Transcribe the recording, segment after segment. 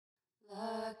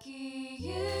Lucky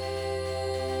you,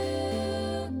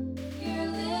 you're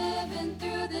living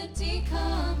through the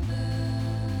DCOM boom.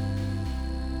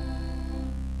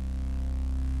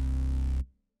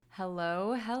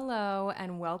 Hello,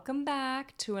 and welcome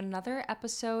back to another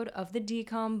episode of the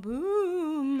DCOM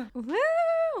boom. Woo!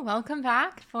 Welcome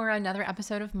back for another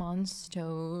episode of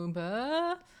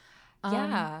Monstober.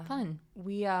 Yeah. Fun.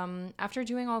 We, after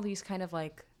doing all these kind of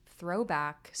like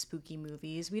throwback spooky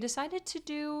movies, we decided to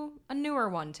do a newer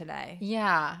one today.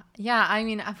 Yeah. I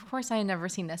mean, of course I had never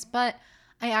seen this, but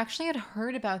I actually had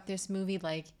heard about this movie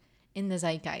like in the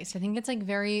zeitgeist. I think it's like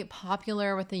very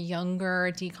popular with the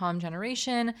younger DCOM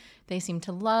generation. They seem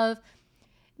to love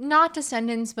not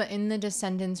Descendants, but in the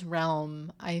Descendants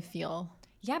realm, I feel.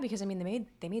 Yeah, because I mean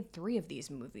they made 3 of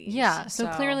these movies. Yeah, so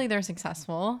clearly they're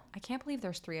successful. I can't believe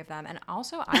there's 3 of them. And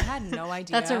also I had no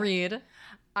idea. That's a read.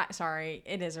 Sorry,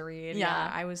 it is a read.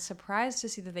 Yeah. I was surprised to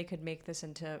see that they could make this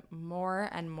into more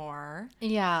and more.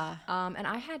 Yeah. And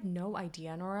I had no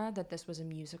idea, Nora, that this was a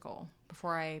musical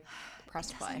before I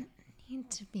pressed play.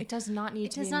 It does not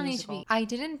need to be a musical. I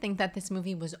didn't think that this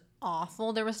movie was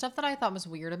awful. There was stuff that I thought was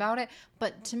weird about it,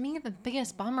 but to me the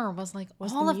biggest bummer was like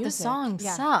all of the songs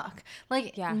suck.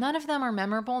 Like none of them are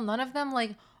memorable. None of them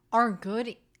like are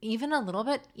good even a little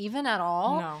bit, even at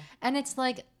all. No. And it's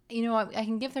like, you know, I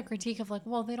can give the critique of like,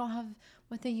 well, they don't have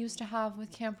what they used to have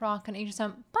with Camp Rock and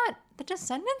HSM, but the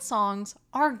Descendants songs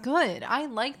are good. I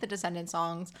like the Descendants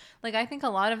songs. Like I think a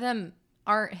lot of them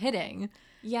are hitting.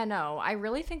 Yeah, no, I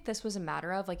really think this was a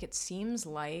matter of like, it seems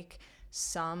like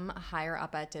some higher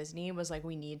up at Disney was like,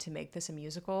 we need to make this a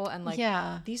musical. And like,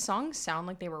 these songs sound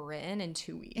like they were written in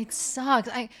 2 weeks. It sucks.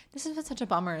 This has been such a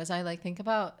bummer as I like think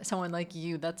about someone like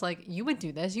you that's like, you would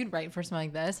do this, you'd write for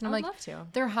something like this. And I'm I'd like, love to.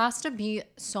 There has to be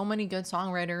so many good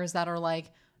songwriters that are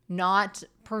like not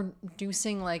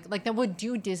producing like that would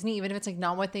do Disney, even if it's like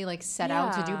not what they like set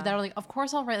out to do, but that are like, of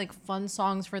course I'll write like fun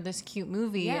songs for this cute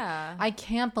movie. Yeah. I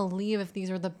can't believe if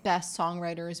these are the best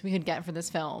songwriters we could get for this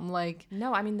film. Like,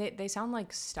 no, I mean they sound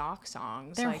like stock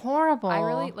songs. They're like, horrible. I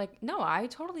really like, no, I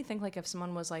totally think like if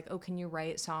someone was like, oh, can you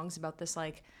write songs about this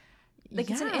like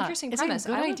it's an interesting premise. It's a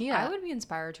good idea. I would be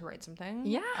inspired to write something.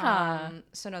 Yeah.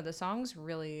 So no, the songs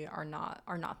really are not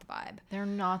the vibe. They're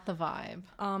not the vibe.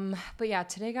 But yeah,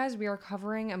 today, guys, we are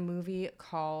covering a movie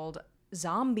called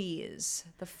Zombies,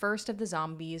 the first of the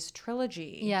Zombies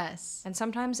trilogy. Yes. And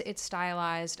sometimes it's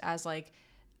stylized as like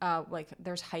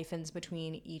there's hyphens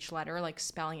between each letter, like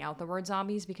spelling out the word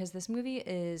zombies, because this movie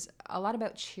is a lot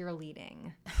about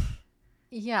cheerleading.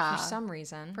 Yeah. For some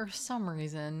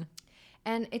reason.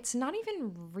 And it's not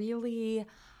even really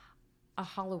a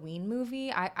Halloween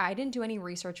movie. I didn't do any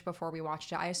research before we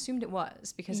watched it. I assumed it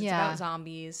was because it's about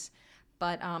zombies.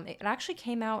 But it actually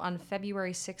came out on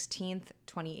February 16th,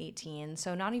 2018.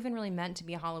 So not even really meant to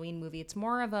be a Halloween movie. It's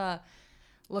more of a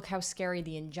look how scary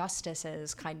the injustice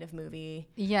is kind of movie.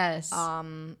 Yes.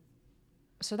 So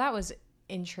that was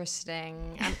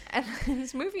interesting. And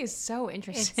this movie is so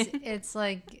interesting. It's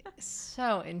like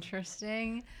so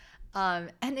interesting.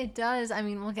 And it does, I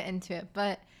mean, we'll get into it,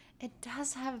 but it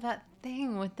does have that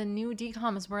thing with the new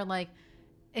DCOMs where like,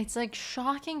 it's like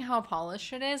shocking how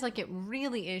polished it is. Like it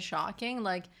really is shocking.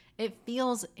 Like it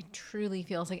truly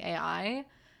feels like AI.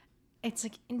 It's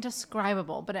like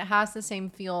indescribable, but it has the same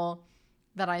feel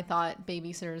that I thought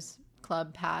Babysitter's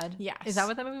Club had. Yes. Is that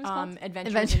what that movie was called?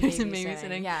 Adventures in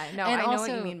Babysitting. Yeah, no, and I know also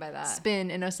what you mean by that. Spin,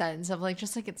 in a sense of like,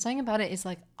 just like it's something about it is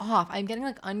like off. I'm getting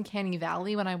like uncanny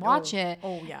valley when I watch it.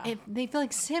 Oh yeah. They feel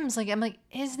like Sims. Like I'm like,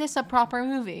 is this a proper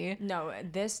movie? No,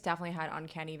 this definitely had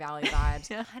uncanny valley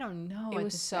vibes. I don't know. It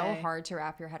was so hard to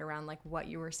wrap your head around like what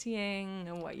you were seeing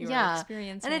and what you were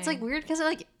experiencing. And it's like weird because it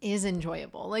like is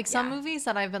enjoyable. Like some movies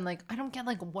that I've been like, I don't get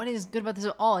like what is good about this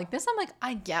at all. Like this, I'm like,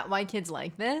 I get why kids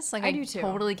like this. Like I do too.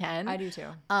 Totally can. I do too.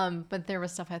 But there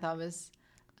was stuff I thought was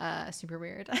super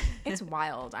weird. It's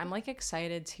wild. I'm like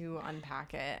excited to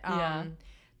unpack it.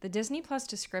 The Disney Plus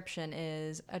description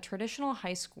is a traditional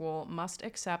high school must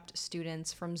accept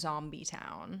students from Zombie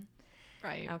Town.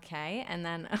 Right. Okay. And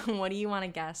then what do you want to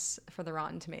guess for the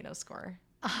Rotten Tomatoes score?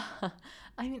 I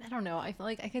mean, I don't know. I feel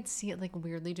like I could see it like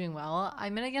weirdly doing well.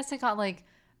 I mean, I guess it got like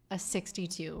a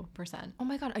 62%. Oh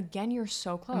my god! Again, you're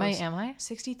so close. Am I?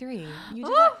 63.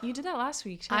 You did that last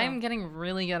week too. I'm getting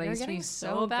really good. I used to be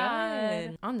so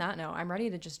bad. Good. On that note, I'm ready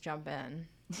to just jump in.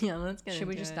 Yeah, let's get. Should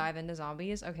we just dive into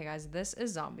zombies? Okay, guys, this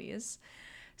is Zombies.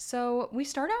 So we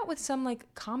start out with some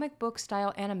like comic book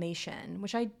style animation,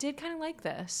 which I did kind of like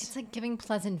this. It's like giving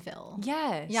Pleasantville.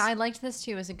 Yes. Yeah, I liked this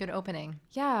too. It was a good opening.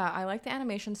 Yeah, I like the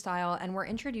animation style, and we're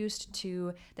introduced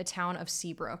to the town of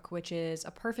Seabrook, which is a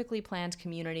perfectly planned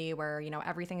community where, you know,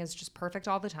 everything is just perfect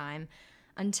all the time.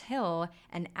 until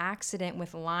an accident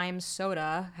with lime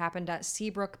soda happened at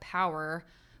Seabrook Power,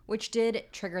 which did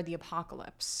trigger the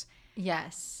apocalypse.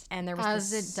 Yes. And there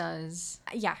was as it does.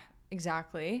 Yeah,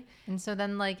 exactly. And so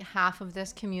then like half of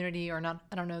this community, or not,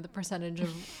 I don't know the percentage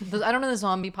of, I don't know the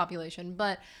zombie population,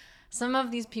 but some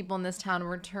of these people in this town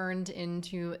were turned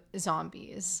into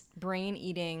zombies.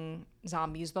 Brain-eating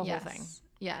zombies, the whole thing.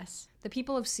 Yes. The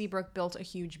people of Seabrook built a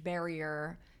huge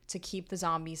barrier to keep the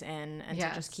zombies in and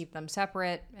to just keep them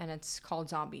separate, and it's called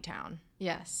Zombie Town.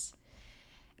 Yes.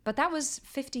 But that was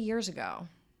 50 years ago.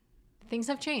 Things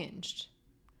have changed.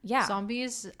 Yeah.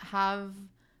 Zombies have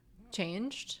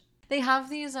changed. They have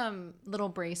these little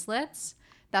bracelets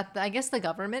that I guess the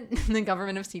government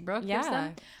of Seabrook gives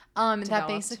them. That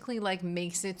basically like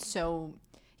makes it so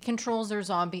controls their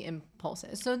zombie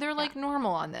impulses. So they're like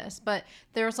normal on this, but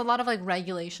there's a lot of like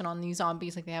regulation on these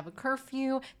zombies. Like they have a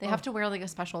curfew. They have to wear like a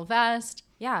special vest.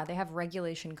 Yeah, they have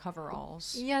regulation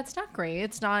coveralls. Yeah, it's not great.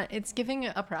 It's giving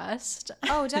oppressed.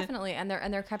 Oh, definitely. And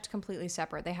they're kept completely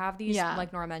separate. They have these,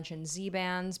 like Nora mentioned,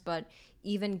 Z-bands, but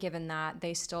even given that,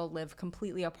 they still live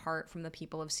completely apart from the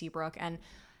people of Seabrook. And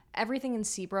everything in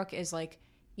Seabrook is like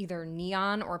either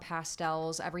neon or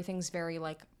pastels. Everything's very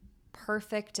like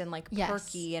perfect and like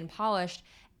perky and polished.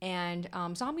 And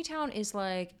Zombie Town is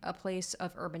like a place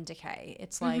of urban decay.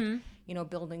 It's like, you know,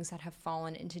 buildings that have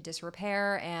fallen into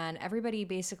disrepair, and everybody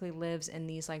basically lives in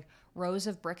these like rows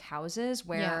of brick houses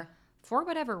where for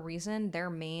whatever reason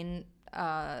their main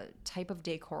type of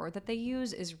decor that they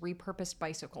use is repurposed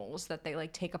bicycles that they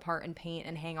like take apart and paint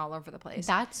and hang all over the place.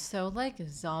 That's so like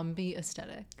zombie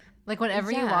aesthetic. Like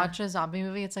whenever you watch a zombie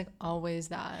movie, it's like always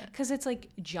that. Because it's like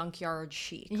junkyard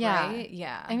chic, right?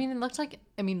 Yeah. I mean, it looks like,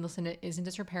 I mean, listen, it is in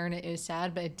disrepair and it is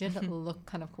sad, but it did look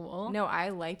kind of cool. No, I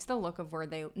liked the look of where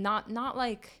they, not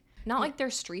like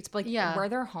their streets, but like where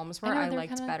their homes were, I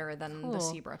liked better than the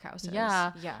Seabrook houses.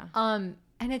 Yeah. Yeah.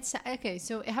 And it's, okay,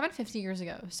 so it happened 50 years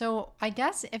ago. So I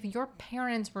guess if your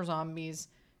parents were zombies,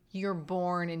 you're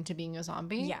born into being a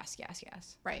zombie? Yes.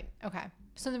 Right, okay.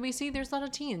 So then we see there's a lot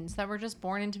of teens that were just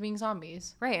born into being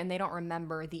zombies. Right, and they don't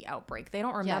remember the outbreak. They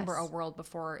don't remember a world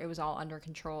before it was all under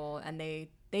control, and they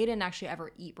didn't actually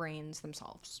ever eat brains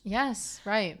themselves. Yes,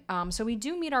 right. So we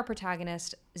do meet our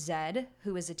protagonist, Zed,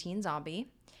 who is a teen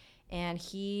zombie. And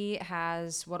he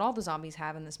has what all the zombies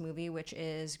have in this movie, which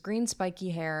is green spiky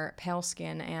hair, pale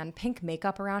skin, and pink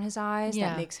makeup around his eyes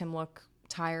that makes him look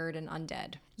tired and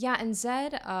undead. Yeah, and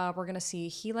Zed, we're going to see,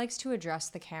 he likes to address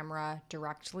the camera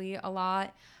directly a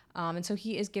lot. And so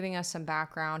he is giving us some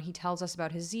background. He tells us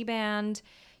about his Z-band.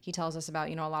 He tells us about,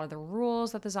 you know, a lot of the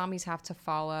rules that the zombies have to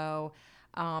follow.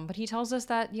 But he tells us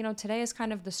that, you know, today is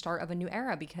kind of the start of a new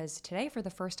era, because today, for the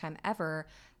first time ever,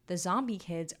 the zombie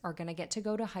kids are going to get to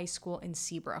go to high school in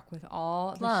Seabrook with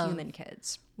all the human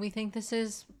kids. We think this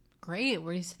is great.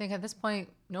 We think at this point,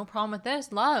 no problem with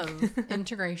this. Love.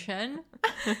 Integration.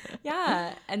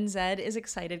 Yeah. And Zed is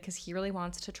excited because he really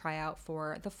wants to try out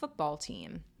for the football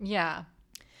team. Yeah.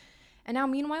 And now,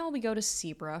 meanwhile, we go to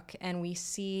Seabrook and we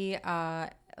see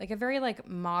like a very like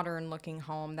modern looking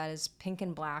home that is pink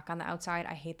and black on the outside.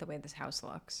 I hate the way this house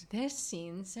looks. This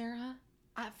scene, Sarah,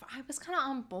 I was kind of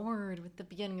on board with the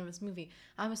beginning of this movie.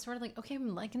 I was sort of like, okay,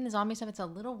 I'm liking the zombie stuff. It's a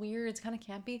little weird. It's kind of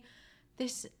campy.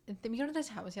 We go to this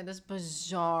house, this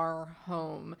bizarre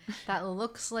home that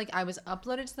looks like I was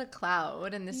uploaded to the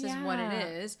cloud, and this is what it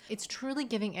is. It's truly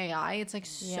giving AI. It's like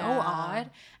so odd.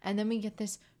 And then we get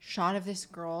this shot of this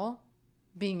girl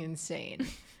being insane.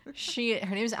 Her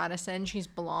name is Addison. She's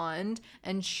blonde,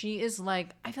 and she is like,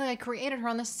 I feel like I created her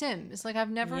on The Sims. Like I've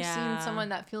never seen someone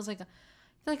that feels like, I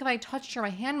feel like if I touched her, my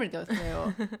hand would go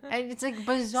through. And it's like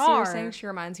bizarre. So you're saying she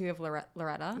reminds you of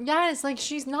Loretta? Yes, like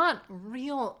she's not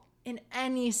real in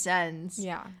any sense.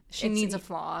 Yeah. She needs a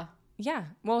flaw. Yeah.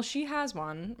 Well, she has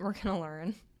one. We're going to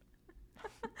learn.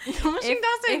 She doesn't.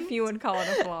 If you would call it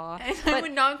a flaw. I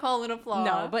would not call it a flaw.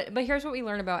 No, but here's what we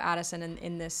learn about Addison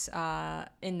in this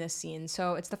scene.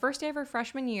 So it's the first day of her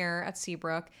freshman year at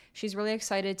Seabrook. She's really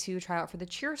excited to try out for the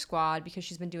cheer squad because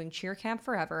she's been doing cheer camp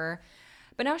forever.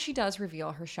 But now she does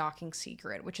reveal her shocking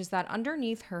secret, which is that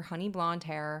underneath her honey blonde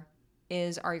hair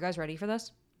is, are you guys ready for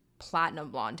this? Platinum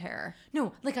blonde hair.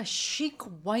 No, like a chic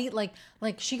white, like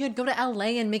she could go to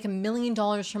LA and make $1 million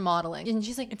from modeling. And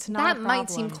she's like, it's not that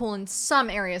might seem cool in some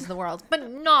areas of the world,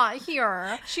 but not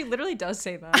here. She literally does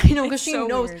say that. I know, because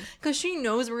she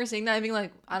knows we're saying that and being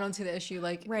like, I don't see the issue.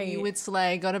 Like, you would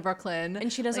slay, go to Brooklyn.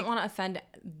 And she doesn't want to offend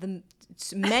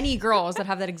many girls that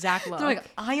have that exact look. They're like,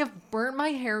 I have burnt my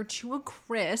hair to a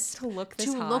crisp to look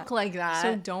this to hot. look like that.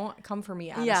 So don't come for me,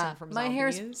 Addison, yeah, from my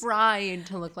Zombies. hair's fried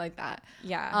to look like that.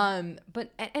 Yeah.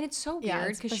 But and it's so Yeah,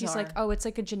 weird it's because she's like, bizarre. oh, it's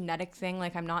like a genetic thing.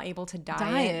 Like I'm not able to diet.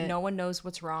 Diet. No one knows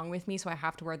what's wrong with me, so I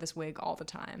have to wear this wig all the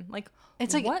time. Like,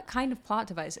 It's like- what kind of plot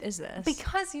device is this?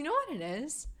 Because you know what it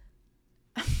is?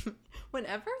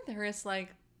 Whenever there is like,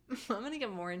 I'm gonna get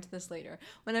more into this later.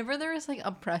 Whenever there is like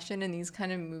oppression in these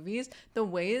kind of movies, the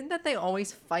way that they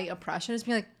always fight oppression is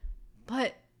being like,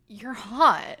 but you're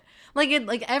hot. Like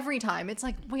every time it's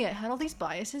like, wait, I had all these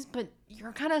biases, but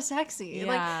you're kind of sexy. Yeah.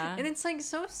 Like, and it's like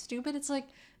so stupid. It's like,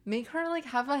 make her like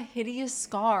have a hideous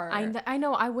scar. I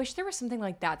know. I wish there was something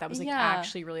like that was like Yeah.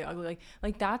 actually really ugly.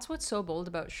 Like that's what's so bold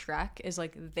about Shrek is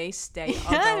like they stay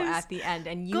ugly Yes. at the end,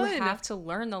 and you Good. have to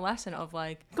learn the lesson of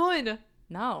like, Good.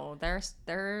 no,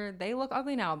 they look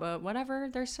ugly now, but whatever.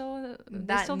 They still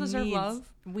deserve needs- love.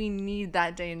 We need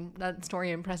that that story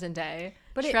in present day.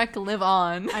 But But Shrek live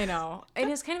on. I know. It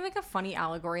is kind of like a funny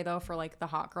allegory though for like the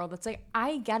hot girl that's like,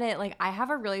 I get it. Like I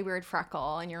have a really weird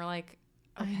freckle, and you're like,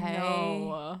 okay,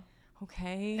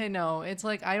 okay. I know. It's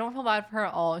like, I don't feel bad for her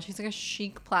at all. She's like a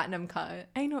chic platinum cut.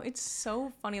 I know. It's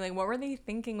so funny. Like, what were they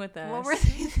thinking with this? What were they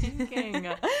thinking?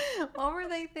 What were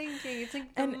they thinking? It's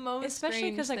like the And most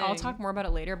especially because like I'll talk more about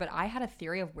it later, but I had a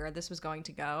theory of where this was going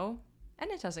to go, and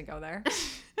it doesn't go there.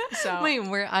 So Wait,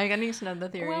 I need to know the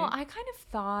theory. well, I kind of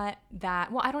thought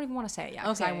that. Well, I don't even want to say it yet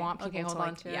because I Okay. want people Okay, to hold like.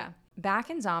 on to it. Yeah. Back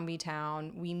in Zombie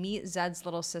Town, we meet Zed's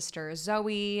little sister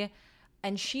Zoe,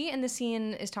 and she in the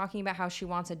scene is talking about how she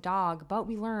wants a dog, but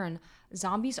we learn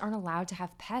zombies aren't allowed to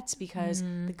have pets because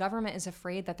the government is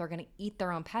afraid that they're going to eat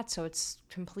their own pets, so it's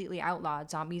completely outlawed.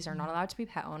 Zombies are not allowed to be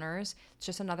pet owners. It's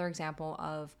just another example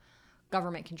of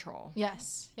government control.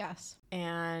 yes.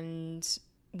 And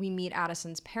we meet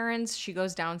Addison's parents. She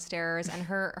goes downstairs, and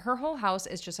her whole house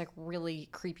is just like really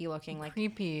creepy looking, like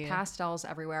Creepy. pastels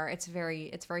everywhere. It's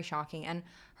very shocking. And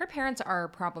her parents are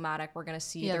problematic. We're gonna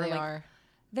see. Yeah, They're they like, are.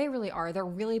 They really are. They're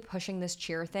really pushing this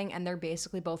cheer thing, and they're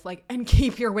basically both like, and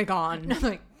keep your wig on. I'm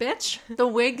like, bitch, the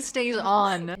wig stays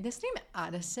on. This name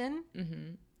Addison,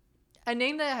 a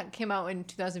name that came out in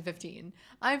 2015.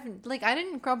 I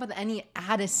didn't grow up with any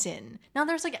Addison. Now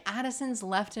there's like Addisons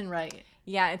left and right.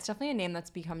 Yeah, it's definitely a name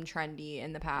that's become trendy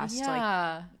in the past like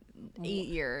Yeah. 8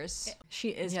 years. She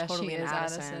is Yeah, totally she an is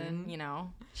Addison, Addison. you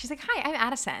know. She's like, hi, I'm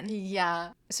Addison. Yeah.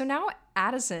 So now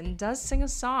Addison does sing a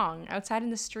song outside in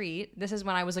the street. This is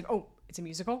when I was like, oh, it's a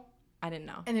musical? I didn't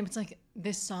know. And it's like,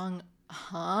 this song,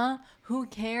 huh? Who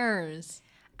cares?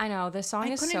 I know, this song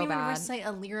I is couldn't so even bad. recite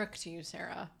a lyric to you,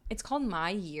 Sarah. It's called My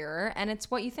Year, and it's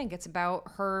what you think. It's about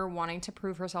her wanting to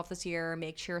prove herself this year,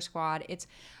 make cheer squad. It's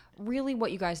really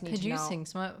what you guys need Could to you know. sing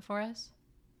some of it for us?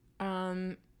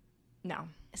 No.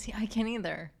 See, I can't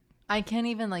either. I can't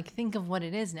even like think of what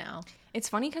it is now. It's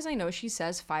funny because I know she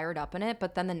says Fired Up in it,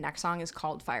 but then the next song is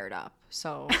called Fired Up.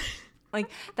 So, like,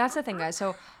 that's the thing, guys.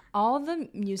 So, all the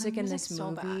music in this music's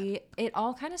so movie, it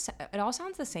all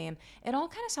sounds the same. It all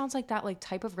kind of sounds like that, like,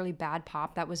 type of really bad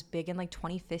pop that was big in, like,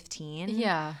 2015.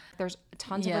 Yeah. There's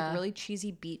tons of, Yeah. like, really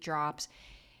cheesy beat drops.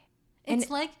 It's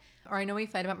like, or I know we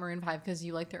fight about Maroon 5 because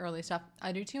you like the early stuff.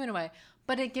 I do too in a way.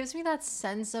 But it gives me that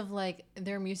sense of like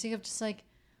their music of just like,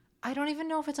 I don't even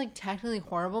know if it's like technically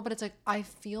horrible, but it's like, I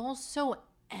feel so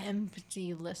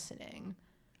empty listening.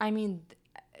 I mean,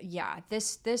 yeah,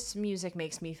 this music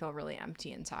makes me feel really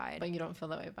empty inside. But you don't feel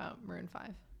that way about Maroon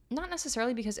 5. Not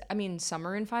necessarily because, I mean, some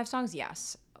Maroon 5 songs,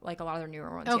 yes. Like a lot of their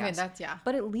newer ones, Okay, yes. that's, yeah.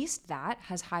 But at least that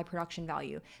has high production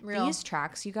value. Real. These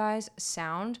tracks, you guys,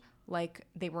 sound like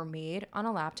they were made on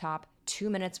a laptop 2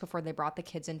 minutes before they brought the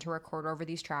kids in to record over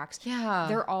these tracks. Yeah.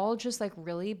 They're all just like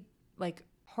really like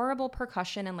horrible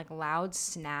percussion and like loud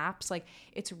snaps. Like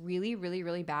it's really, really,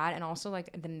 really bad. And also like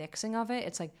the mixing of it,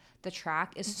 it's like the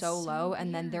track is so low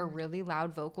and then their really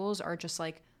loud vocals are just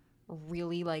like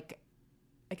really like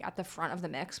at the front of the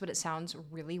mix, but it sounds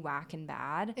really whack and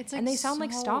bad. It's, like, and they sound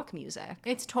like so- stock music.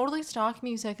 It's totally stock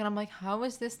music. And I'm like, how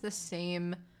is this the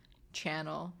same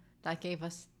channel that gave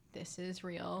us This Is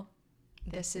Real?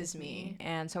 This is me.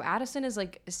 And so Addison is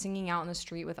like singing out in the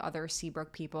street with other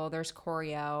Seabrook people. There's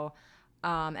choreo.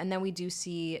 And then we do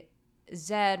see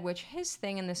Zed, which his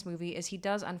thing in this movie is he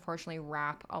does unfortunately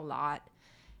rap a lot.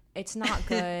 It's not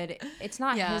good. It's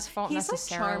not his fault He's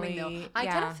necessarily. like charming though. I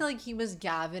kind of feel like he was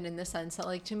Gavin in the sense that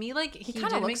like to me like he kind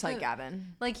of did looks make like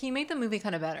Gavin. Like he made the movie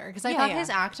kind of better because I Yeah, thought yeah. his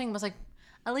acting was like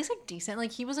at least like decent.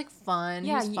 Like he was like fun.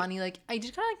 Yeah, he was funny. Like I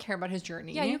did kind of like care about his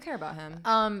journey. Yeah, you care about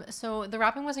him. So the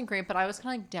rapping wasn't great, but I was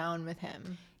kind of like down with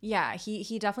him. Yeah,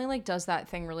 he definitely like does that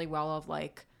thing really well of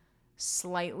like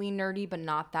slightly nerdy, but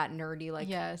not that nerdy. Like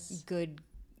Yes. good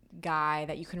guy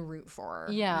that you can root for.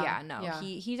 He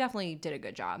definitely did a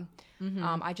good job.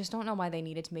 I just don't know why they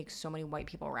needed to make so many white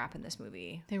people rap in this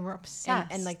movie. They were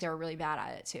obsessed, and like they were really bad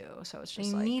at it too. So it's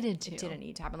just they like needed to. It didn't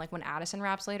need to happen. Like when Addison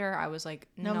raps later, I was like,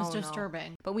 no, that was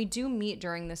disturbing. But we do meet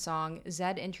during the song.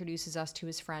 Zed introduces us to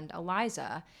his friend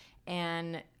Eliza,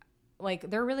 and like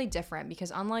they're really different because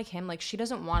unlike him, like she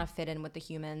doesn't want to fit in with the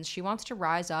humans. She wants to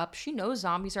rise up. She knows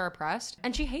zombies are oppressed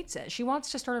and she hates it. She wants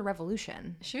to start a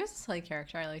revolution. She was a silly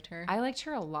character. I liked her. I liked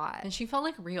her a lot. And she felt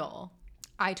like real.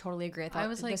 I totally agree. I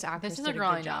was like, this actress is did a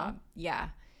girl good I job. know. Yeah,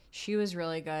 she was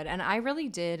really good. And I really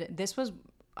did. This was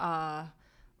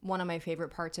one of my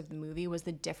favorite parts of the movie was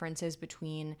the differences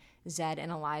between Zed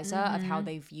and Eliza of how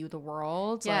they view the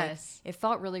world. Yes. Like, it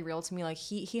felt really real to me. Like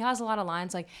he has a lot of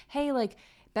lines like, hey, like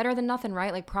better than nothing,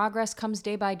 right? Like progress comes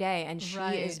day by day. And she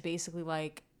is basically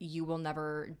like, you will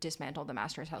never dismantle the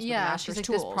master's house with the master's she's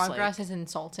like, tools. this progress is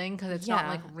insulting because it's not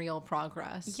like real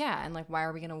progress. Yeah, and like why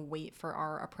are we gonna wait for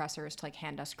our oppressors to like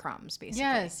hand us crumbs, basically?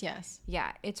 Yes.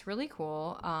 Yeah, it's really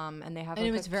cool. And they have and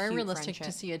like, it was very realistic friendship.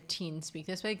 to see a teen speak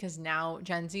this way because now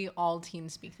Gen Z, all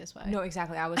teens speak this way. No,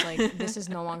 exactly. I was like, this is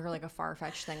no longer like a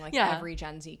far-fetched thing. Like every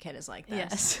Gen Z kid is like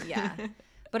this. Yes. Yeah.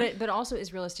 But also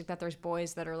is realistic that there's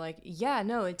boys that are like, yeah,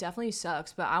 no, it definitely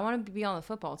sucks, but I want to be on the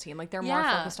football team. Like they're more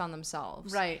focused on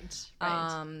themselves. Right.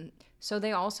 So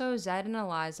they also, Zed and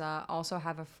Eliza also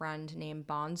have a friend named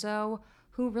Bonzo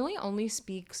who really only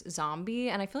speaks zombie.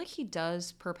 And I feel like he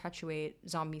does perpetuate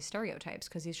zombie stereotypes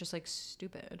because he's just like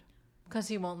stupid. Because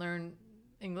he won't learn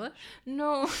English?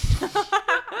 No.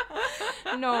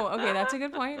 No, okay, that's a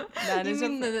good point. That you is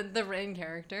mean the written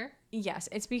character? Yes,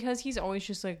 it's because he's always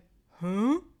just like,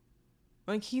 huh?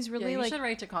 Like he's really you like should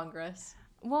write to Congress.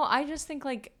 Well, I just think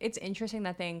like it's interesting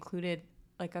that they included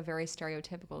like a very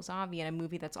stereotypical zombie in a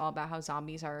movie that's all about how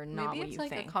zombies are not what you think. Maybe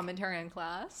it's like a commentary on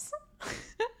class.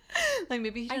 Like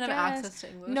maybe he shouldn't have access to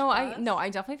English. No, I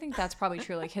definitely think that's probably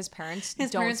true. Like his parents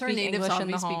don't speak English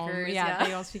in the home. Speakers, yeah, they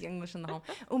don't speak English in the home.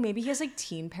 Oh, maybe he has like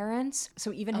teen parents,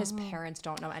 so even his parents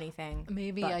don't know anything.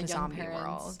 Maybe but a the young zombie parents.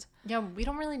 world. Yeah, we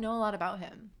don't really know a lot about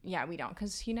him. Yeah, we don't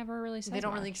because he never really says. They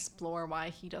don't much. really explore why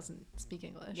he doesn't speak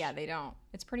English. Yeah, they don't.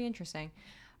 It's pretty interesting.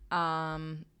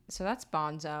 So that's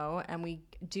Bonzo, and we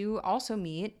do also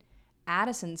meet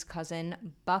Addison's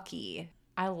cousin Bucky.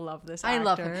 I love this actor. I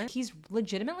love him. He's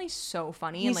legitimately so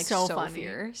funny and like so funny.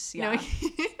 Fierce. Yeah. No,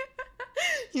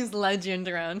 he's legend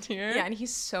around here. Yeah, and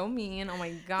he's so mean. Oh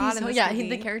my god.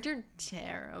 The character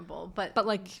terrible, but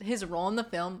like his role in the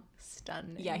film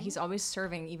stunning. Yeah, he's always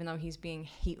serving even though he's being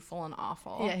hateful and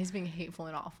awful. Yeah, he's being hateful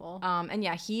and awful. And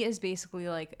yeah, he is basically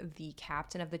like the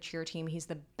captain of the cheer team. He's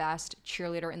the best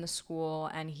cheerleader in the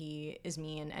school and he is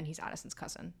mean and he's Addison's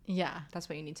cousin. Yeah. That's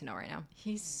what you need to know right now.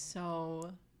 He's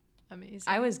so amazing.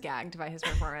 I was gagged by his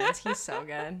performance. He's so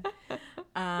good.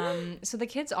 So the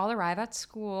kids all arrive at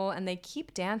school and they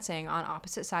keep dancing on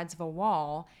opposite sides of a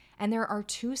wall. And there are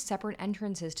two separate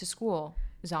entrances to school,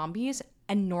 zombies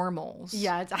and normals.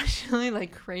 Yeah, it's actually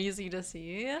like crazy to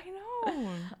see. I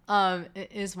know.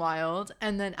 It is wild.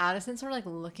 And then Addison's sort of like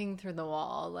looking through the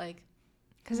wall, like,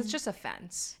 because it's just a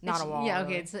fence, not a wall. Yeah,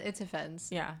 really. okay, it's a fence.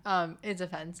 Yeah. It's a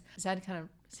fence. Zed kind of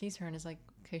sees her and is like,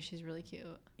 okay, she's really cute.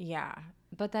 Yeah.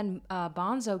 But then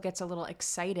Bonzo gets a little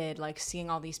excited, like seeing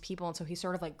all these people. And so he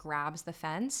sort of like grabs the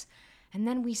fence. And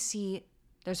then we see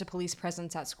there's a police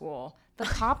presence at school. The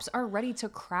cops are ready to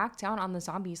crack down on the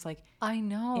zombies, like, I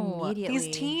know. immediately.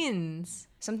 These teens.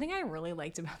 Something I really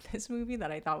liked about this movie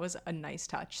that I thought was a nice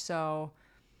touch. So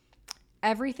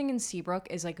everything in Seabrook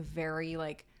is like very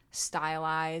like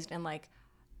stylized and like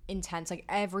intense. Like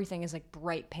everything is like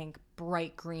bright pink,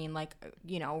 bright green, like,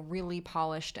 you know, really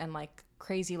polished and like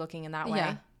crazy looking in that way.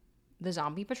 Yeah. The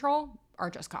zombie patrol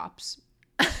are just cops.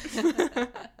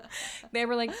 They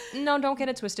were like, no, don't get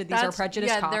it twisted. These are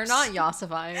prejudiced cops. They're not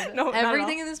Yossified. No,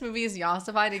 everything in this movie is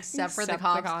Yossified except for the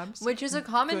cops, which is a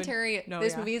commentary. No,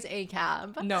 this movie is a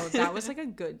cab. No, that was like a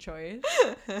good choice.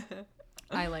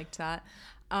 I liked that.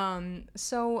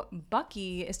 So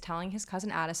Bucky is telling his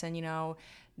cousin Addison, you know,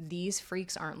 these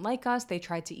freaks aren't like us. They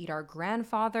tried to eat our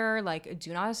grandfather. Like,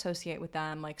 do not associate with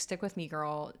them. Like, stick with me,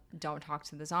 girl. Don't talk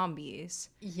to the zombies.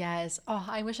 Yes. Oh,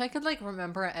 I wish I could like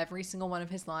remember every single one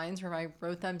of his lines where I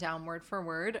wrote them down word for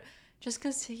word, just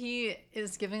because he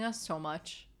is giving us so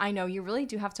much. I know, you really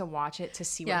do have to watch it to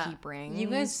see what he brings. You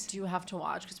guys do have to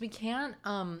watch because we can't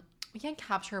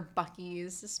capture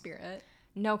Bucky's spirit.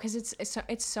 No, because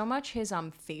it's so much his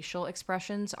facial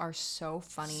expressions are so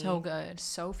funny, so good,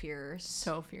 so fierce,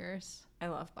 so fierce. I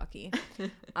love Bucky.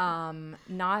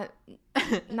 Not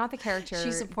the character.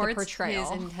 She supports the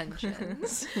portrayal. His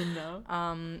intentions.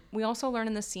 No. We also learn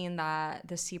in the scene that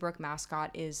the Seabrook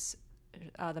mascot is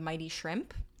the Mighty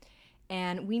Shrimp.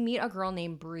 And we meet a girl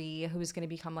named Bree who's going to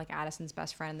become like Addison's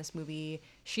best friend in this movie.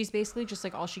 She's basically just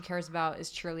like all she cares about is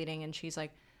cheerleading, and she's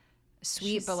like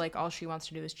sweet, but like all she wants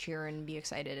to do is cheer and be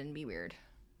excited and be weird.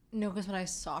 No, because when I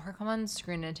saw her come on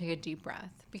screen and take a deep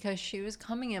breath, because she was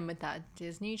coming in with that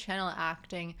Disney Channel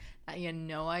acting that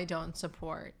I don't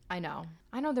support. I know.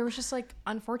 There was just like,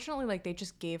 unfortunately, like they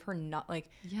just gave her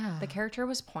the character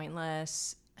was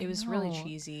pointless. It was really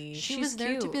cheesy. She's was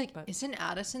there cute, to be like, but... isn't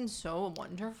Addison so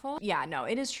wonderful? Yeah, no,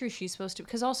 it is true. She's supposed to,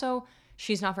 because also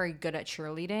she's not very good at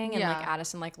cheerleading, and like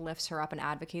Addison like lifts her up and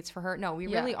advocates for her. No, we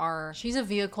really are. She's a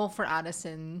vehicle for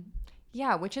Addison.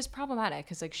 Yeah, which is problematic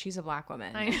because like she's a black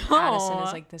woman. I know. Addison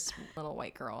is like this little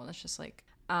white girl, and it's just like,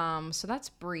 so that's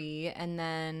Bree, and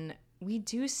then we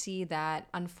do see that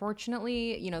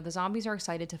unfortunately, the zombies are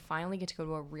excited to finally get to go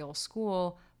to a real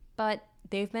school, but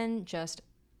they've been just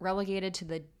relegated to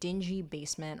the dingy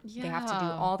basement. Yeah. They have to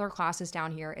do all their classes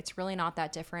down here. It's really not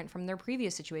that different from their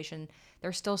previous situation.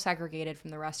 They're still segregated from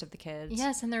the rest of the kids.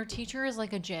 Yes, and their teacher is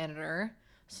like a janitor.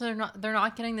 So they're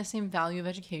not getting the same value of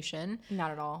education. Not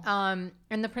at all.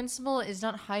 And the principal is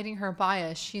not hiding her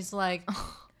bias. She's like,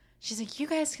 you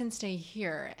guys can stay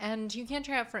here and you can't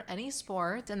try out for any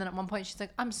sport. And then at one point she's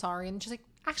like, I'm sorry. And she's like,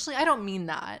 actually, I don't mean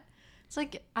that. It's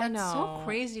like, that's so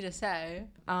crazy to say.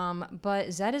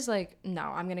 But Zed is like, no,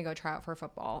 I'm going to go try out for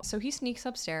football. So he sneaks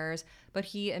upstairs, but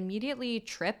he immediately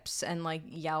trips and like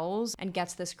yells and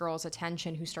gets this girl's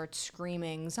attention, who starts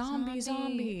screaming,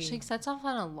 zombie. She sets off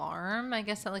an alarm, I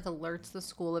guess, that like alerts the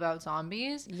school about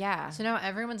zombies. Yeah. So now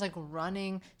everyone's like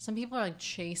running. Some people are like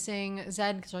chasing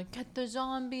Zed because they're like, get the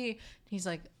zombie. And he's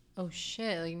like, oh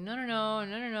shit, like,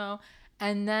 no.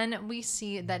 And then we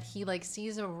see that he like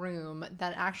sees a room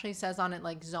that actually says on it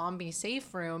like zombie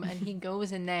safe room, and he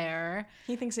goes in there.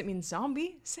 He thinks it means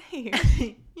zombie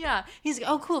safe. Yeah. He's like,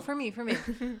 oh cool, for me.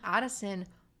 Addison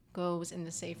goes in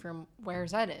the safe room where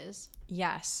Zed is.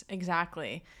 Yes,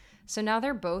 exactly. So now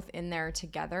they're both in there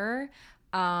together.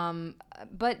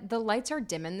 But the lights are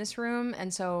dim in this room,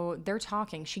 and so they're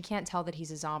talking. She can't tell that he's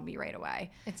a zombie right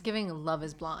away. It's giving Love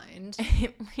is Blind.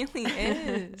 It really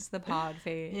is the pod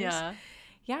phase.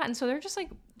 Yeah, and so they're just like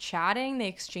chatting. They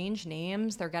exchange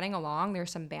names. They're getting along.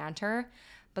 There's some banter.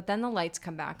 But then the lights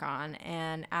come back on,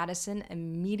 and Addison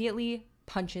immediately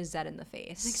punches Zed in the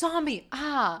face. Like, zombie!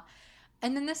 Ah!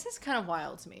 And then this is kind of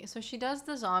wild to me. So she does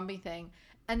the zombie thing,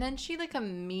 and then she like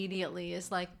immediately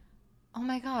is like, oh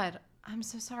my God, I'm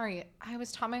so sorry. I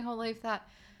was taught my whole life that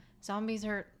zombies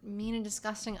are mean and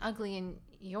disgusting, ugly, and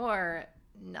you're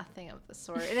nothing of the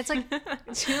sort. And it's like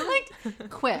too like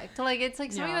quick. Like it's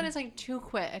like something that is like too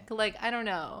quick. Like I don't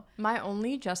know. My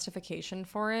only justification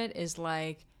for it is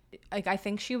like I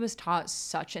think she was taught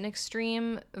such an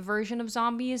extreme version of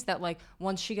zombies that like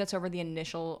once she gets over the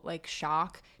initial like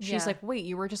shock, she's like, wait,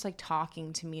 you were just like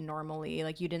talking to me normally,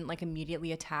 like you didn't like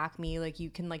immediately attack me, like you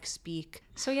can like speak.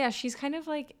 So yeah, she's kind of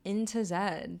like into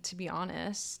Zed, to be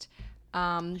honest.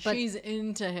 But she's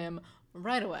into him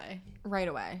right away.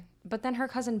 But then her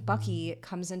cousin Bucky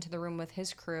comes into the room with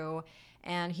his crew,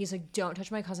 and he's like, don't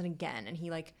touch my cousin again, and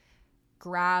he like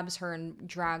grabs her and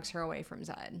drags her away from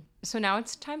Zed. So now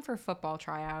it's time for football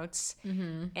tryouts.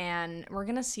 And we're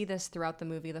gonna see this throughout the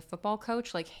movie. The football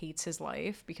coach like hates his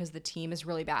life because the team is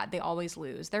really bad. They always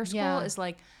lose. Their school is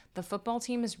like, the football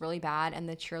team is really bad and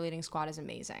the cheerleading squad is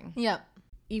amazing. Yep.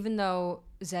 Even though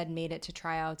Zed made it to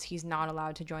tryouts, he's not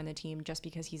allowed to join the team just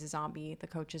because he's a zombie. The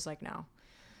coach is like, no.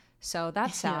 So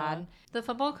that's sad. The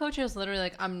football coach is literally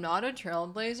like, I'm not a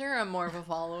trailblazer, I'm more of a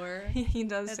follower. He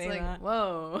does say like, that.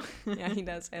 Whoa. Yeah, he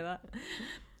does say that.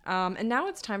 And now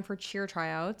it's time for cheer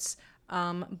tryouts.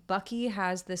 Bucky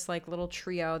has this like little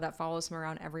trio that follows him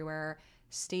around everywhere.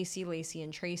 Stacy, Lacey,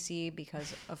 and Tracy,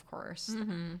 because of course.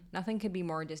 Nothing could be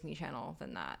more Disney Channel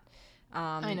than that.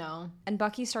 I know. And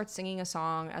Bucky starts singing a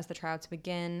song as the tryouts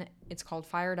begin. It's called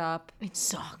Fired Up. It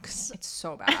sucks. It's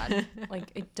so bad.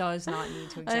 Like, it does not need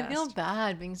to exist. I feel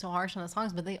bad being so harsh on the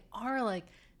songs, but they are like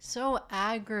so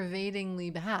aggravatingly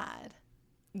bad.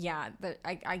 Yeah,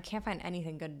 I can't find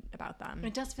anything good about them.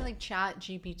 It does feel like Chat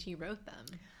GPT wrote them.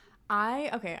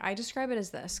 I describe it as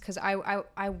this because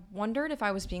I wondered if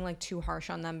I was being like too harsh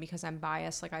on them because I'm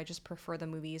biased. Like, I just prefer the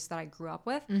movies that I grew up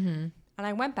with. And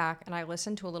I went back and I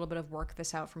listened to a little bit of Work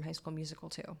This Out from High School Musical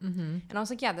 2. And I was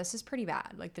like, yeah, this is pretty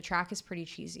bad. Like, the track is pretty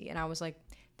cheesy. And I was like,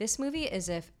 this movie is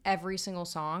if every single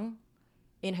song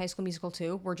in High School Musical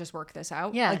 2 were just Work This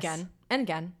Out again and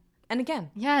again and again.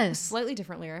 Yes. With slightly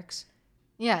different lyrics.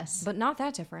 Yes. But not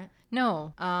that different.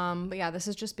 No. But yeah, this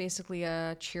is just basically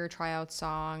a cheer tryout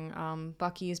song.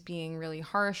 Bucky is being really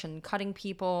harsh and cutting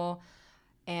people.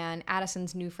 And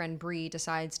Addison's new friend Bree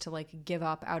decides to like give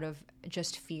up out of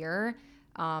just fear.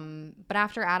 But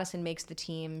after Addison makes the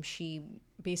team, she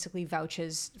basically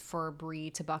vouches for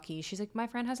Bree to Bucky. She's like, my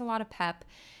friend has a lot of pep.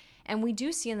 And we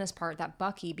do see in this part that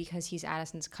Bucky, because he's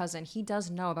Addison's cousin, he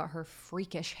does know about her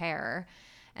freakish hair.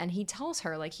 And he tells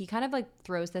her, like, he kind of like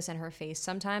throws this in her face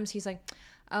sometimes. He's like,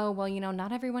 oh, well, you know,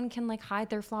 not everyone can like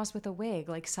hide their flaws with a wig.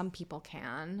 Like some people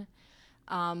can.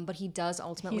 But he does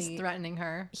ultimately... He's threatening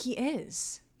her. He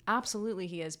is. Absolutely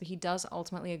he is. But he does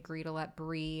ultimately agree to let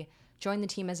Bree join the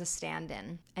team as a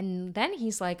stand-in. And then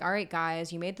he's like, all right,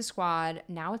 guys, you made the squad.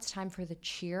 Now it's time for the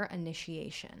cheer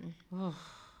initiation.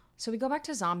 So we go back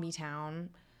to Zombie Town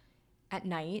at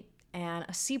night, and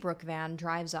a Seabrook van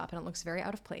drives up, and it looks very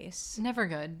out of place. Never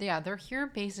good. Yeah, they're here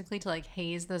basically to like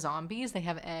haze the zombies. They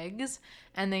have eggs,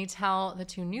 and they tell the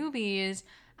two newbies,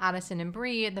 Addison and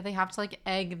Bree, that they have to like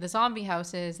egg the zombie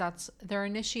houses. That's their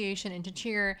initiation into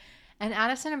cheer. And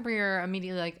Addison and Bree are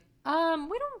immediately like, we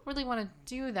don't really want to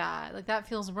do that. Like that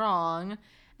feels wrong.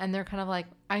 And they're kind of like,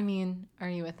 I mean, are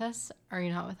you with us? Are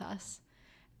you not with us?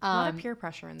 A lot of peer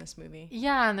pressure in this movie.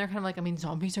 Yeah, and they're kind of like, I mean,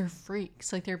 zombies are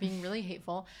freaks. Like, they're being really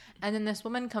hateful. And then this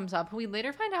woman comes up, who we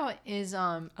later find out is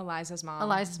Eliza's mom.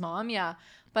 Eliza's mom, yeah.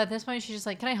 But at this point, she's just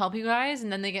like, can I help you guys?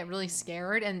 And then they get really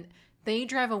scared, and they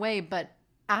drive away. But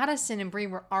Addison and Bree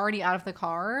were already out of the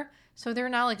car, so they're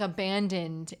now, like,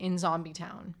 abandoned in Zombie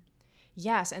Town.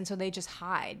 Yes, and so they just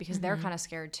hide because they're kind of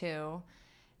scared, too.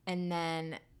 And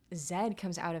then Zed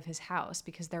comes out of his house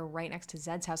because they're right next to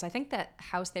Zed's house. I think that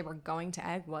house they were going to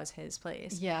egg was his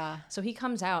place. Yeah. So he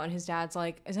comes out and his dad's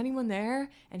like, is anyone there?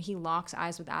 And he locks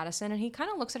eyes with Addison and he kind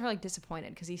of looks at her like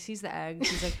disappointed because he sees the eggs.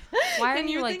 He's like, why are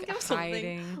you like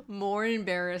hiding? More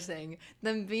embarrassing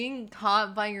than being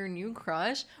caught by your new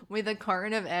crush with a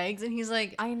carton of eggs. And he's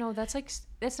like, I know, that's like,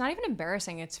 it's not even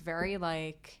embarrassing. It's very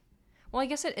like, well, I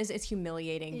guess it is. It's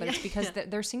humiliating, but it's because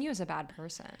they're seeing you as a bad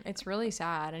person. It's really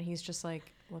sad. And he's just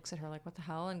like, looks at her like, what the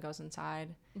hell? And goes inside.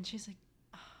 And she's like,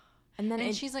 oh.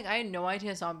 And she's like, I had no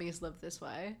idea zombies live this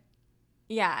way.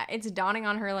 Yeah, it's dawning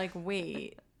on her like,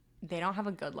 wait, they don't have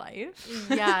a good life.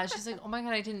 Yeah, she's like, oh my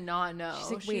God, I did not know.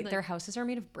 She's like, wait, their houses are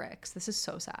made of bricks. This is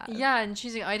so sad. Yeah, and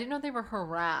she's like, I didn't know they were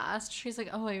harassed. She's like,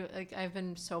 oh, I've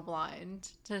been so blind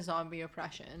to zombie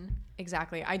oppression.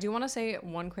 Exactly. I do want to say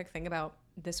one quick thing about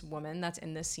this woman that's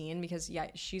in this scene because, yeah,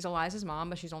 she's Eliza's mom,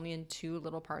 but she's only in two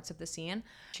little parts of the scene.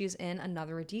 She's in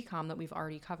another DCOM that we've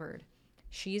already covered.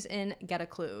 She's in Get a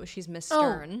Clue. She's Miss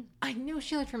Stern. Oh, I knew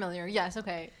she looked familiar. Yes,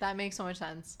 okay. That makes so much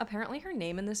sense. Apparently her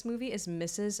name in this movie is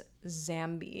Mrs.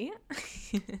 Zambi.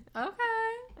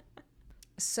 Okay.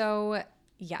 So,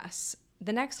 yes.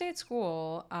 The next day at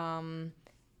school,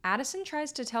 Addison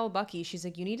tries to tell Bucky, she's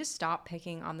like, you need to stop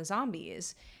picking on the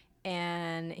zombies.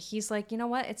 And he's like, you know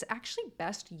what? It's actually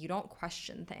best you don't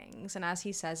question things. And as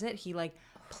he says it, he like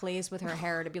plays with her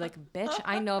hair to be like, bitch,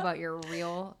 I know about your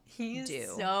real He's do.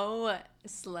 so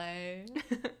slay.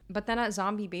 But then at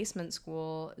zombie basement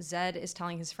school, Zed is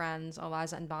telling his friends,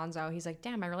 Eliza and Bonzo, he's like,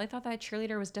 damn, I really thought that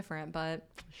cheerleader was different, but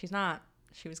she's not.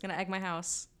 She was going to egg my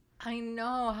house. I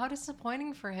know. How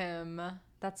disappointing for him.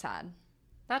 That's sad.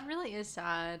 That really is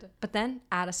sad. But then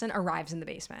Addison arrives in the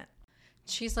basement.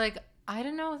 She's like, I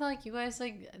don't know, like, you guys,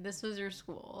 like, this was your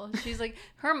school. She's like,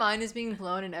 her mind is being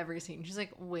blown in every scene. She's like,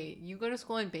 wait, you go to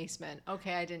school in basement.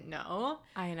 Okay, I didn't know.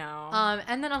 I know.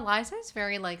 And then Eliza is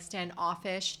very, like,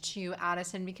 standoffish to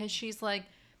Addison because she's like,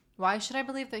 why should I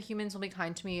believe that humans will be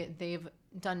kind to me? They've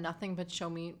done nothing but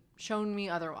shown me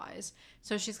otherwise.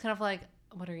 So she's kind of like,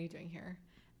 what are you doing here?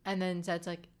 And then Zed's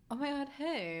like, oh my God,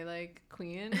 hey, like,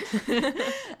 queen.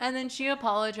 And then she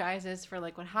apologizes for,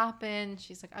 like, what happened.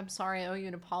 She's like, I'm sorry, I owe you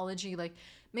an apology. Like,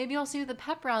 maybe I'll see you at the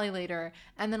pep rally later.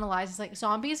 And then Eliza's like,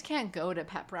 zombies can't go to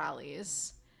pep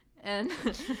rallies. And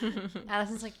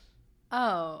Addison's like,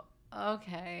 oh,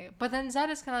 okay. But then Zed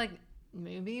is kind of like,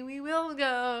 maybe we will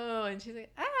go. And she's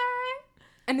like, all right.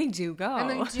 And they do go. And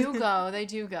they do go. They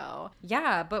do go.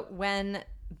 Yeah, but when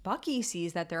Bucky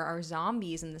sees that there are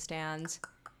zombies in the stands,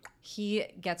 he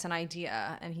gets an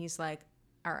idea and he's like,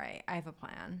 all right, I have a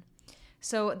plan.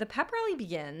 So the pep rally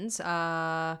begins.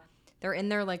 They're in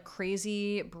their like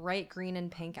crazy bright green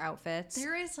and pink outfits.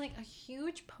 There is like a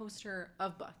huge poster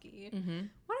of Bucky. Mm-hmm.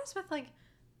 What is with like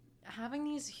having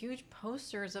these huge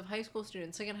posters of high school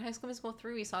students? Like in High School Musical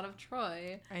 3, we saw it of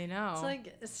Troy. I know. It's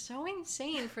like it's so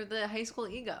insane for the high school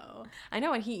ego. I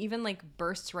know, and he even like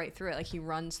bursts right through it. Like he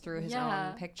runs through his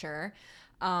own picture.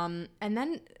 And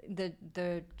then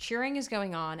the cheering is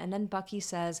going on, and then Bucky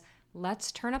says,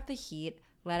 let's turn up the heat.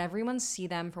 let everyone see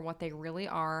them for what they really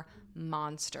are,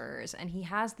 monsters. And he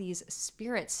has these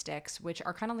spirit sticks, which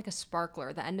are kind of like a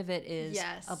sparkler. The end of it is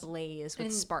ablaze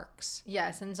with sparks.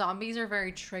 Yes, and zombies are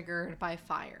very triggered by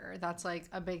fire. That's like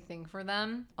a big thing for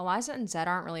them. Eliza and Zed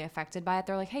aren't really affected by it.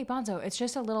 They're like, hey, Bonzo, it's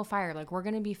just a little fire. Like, we're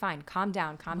going to be fine. Calm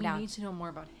down. We need to know more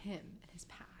about him and his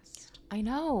past. I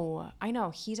know.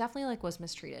 He definitely like was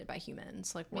mistreated by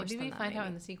humans. Like, worse maybe than we that, find out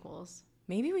in the sequels.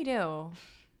 Maybe we do.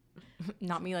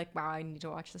 Not me like, wow, I need to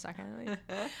watch the second.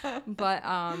 But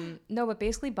no, but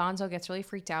basically Bonzo gets really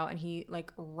freaked out and he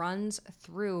like runs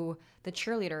through the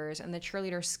cheerleaders and the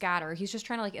cheerleaders scatter. He's just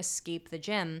trying to like escape the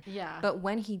gym. Yeah. But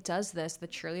when he does this, the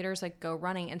cheerleaders like go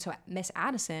running. And so Miss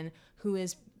Addison, who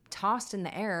is tossed in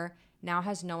the air, now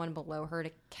has no one below her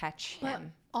to catch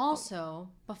him. But also,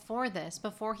 before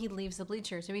he leaves the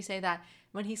bleachers, so we say that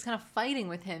when he's kind of fighting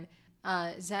with him,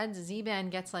 Zed's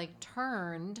Z-band gets like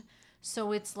turned.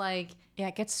 So it's like... Yeah,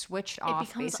 it gets switched off,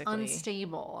 becomes basically.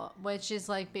 Unstable, which is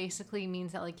like basically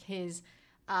means that like his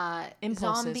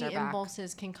impulses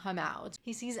impulses can come out.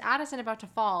 He sees Addison about to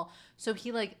fall, so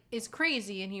he like is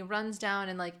crazy and he runs down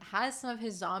and like has some of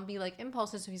his zombie like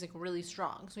impulses, so he's like really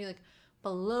strong. So he like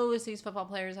blows these football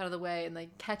players out of the way and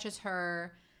like catches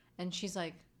her, and she's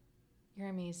like, "You're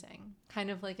amazing." Kind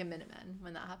of like a Minutemen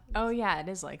when that happens. Oh yeah, it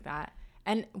is like that.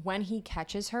 And when he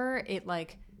catches her, it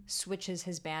like switches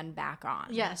his band back on.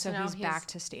 Yeah, so he's back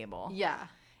to stable. Yeah.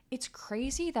 It's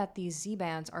crazy that these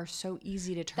Z-bands are so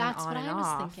easy to turn That's on and what I was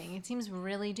off. thinking. It seems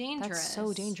really dangerous. That's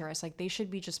so dangerous. Like, they should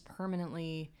be just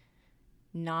permanently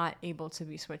not able to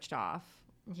be switched off.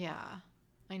 Yeah,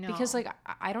 I know. Because, like,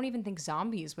 I don't even think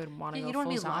zombies would want to go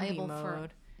full zombie mode. For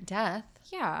death.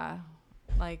 Yeah.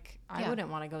 Like, I wouldn't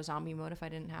want to go zombie mode if I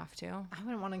didn't have to. I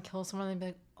wouldn't want to kill someone and be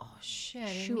like, oh, shit,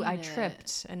 Shoot, I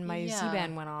tripped and my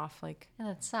Z-band went off. Like, yeah,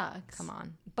 that sucks. Come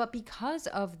on. But because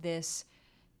of this,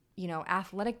 you know,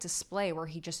 athletic display where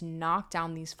he just knocked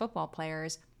down these football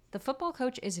players, the football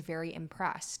coach is very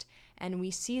impressed. And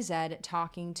we see Zed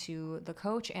talking to the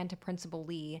coach and to Principal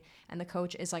Lee. And the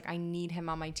coach is like, I need him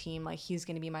on my team. Like, he's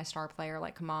going to be my star player.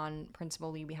 Like, come on,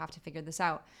 Principal Lee, we have to figure this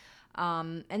out.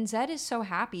 And Zed is so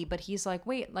happy, but he's like,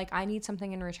 wait, like, I need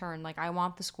something in return. Like, I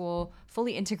want the school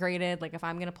fully integrated, like, if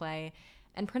I'm going to play.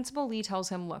 And Principal Lee tells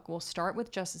him, look, we'll start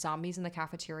with just zombies in the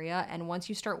cafeteria. And once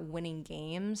you start winning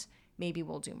games, maybe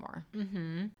we'll do more.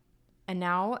 Mm-hmm. And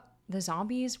now the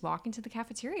zombies walk into the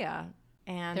cafeteria.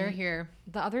 And they're here.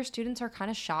 The other students are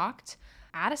kind of shocked.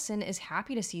 Addison is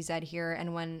happy to see Zed here,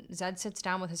 and when Zed sits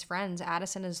down with his friends,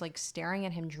 Addison is like staring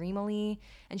at him dreamily,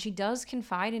 and she does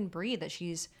confide in Bree that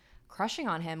she's crushing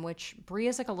on him, which Bree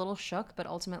is like a little shook, but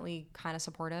ultimately kind of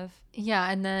supportive. Yeah,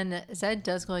 and then Zed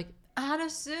does go like,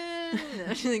 Addison!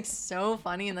 She's like so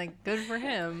funny and like good for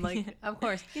him. Like, of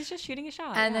course. He's just shooting a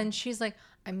shot. And then she's like,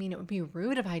 I mean, it would be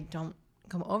rude if I don't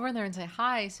come over there and say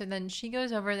hi. So then she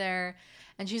goes over there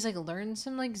and she's like learned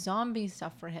some like zombie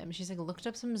stuff for him. She's like looked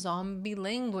up some zombie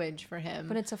language for him.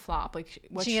 But it's a flop. Like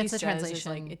what she gets the translation is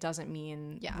like it doesn't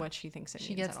mean what she thinks it means.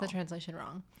 She gets at the all. translation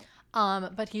wrong.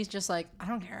 But he's just like, I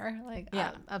don't care. Like,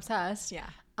 yeah, I'm obsessed. Yeah.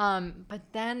 But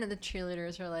then the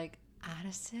cheerleaders are like,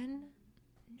 Addison?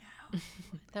 No.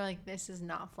 They're like, this is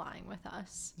not flying with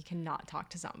us. You cannot talk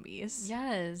to zombies.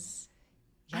 Yes.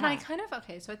 Yeah. And I kind of,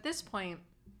 okay, so at this point,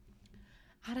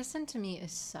 Addison to me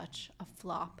is such a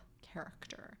flop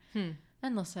character.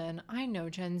 And listen, I know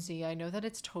Gen Z. I know that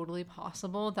it's totally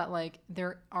possible that like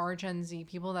there are Gen Z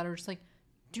people that are just like,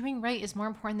 doing right is more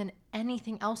important than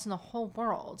anything else in the whole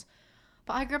world.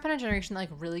 But I grew up in a generation that like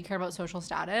really cared about social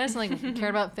status and like cared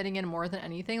about fitting in more than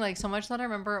anything. Like so much that I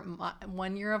remember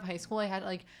 1 year of high school, I had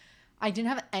like, I didn't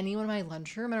have anyone in my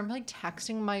lunchroom. And I remember like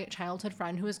texting my childhood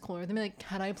friend who was cooler than me, like,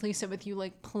 can I please sit with you?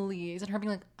 Like, please. And her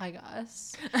being like, I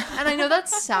guess. And I know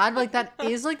that's sad, but like that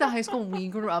is like the high school we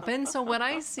grew up in. So when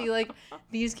I see like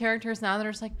these characters now that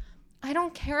are just like, I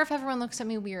don't care if everyone looks at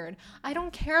me weird. I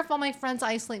don't care if all my friends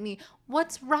isolate me.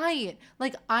 What's right?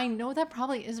 Like, I know that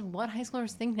probably is what high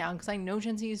schoolers think now because I know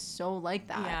Gen Z is so like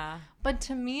that. Yeah. But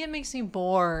to me, it makes me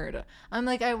bored. I'm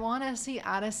like, I want to see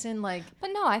Addison like...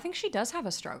 But no, I think she does have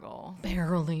a struggle.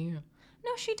 Barely.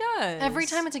 No, she does. Every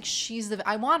time it's like she's the...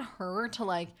 I want her to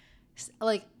like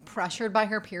pressured by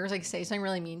her peers, like say something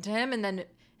really mean to him and then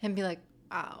him be like,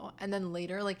 ow. And then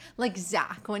later, like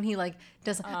Zach, when he like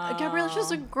does, Gabriella's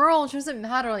just a girl, it doesn't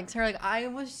matter. Like Sarah, like I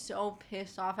was so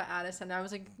pissed off at Addison. I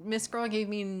was like, Miss Girl gave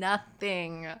me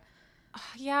nothing.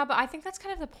 Yeah, but I think that's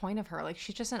kind of the point of her. Like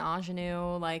she's just an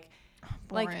ingenue, like,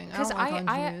 boring. Like because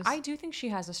I do think she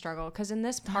has a struggle because in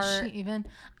this part, does she even?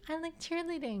 I like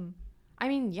cheerleading. I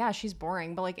mean, yeah, she's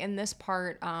boring, but like in this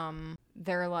part,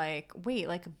 they're like, wait,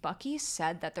 like Bucky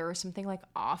said that there was something like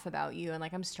off about you, and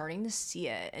like I'm starting to see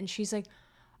it. And she's like,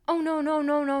 oh no,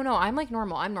 I'm like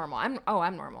normal. I'm normal.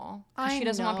 I'm normal. She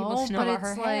doesn't want people to know about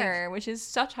her hair, which is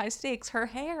such high stakes. Her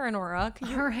hair, Nora.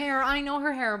 Her hair, I know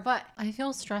her hair, but I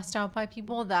feel stressed out by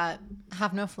people that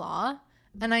have no flaw.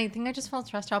 And I think I just felt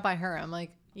stressed out by her. I'm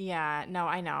like, yeah, no,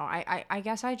 I know. I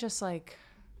guess I just like,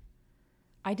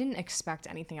 I didn't expect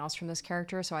anything else from this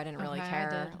character, so I didn't really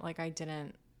care.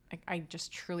 I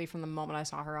just truly, from the moment I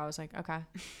saw her, I was like, okay,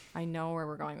 I know where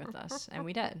we're going with this. And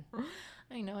we did.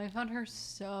 I know. I found her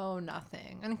so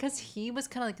nothing. And because he was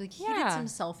kind of like he did some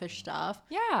selfish stuff.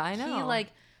 Yeah, I know. He, like,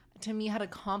 to me, had a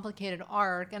complicated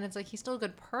arc. And it's like, he's still a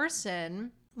good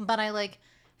person. But I, like,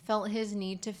 felt his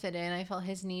need to fit in. I felt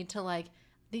his need to, like,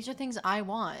 these are things I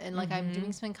want. And, like, I'm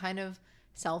doing something kind of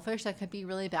selfish that could be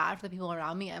really bad for the people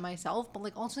around me and myself. But,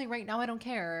 like, ultimately, right now, I don't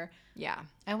care. Yeah.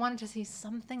 I wanted to see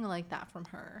something like that from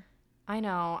her. I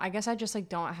know. I guess I just like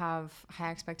don't have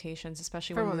high expectations,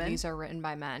 especially when movies are written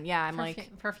by men. Yeah, I'm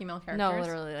for female characters. No,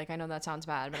 literally. Like, I know that sounds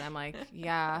bad, but I'm like,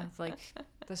 yeah, like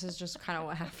this is just kind of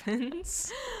what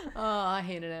happens. Oh, I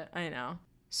hated it. I know.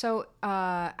 So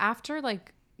after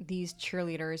like these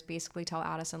cheerleaders basically tell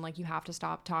Addison like you have to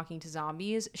stop talking to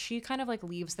zombies, she kind of like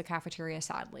leaves the cafeteria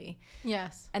sadly.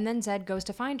 Yes. And then Zed goes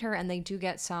to find her, and they do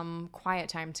get some quiet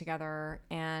time together,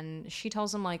 and she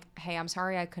tells him like, hey, I'm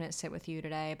sorry I couldn't sit with you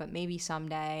today, but maybe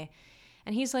someday.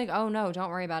 And he's like, oh no,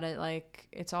 don't worry about it, like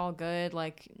it's all good,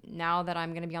 like now that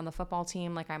I'm gonna be on the football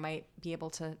team, like I might be able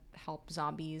to help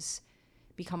zombies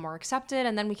become more accepted,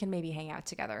 and then we can maybe hang out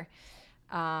together.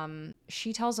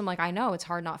 She tells him like, I know it's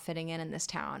hard not fitting in this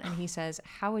town. And he says,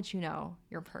 how would you know?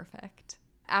 You're perfect.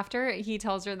 After he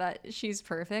tells her that she's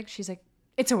perfect, she's like,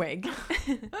 it's a wig.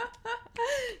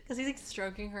 Because he's like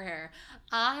stroking her hair.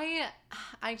 I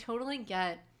totally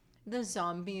get the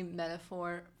zombie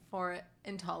metaphor for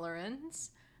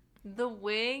intolerance. The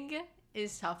wig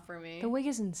is tough for me. The wig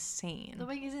is insane. The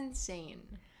wig is insane.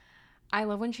 I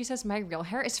love when she says, my real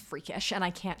hair is freakish and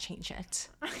I can't change it.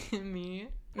 Me?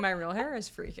 My real hair is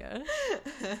freakish.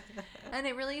 And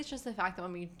it really is just the fact that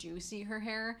when we do see her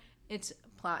hair, it's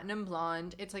platinum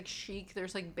blonde. It's like chic.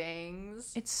 There's like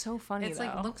bangs. It's so funny, It's though.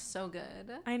 like looks so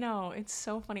good. I know. It's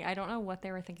so funny. I don't know what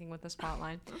they were thinking with this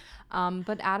plotline.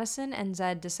 But Addison and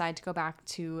Zed decide to go back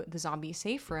to the zombie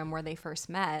safe room where they first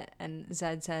met. And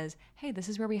Zed says, hey, this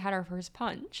is where we had our first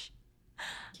punch.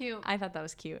 Cute. I thought that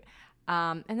was cute.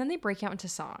 And then they break out into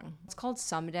song. It's called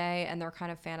Someday, and they're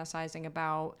kind of fantasizing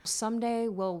about someday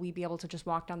will we be able to just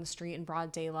walk down the street in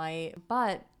broad daylight.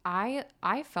 But I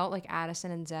felt like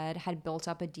Addison and Zed had built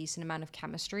up a decent amount of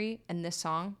chemistry, and this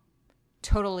song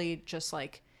totally just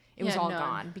like it was all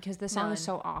gone because the song is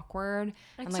so awkward,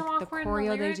 and like the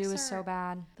choreo they do is so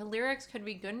bad. The lyrics could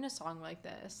be good in a song like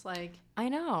this. Like, I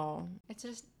know. It's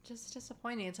just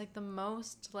disappointing. It's like the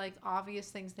most like obvious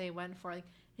things they went for. Like,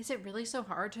 is it really so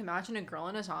hard to imagine a girl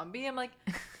and a zombie? I'm like,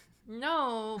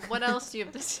 no. What else do you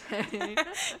have to say?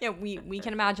 Yeah, we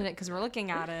can imagine it because we're looking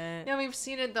at it. Yeah, we've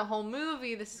seen it the whole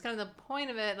movie. This is kind of the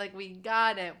point of it. Like, we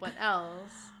got it. What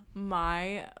else?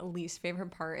 My least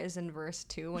favorite part is in verse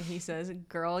 2 when he says,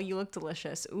 girl, you look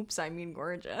delicious. Oops, I mean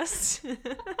gorgeous.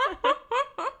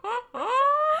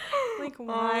 Like,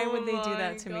 why would they do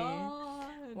that to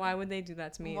me? Why would they do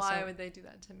that to me? Why would they do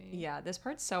that to me? Yeah, this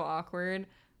part's so awkward.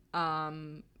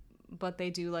 But they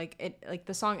do like it, like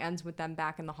the song ends with them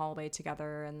back in the hallway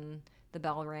together and the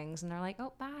bell rings and they're like,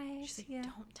 oh, bye. She's like,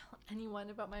 don't tell anyone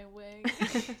about my wig.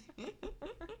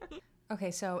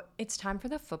 Okay, so it's time for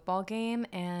the football game,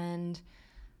 and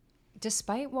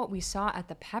despite what we saw at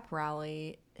the pep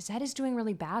rally, Zed is doing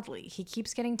really badly. He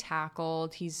keeps getting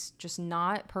tackled. He's just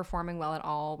not performing well at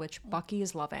all, which Bucky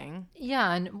is loving.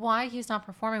 Yeah, and why he's not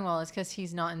performing well is because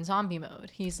he's not in zombie mode.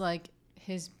 He's like,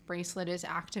 his bracelet is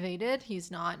activated. He's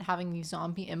not having these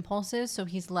zombie impulses, so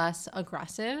he's less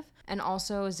aggressive. And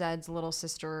also Zed's little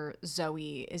sister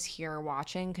Zoe is here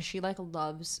watching because she like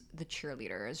loves the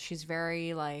cheerleaders. She's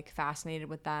very like fascinated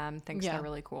with them, thinks they're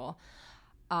really cool.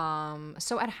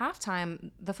 So at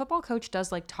halftime, the football coach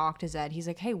does like talk to Zed. He's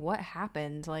like, hey, what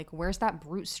happened? Like, where's that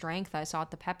brute strength I saw at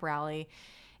the pep rally?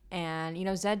 And, you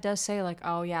know, Zed does say like,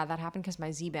 oh yeah, that happened because my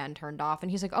Z-band turned off.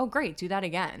 And he's like, oh great, do that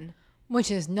again. Which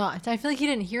is nuts. I feel like he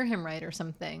didn't hear him right or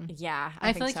something. Yeah,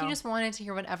 I feel like he just wanted to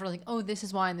hear whatever, like, oh, this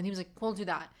is why. And then he was like, we'll do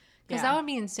that. Because that would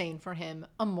be insane for him,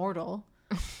 a mortal.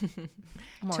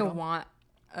 To want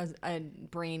a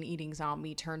brain-eating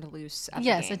zombie turned loose at the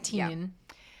game. A teen.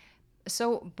 Yeah.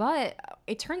 So, but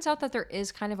it turns out that there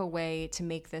is kind of a way to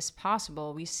make this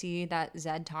possible. We see that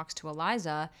Zed talks to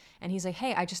Eliza and he's like,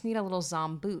 hey, I just need a little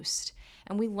Zom boost.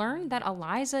 And we learned that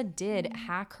Eliza did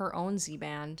hack her own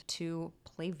Z-Band to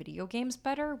play video games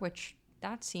better, which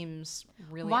that seems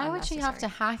really Why would she have to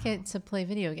unnecessary. hack it to play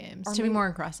video games? Or To be maybe- more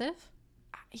aggressive?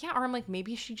 Yeah, or I'm like,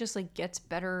 maybe she just like gets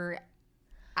better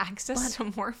access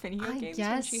to more video I games when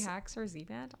guess- she hacks her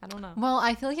Z-Band. I don't know. Well,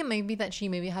 I feel like it may be that she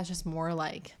maybe has just more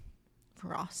like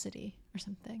ferocity or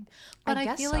something. But I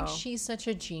guess feel like so. she's such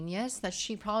a genius that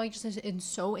she probably just is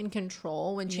so in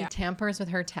control when she Yeah. tampers with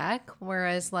her tech,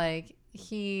 whereas like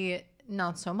he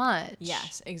not so much.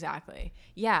 Yes, exactly.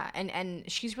 Yeah, and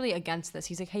she's really against this.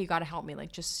 He's like, hey, you got to help me.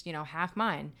 Like, just, hack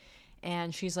mine.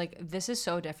 And she's like, this is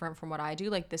so different from what I do.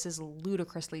 Like, this is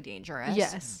ludicrously dangerous.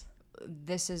 Yes.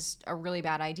 This is a really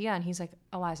bad idea. And he's like,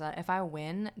 Eliza, if I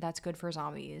win, that's good for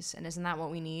zombies. And isn't that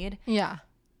what we need? Yeah.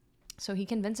 So he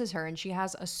convinces her, and she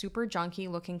has a super junky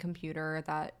looking computer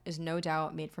that is no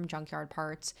doubt made from junkyard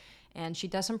parts. And she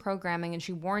does some programming, and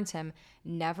she warns him,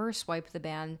 never swipe the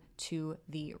band to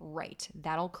the right.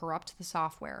 That'll corrupt the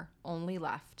software. Only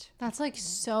left. That's like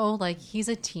so like he's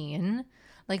a teen.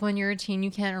 Like when you're a teen, you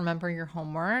can't remember your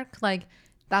homework. Like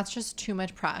that's just too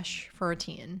much pressure for a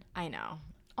teen. I know.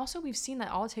 Also, we've seen that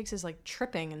all it takes is like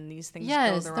tripping, and these things go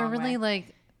Yes, the they're wrong really way.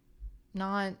 like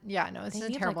not. Yeah, no, it's They a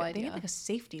need, terrible like, They idea. need like a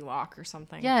safety lock or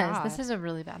something. Yes, God. this is a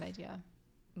really bad idea.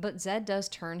 But Zed does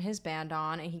turn his band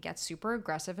on, and he gets super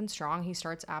aggressive and strong. He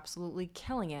starts absolutely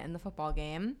killing it in the football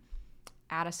game.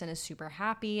 Addison is super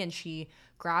happy, and she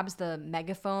grabs the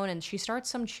megaphone, and she starts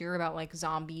some cheer about like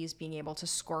zombies being able to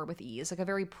score with ease, like a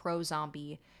very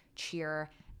pro-zombie cheer.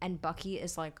 And Bucky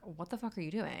is like, what the fuck are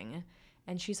you doing?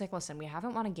 And she's like, listen, we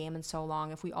haven't won a game in so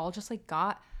long. If we all just like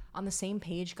got on the same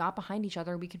page, got behind each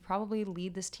other, we could probably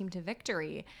lead this team to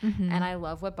victory. And I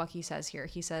love what Bucky says here.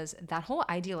 He says that whole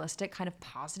idealistic kind of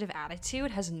positive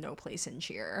attitude has no place in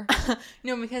cheer.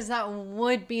 No, because that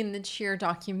would be in the Cheer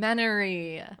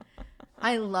documentary.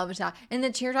 I loved that. In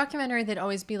the Cheer documentary, they'd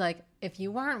always be like, if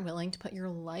you aren't willing to put your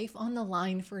life on the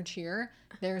line for Cheer,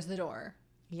 there's the door.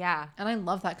 Yeah, And I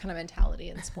love that kind of mentality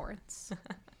in sports.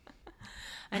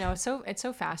 I know. It's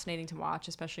so fascinating to watch,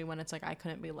 especially when it's like I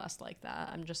couldn't be less like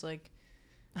that. I'm just like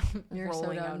You're so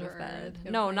rolling down out to of bed.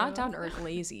 earth. No, Good not for down you. to earth,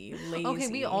 lazy. Okay,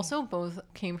 we also both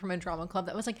came from a drama club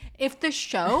that was like, if the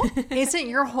show isn't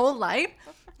your whole life,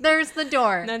 there's the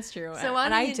door. That's true. So why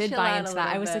and don't I you did chill buy out into a that. I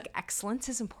little was bit? like, excellence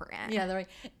is important. Yeah, they're like,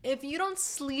 if you don't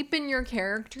sleep in your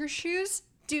character shoes,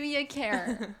 do you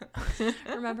care?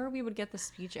 Remember, we would get the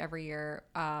speech every year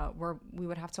where we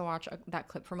would have to watch that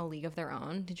clip from A League of Their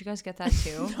Own. Did you guys get that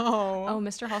too? No. Oh,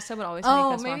 Mr. Halstead would always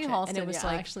Oh, make us maybe watch Halstead, it, and it was yeah,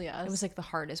 like actually, yes. it was like the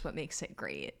heart is what makes it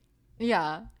great.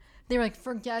 Yeah. They were like,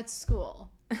 forget school.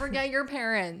 Forget your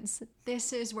parents.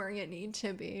 This is where you need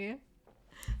to be.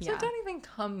 So Yeah. don't even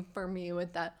come for me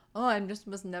with that. Oh, I just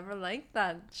was never like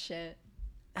that shit.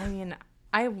 I mean,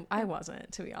 I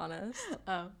wasn't, to be honest.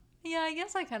 Oh. Yeah, I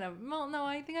guess I kind of, well, no,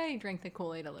 I think I drank the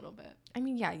Kool-Aid a little bit. I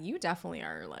mean, yeah, you definitely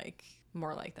are like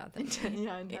more like that than me.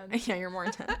 Yeah, intense. Yeah, you're more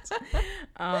intense.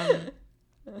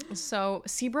 So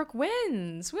Seabrook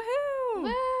wins. Woohoo!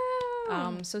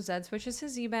 Woo! So Zed switches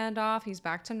his Z-band off. He's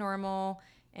back to normal,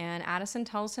 and Addison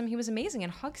tells him he was amazing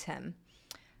and hugs him.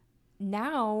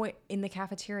 Now in the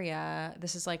cafeteria,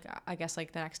 this is like, I guess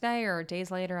like the next day or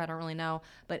days later, I don't really know,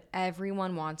 but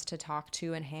everyone wants to talk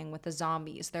to and hang with the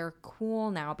zombies. They're cool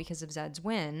now because of Zed's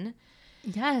win.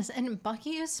 Yes, and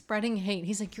Bucky is spreading hate.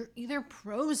 He's like, you're either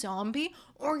pro-zombie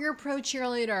or you're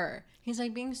pro-cheerleader. He's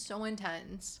like being so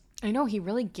intense. I know, he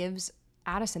really gives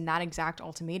Addison that exact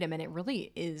ultimatum, and it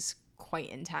really is quite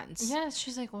intense. Yes,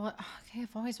 she's like, well, okay,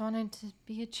 I've always wanted to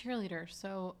be a cheerleader,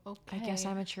 so okay. I guess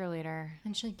I'm a cheerleader.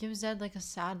 And she gives Zed like a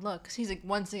sad look because he's like,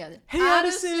 once again, Hey,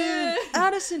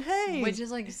 Addison, hey! which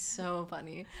is like so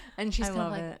funny. And she's I kind of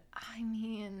love like, it. I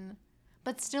mean,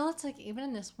 but still, it's like, even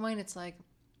in this point, it's like,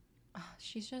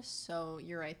 she's just so,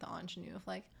 you're right, the ingenue of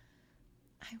like,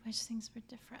 I wish things were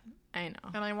different. I know.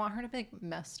 And I want her to be like,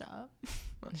 messed up.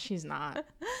 She's not.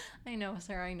 I know,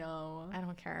 Sarah, I know. I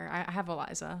don't care. I have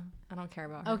Eliza. I don't care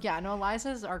about her. Oh, yeah, no,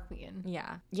 Eliza's our queen.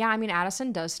 Yeah. Yeah, I mean,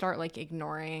 Addison does start, like,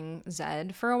 ignoring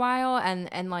Zed for a while,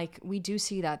 and like, we do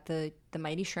see that the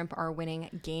Mighty Shrimp are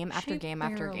winning game after She game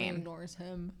after barely game. ignores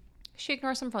him. She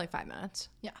ignores him for, like, 5 minutes.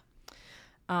 Yeah.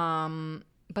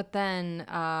 But then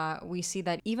we see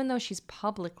that even though she's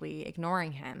publicly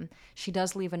ignoring him, she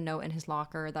does leave a note in his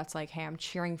locker that's like, hey, I'm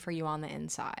cheering for you on the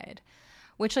inside.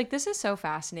 Which, like, this is so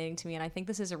fascinating to me, and I think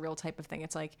this is a real type of thing.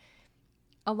 It's like,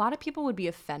 a lot of people would be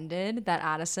offended that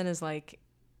Addison is, like,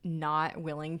 not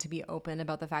willing to be open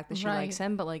about the fact that she likes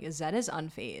him, but like Zed is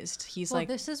unfazed. He's like,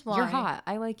 this is why you're hot.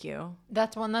 I like you.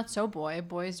 That's so boy.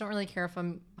 Boys don't really care if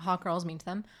hot girls mean to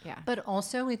them. Yeah. But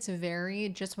also it's very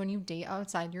just when you date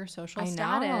outside your social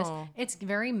status, it's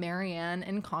very Marianne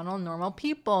and Connell normal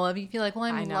people. If you feel like, well,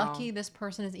 I'm lucky this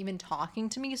person is even talking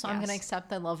to me, so I'm going to accept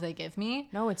the love they give me.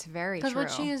 No, it's very true. Because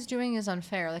what she is doing is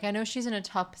unfair. Like I know she's in a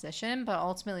tough position, but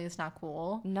ultimately it's not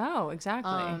cool. No,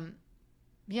 exactly.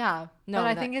 Yeah, but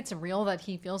I think it's real that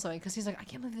he feels that way because he's like, I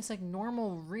can't believe this like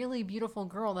normal, really beautiful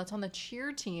girl that's on the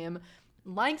cheer team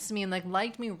likes me and like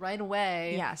liked me right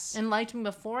away. Yes. And liked me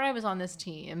before I was on this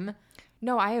team.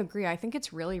 No, I agree. I think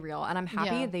it's really real. And I'm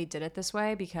happy they did it this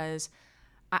way because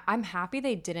I'm happy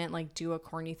they didn't like do a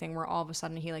corny thing where all of a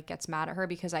sudden he like gets mad at her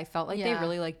because I felt like they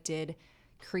really like did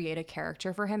create a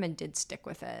character for him and did stick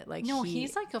with it. Like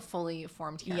he's like a fully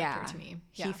formed character to me.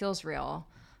 Yeah. He feels real.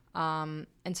 And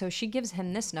so she gives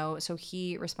him this note. So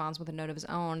he responds with a note of his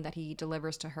own that he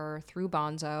delivers to her through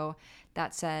Bonzo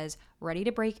that says, ready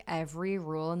to break every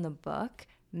rule in the book.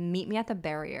 Meet me at the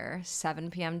barrier,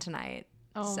 7 p.m. tonight.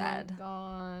 Oh my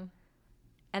God.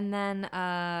 And then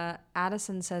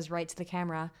Addison says right to the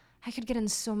camera, I could get in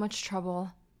so much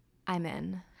trouble. I'm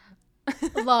in.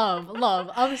 Love,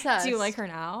 obsessed. Do you like her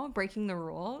now? Breaking the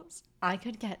rules? I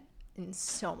could get in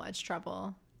so much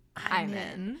trouble. I'm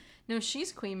in. No,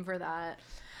 she's queen for that.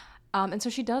 And so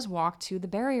she does walk to the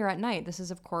barrier at night. This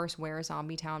is, of course, where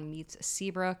Zombie Town meets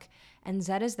Seabrook. And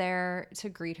Zed is there to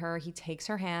greet her. He takes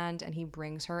her hand and he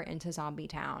brings her into Zombie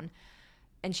Town.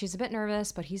 And she's a bit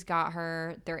nervous, but he's got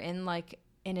her. They're in like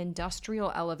an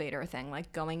industrial elevator thing,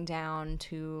 like going down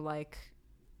to like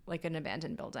an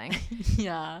abandoned building.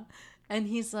 Yeah. And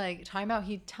he's like,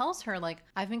 he tells her, like,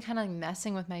 I've been kind of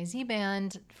messing with my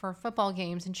Z-band for football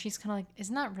games. And she's kind of like,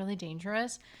 isn't that really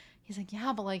dangerous? He's like,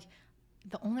 yeah, but like,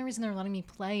 the only reason they're letting me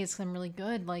play is because I'm really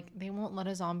good. Like, they won't let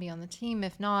a zombie on the team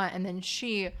if not. And then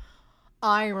she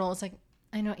eye rolls, like,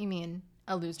 I know what you mean.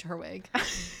 I'll lose to her wig.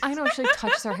 I know, she like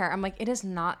touches her hair. I'm like, it is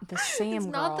not the same, It's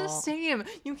not the same.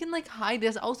 You can like hide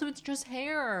this. Also, it's just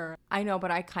hair. I know,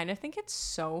 but I kind of think it's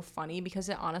so funny because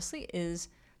it honestly is,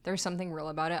 there's something real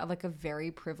about it of like a very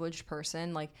privileged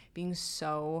person like being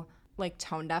so like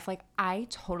tone deaf. Like I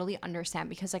totally understand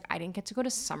because like I didn't get to go to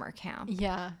summer camp.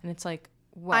 Yeah. And it's like,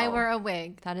 whoa, I wear a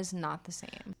wig. That is not the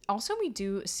same. Also, we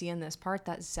do see in this part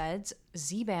that Zed's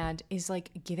Z-band is like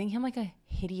giving him like a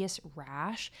hideous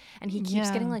rash and he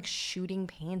keeps getting like shooting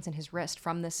pains in his wrist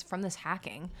from this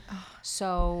hacking.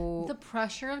 So the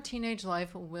pressure of teenage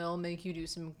life will make you do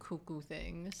some cuckoo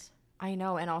things. I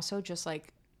know. And also just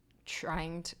like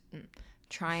trying to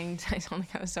I sound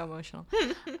like I was so emotional.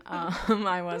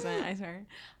 I wasn't, I swear.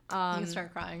 You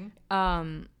start crying.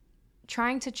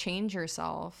 Trying to change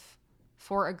yourself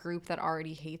for a group that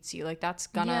already hates you, like that's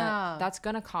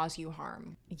gonna cause you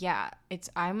harm.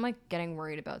 I'm like getting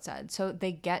worried about Zed. So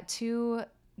they get to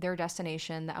their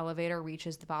destination, the elevator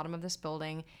reaches the bottom of this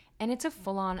building, and it's a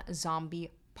full-on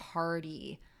zombie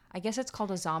party. I guess it's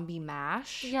called a zombie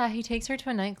mash. Yeah, he takes her to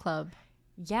a nightclub.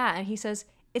 Yeah, and he says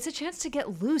it's a chance to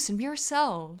get loose and be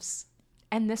yourselves.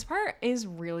 And this part is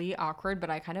really awkward, but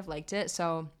I kind of liked it.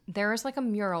 So there's like a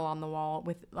mural on the wall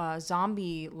with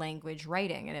zombie language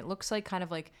writing, and it looks like kind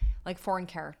of like foreign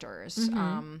characters.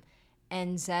 Mm-hmm.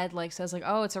 And Zed like says like,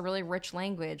 oh, it's a really rich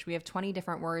language. We have 20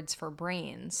 different words for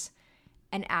brains.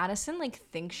 And Addison like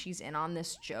thinks she's in on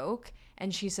this joke,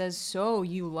 and she says, so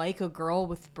you like a girl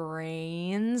with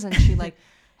brains? And she like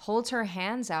holds her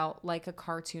hands out like a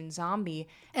cartoon zombie.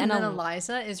 And then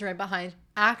Eliza is right behind.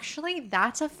 Actually,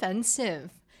 that's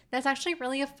offensive. That's actually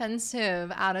really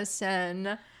offensive,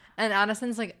 Addison. And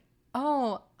Addison's like,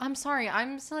 oh, I'm sorry.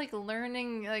 I'm still like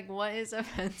learning like what is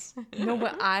offensive. No,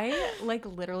 but I like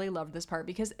literally love this part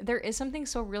because there is something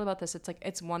so real about this. It's like,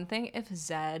 it's one thing if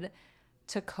Zed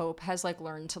to cope has like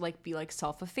learned to like be like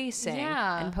self-effacing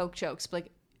and poke jokes. But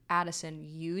like, Addison,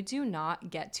 you do not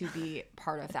get to be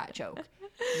part of that joke.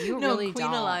 You really Queen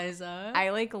don't. Eliza. I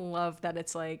like love that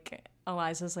it's like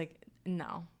Eliza's like,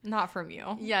 no, not from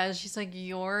you. Yeah, she's like,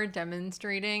 you're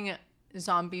demonstrating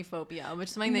zombie phobia, which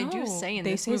is something they do say in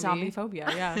this movie. They say zombie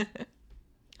phobia, yeah.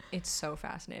 It's so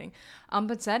fascinating.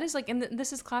 But Zed is like, and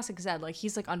this is classic Zed. Like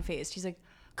he's like unfazed. He's like,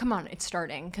 come on, it's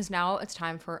starting because now it's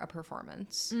time for a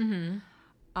performance. Mm-hmm.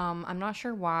 I'm not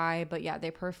sure why, but yeah,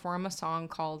 they perform a song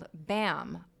called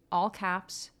 "Bam," all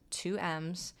caps, 2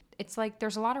 M's. It's like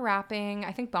there's a lot of rapping.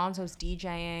 I think Bonzo's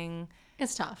DJing.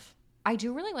 It's tough. I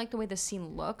do really like the way the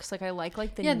scene looks. Like I like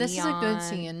the neon. This is a good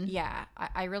scene. Yeah,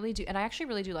 I really do. And I actually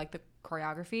really do like the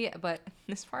choreography. But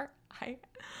this part, I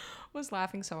was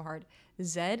laughing so hard.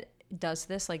 Zed does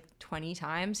this like 20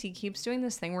 times. He keeps doing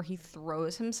this thing where he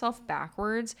throws himself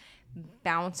backwards,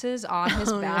 bounces on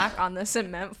his back on the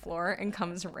cement floor, and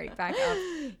comes right back up.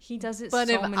 He does it so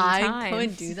many times. But if I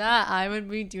could do that, I would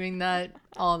be doing that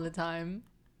all the time.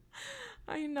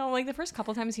 I know, like the first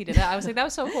couple times he did it, I was like, that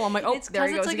was so cool. I'm like, oh, there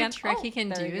he goes again. It's like a trick he can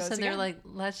do, so they're like,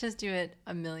 let's just do it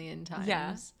a million times.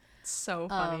 Yeah, so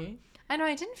funny. I know,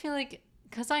 I didn't feel like,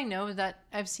 because I know that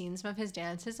I've seen some of his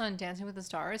dances on Dancing with the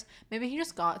Stars, maybe he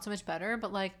just got so much better,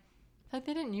 but like they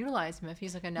didn't utilize him if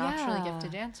he's like a naturally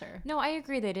gifted dancer. No, I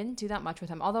agree. They didn't do that much with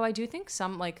him. Although I do think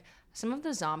some of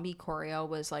the zombie choreo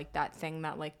was like that thing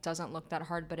that like doesn't look that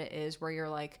hard, but it is, where you're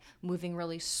like moving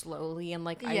really slowly and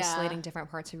like isolating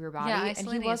different parts of your body. Yeah, and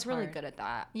he was really good at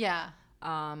that. Yeah.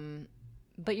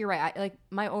 But you're right.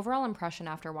 My overall impression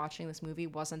after watching this movie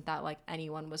wasn't that like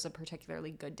anyone was a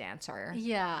particularly good dancer.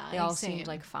 Yeah. They all seemed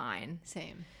like fine.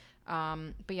 Same.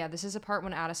 But yeah, this is a part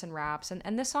when Addison raps,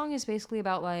 and this song is basically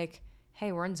about like,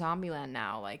 hey, we're in Zombieland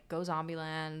now. Like, go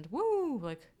Zombieland. Woo!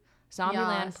 Like,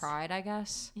 Zombieland pride, I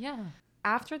guess. Yeah.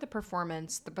 After the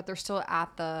performance, but they're still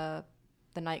at the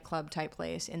nightclub type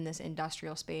place in this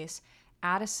industrial space,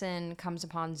 Addison comes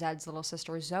upon Zed's little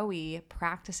sister, Zoe,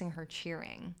 practicing her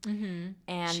cheering. Mm-hmm.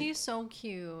 And she's so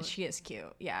cute. She is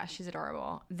cute. Yeah, she's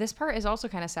adorable. This part is also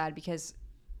kind of sad because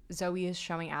Zoe is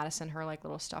showing Addison her, like,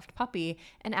 little stuffed puppy,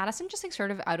 and Addison just, like, sort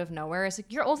of out of nowhere is like,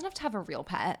 you're old enough to have a real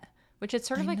pet. Which it's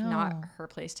sort of like not her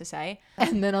place to say.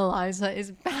 And then Eliza is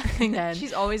back again.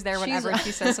 She's always there whenever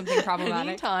she says something problematic.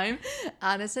 Anytime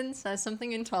Addison says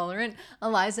something intolerant,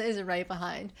 Eliza is right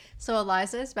behind. So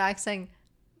Eliza is back saying,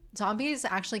 zombies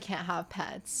actually can't have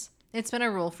pets. It's been a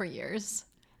rule for years.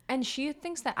 And she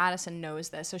thinks that Addison knows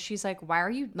this. So she's like, why are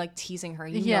you like teasing her?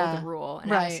 You know the rule.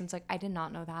 And Addison's like, I did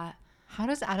not know that. How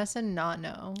does Addison not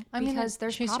know? Because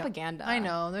there's propaganda. I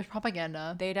know, there's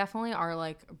propaganda. They definitely are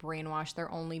like brainwashed. They're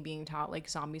only being taught like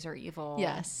zombies are evil.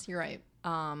 Yes, you're right.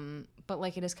 But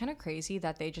like it is kind of crazy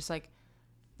that they just like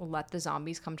let the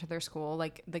zombies come to their school.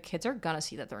 Like the kids are gonna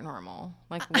see that they're normal.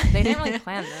 Like they didn't really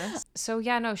plan this. So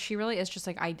yeah, no, she really is just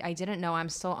like, I didn't know. I'm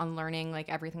still unlearning like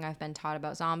everything I've been taught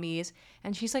about zombies.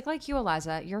 And she's like you,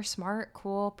 Eliza, you're smart,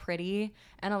 cool, pretty.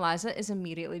 And Eliza is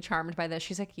immediately charmed by this.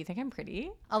 She's like, you think I'm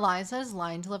pretty? Eliza's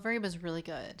line delivery was really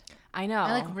good. I know.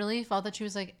 I like really felt that she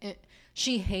was like,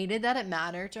 she hated that it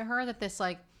mattered to her that this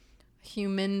like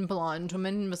human blonde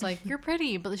woman was like, you're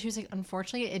pretty, but she was like,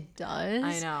 unfortunately it does.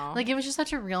 I know. Like it was just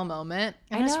such a real moment.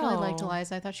 I just really liked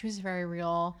Eliza. I thought she was very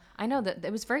real. I know that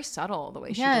it was very subtle the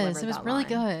way she delivered that line. Yes, it was really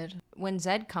good. When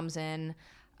Zed comes in,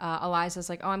 Eliza's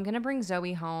like, oh, I'm gonna bring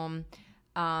Zoe home.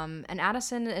 And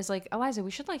Addison is like, Eliza,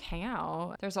 we should like hang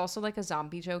out. There's also like a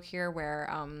zombie joke here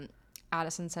where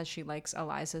Addison says she likes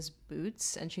Eliza's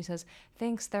boots, and she says,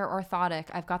 thanks, they're orthotic.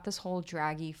 I've got this whole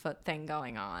draggy foot thing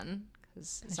going on.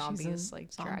 Because zombies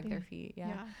like drag their feet.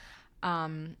 Yeah.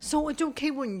 So it's okay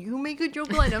when you make a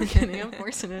joke line. I'm kidding. Of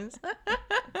course it is.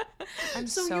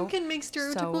 So you can make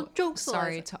stereotypical jokes.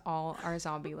 Sorry to all our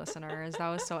zombie listeners. That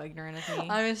was so ignorant of me.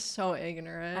 I was so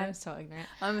ignorant. I'm so ignorant.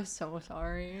 I'm so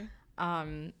sorry.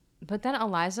 But then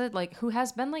Eliza, like, who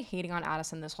has been like hating on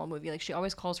Addison this whole movie, like she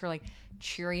always calls her like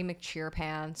Cheery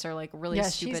McCheerpants or like really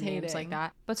stupid names like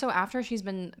that. But so after she's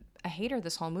been a hater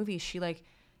this whole movie, she like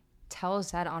tells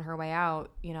Zed on her way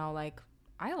out, you know, like,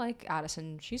 I like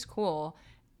Addison, she's cool.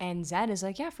 And Zed is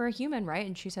like, yeah, for a human, right?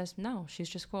 And she says, no, she's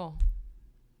just cool.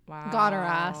 Wow. Got her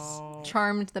ass.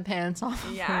 Charmed the pants off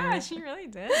of her. She really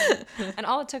did. And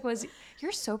all it took was,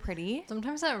 you're so pretty.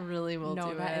 Sometimes that really will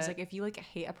do that it. is like, if you like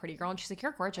hate a pretty girl and she's like,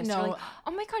 you're gorgeous. No, you're like,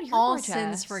 oh my God, you're all gorgeous.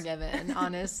 sins forgiven,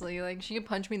 honestly. Like, she could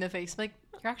punch me in the face, like,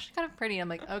 you're actually kind of pretty. I'm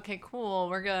like, okay, cool,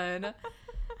 we're good.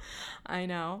 I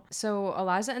know. So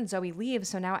Eliza and Zoe leave,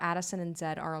 so now Addison and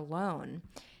Zed are alone.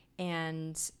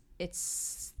 And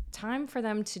it's time for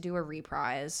them to do a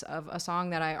reprise of a song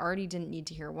that I already didn't need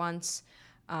to hear once,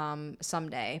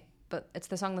 someday. But it's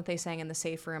the song that they sang in the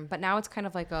safe room. But now it's kind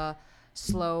of like a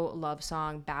slow love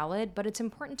song ballad. But it's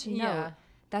important to note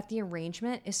that the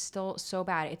arrangement is still so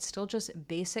bad. It's still just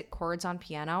basic chords on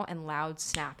piano and loud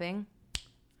snapping.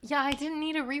 Yeah, I didn't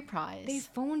need a reprise. They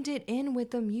phoned it in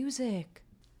with the music.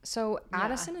 So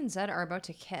Addison and Zed are about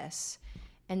to kiss,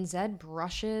 and Zed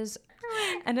brushes,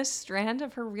 and a strand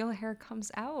of her real hair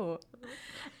comes out.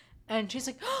 And she's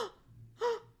like,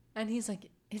 and he's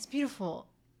like, it's beautiful.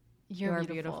 You're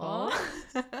beautiful.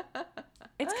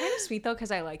 It's kind of sweet though, because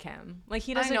I like him. Like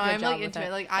he does a good I'm job like into with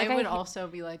it. Like I would also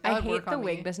be like, that I would hate work the on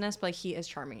wig me. business, but like he is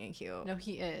charming and cute. No,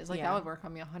 he is. Like that would work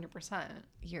on me 100%.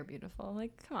 You're beautiful.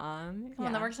 Like come on,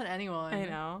 that works on anyone. I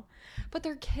know, but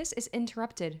their kiss is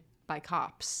interrupted by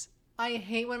cops. I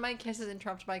hate when my kiss is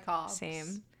interrupted by cops.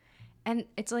 Same. And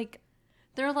it's like,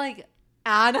 They're like,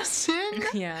 Addison?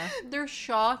 yeah. They're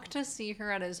shocked to see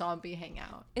her at a zombie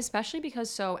hangout. Especially because,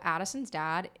 so Addison's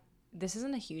dad, this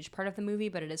isn't a huge part of the movie,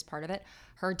 but it is part of it.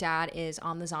 Her dad is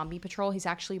on the zombie patrol. He's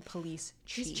actually police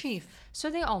chief. He's chief. So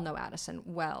they all know Addison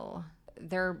well.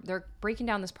 They're breaking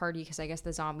down this party because I guess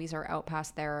the zombies are out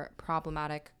past their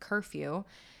problematic curfew.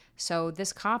 So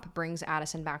this cop brings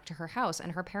Addison back to her house,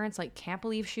 and her parents like can't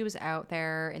believe she was out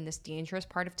there in this dangerous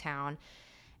part of town.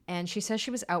 And she says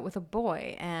she was out with a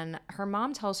boy, and her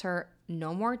mom tells her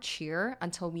no more cheer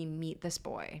until we meet this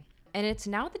boy. And it's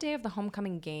now the day of the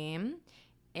homecoming game,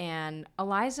 and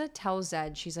Eliza tells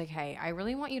Zed, she's like, hey, I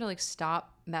really want you to like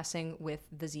stop messing with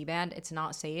the Z-Band. It's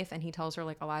not safe. And he tells her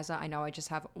like, Eliza, I know I just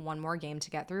have one more game to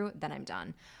get through, then I'm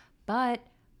done. But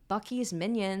Bucky's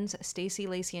minions, Stacy,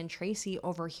 Lacey, and Tracy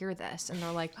overhear this, and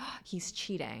they're like, oh, he's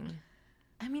cheating.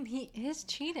 I mean, he is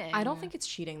cheating. I don't think it's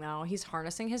cheating, though. He's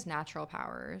harnessing his natural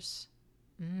powers.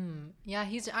 Yeah,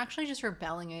 he's actually just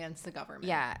rebelling against the government.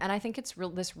 Yeah, and I think it's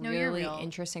really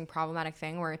interesting, problematic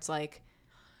thing where it's like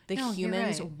the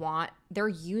humans they're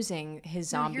using his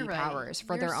zombie powers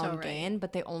for their own gain,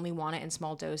 but they only want it in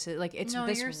small doses. Like, it's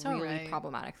this really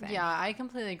problematic thing. Yeah, I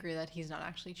completely agree that he's not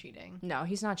actually cheating. No,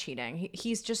 he's not cheating.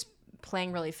 He's just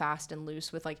playing really fast and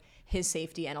loose with like his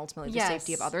safety and ultimately the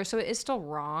safety of others. So it is still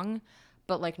wrong,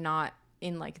 but like not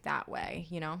in like that way,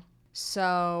 you know?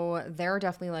 So they're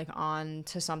definitely like on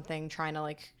to something, trying to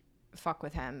like fuck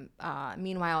with him.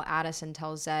 Meanwhile, Addison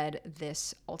tells Zed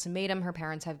this ultimatum her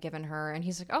parents have given her, and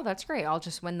he's like, oh, that's great, I'll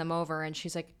just win them over. And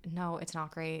she's like, no, it's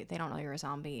not great, they don't know you're a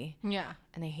zombie. Yeah.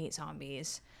 And they hate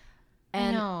zombies.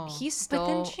 And he's still...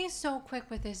 But then she's so quick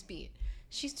with this beat.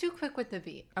 She's too quick with the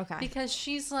beat. Okay. Because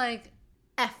she's like,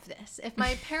 F this. If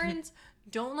my parents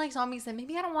don't like zombies, then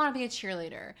maybe I don't want to be a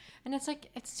cheerleader. And it's like,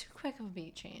 it's too quick of a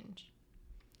beat change.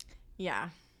 Yeah.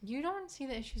 You don't see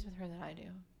the issues with her that I do.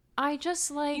 I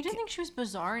just like... You didn't think she was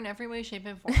bizarre in every way, shape,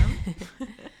 and form?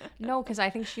 No, because I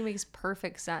think she makes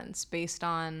perfect sense based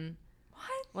on...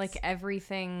 What? Like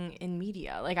everything in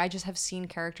media. Like I just have seen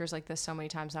characters like this so many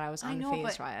times that I was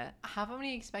unfazed by it. Haven't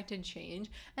we expected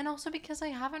change? And also because I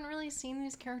haven't really seen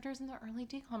these characters in the early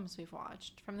DCOMs we've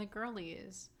watched from the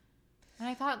girlies. And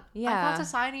I thought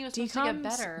society was supposed to get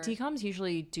better. DCOMs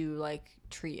usually do like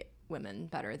treat women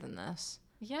better than this.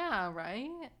 Yeah, right?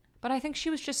 But I think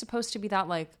she was just supposed to be that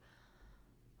like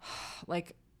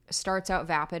starts out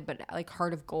vapid, but like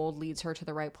heart of gold leads her to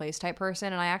the right place type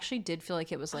person. And I actually did feel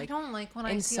like it was like, I don't like when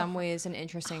in some ways an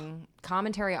interesting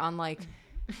commentary on like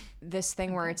this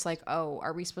thing where it's like, oh,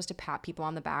 are we supposed to pat people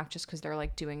on the back just because they're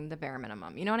like doing the bare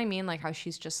minimum? You know what I mean? Like how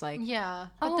she's just like, yeah,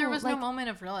 but there was no moment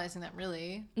of realizing that,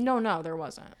 really. No, there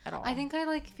wasn't at all. I think I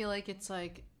like feel like it's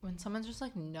like when someone's just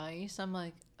like nice, I'm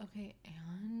like, okay,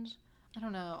 and I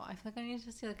don't know. I feel like I need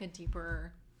to see like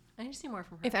I need to see more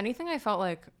from her. If anything, I felt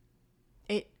like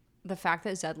the fact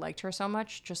that Zed liked her so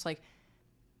much just like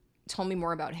told me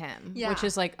more about him, which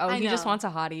is like, oh, he just wants a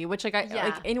hottie, which like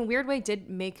like in a weird way did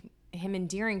make him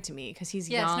endearing to me because he's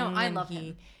young. No, I love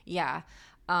him. Yeah.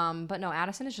 But no,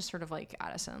 Addison is just sort of like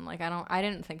Addison. Like I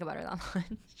didn't think about her that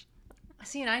much.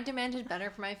 See, and I demanded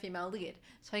better for my female lead,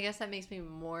 so I guess that makes me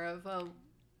more of a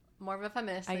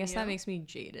feminist. I guess that makes me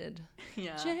jaded.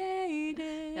 Yeah.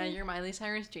 Jaded. Yeah, you're Miley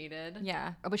Cyrus jaded.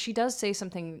 Yeah. But she does say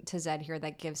something to Zed here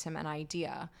that gives him an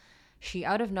idea. She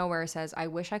out of nowhere says, I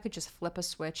wish I could just flip a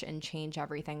switch and change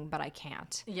everything, but I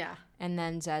can't. Yeah. And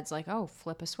then Zed's like, oh,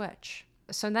 flip a switch.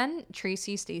 So then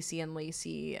Tracy, Stacy, and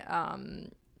Lacey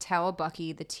tell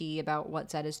Bucky the tea about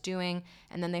what Zed is doing,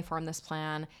 and then they form this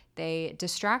plan. They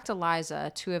distract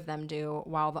Eliza, two of them do,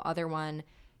 while the other one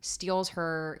steals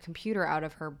her computer out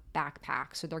of her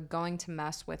backpack. So they're going to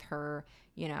mess with her,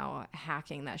 you know,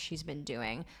 hacking that she's been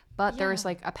doing. But there's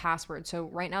like a password. So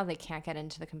right now they can't get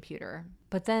into the computer.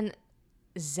 But then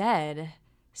Zed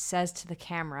says to the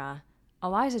camera,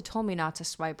 Eliza told me not to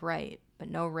swipe right, but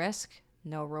no risk,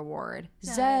 no reward.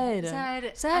 Zed.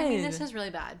 I mean, this is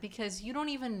really bad because you don't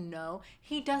even know.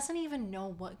 He doesn't even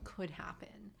know what could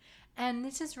happen. And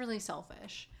this is really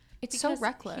selfish. It's so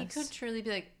reckless. He could truly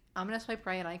be like, I'm going to swipe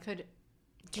right and I could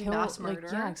do mass murder.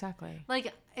 Like, yeah, exactly.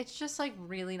 Like, it's just like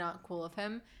really not cool of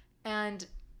him. And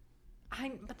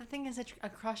but the thing is that a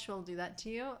crush will do that to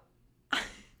you.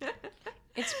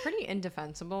 It's pretty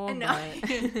indefensible. No,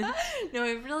 no,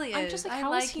 it really is. I'm just like,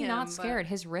 how is he not scared?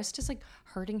 His wrist is like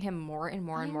hurting him more and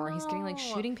more and more. He's getting like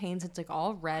shooting pains. It's like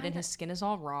all red and his skin is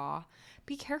all raw.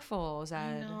 Be careful,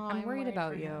 Zed. I'm worried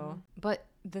about you. But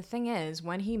the thing is,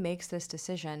 when he makes this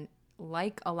decision,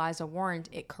 like Eliza warned,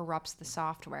 it corrupts the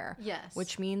software. Yes.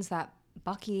 Which means that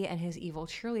Bucky and his evil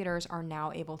cheerleaders are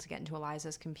now able to get into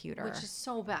Eliza's computer. Which is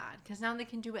so bad, because now they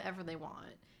can do whatever they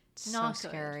want. Not so good.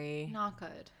 scary. Not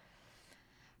good.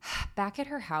 Back at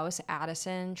her house,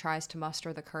 Addison tries to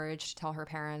muster the courage to tell her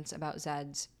parents about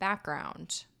Zed's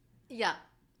background. Yeah.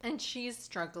 And she's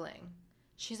struggling.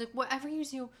 She's like, whatever you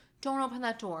do, don't open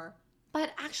that door.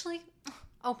 But actually,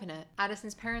 open it.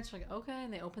 Addison's parents are like, okay.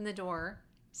 And they open the door.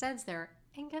 Zed's there.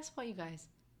 And guess what, you guys?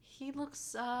 He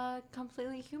looks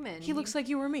completely human. He looks like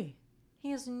you or me.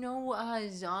 He has no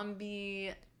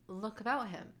zombie look about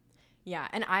him. Yeah,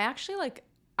 and I actually,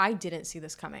 I didn't see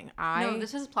this coming. No,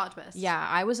 this is a plot twist. Yeah,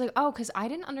 I was like, oh, because I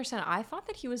didn't understand. I thought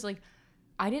that he was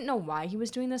I didn't know why he was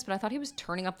doing this, but I thought he was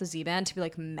turning up the Z-band to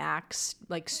be max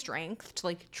strength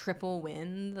to triple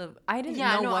win. I didn't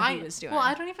know what he was doing. Well,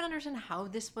 I don't even understand how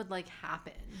this would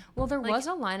happen. Well, there was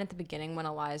a line at the beginning when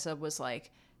Eliza was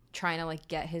trying to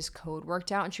get his code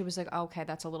worked out, and she was like, oh, okay,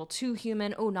 that's a little too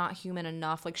human. Oh, not human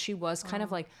enough. She was kind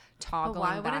of toggling but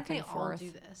why back wouldn't and they forth. all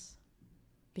do this?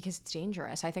 Because it's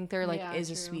dangerous. I think there is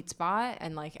a sweet spot,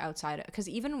 and outside, because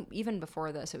even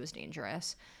before this, it was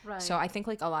dangerous. Right. So I think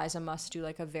Eliza must do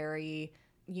a very,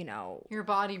 your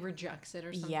body rejects it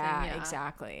or something. Yeah,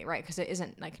 exactly. Right, because it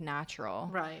isn't natural.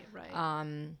 Right.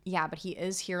 Yeah, but he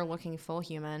is here looking full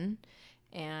human,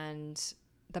 and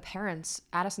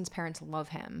Addison's parents love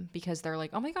him because they're like,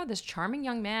 oh my God, this charming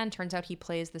young man. Turns out he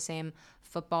plays the same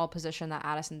football position that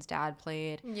Addison's dad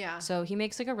played. Yeah. So he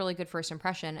makes a really good first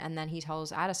impression, and then he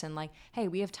tells Addison hey,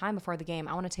 we have time before the game.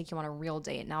 I want to take you on a real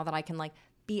date now that I can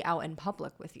be out in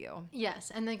public with you.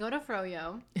 Yes, and they go to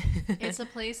Froyo. It's a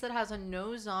place that has a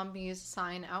no zombies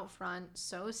sign out front.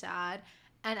 So sad.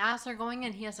 And as they're going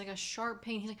in, he has a sharp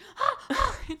pain. He's like,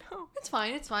 I know. It's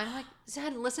fine. I'm like,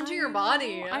 Zed, listen to your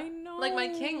body. I know. My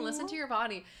king, listen to your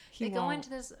body. He they go won't. into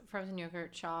this frozen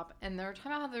yogurt shop, and they're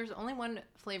talking about how there's only one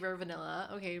flavor of vanilla.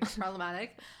 Okay,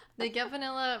 problematic. They get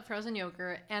vanilla frozen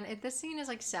yogurt, and this scene is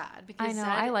sad because I know. Zed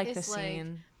I like is this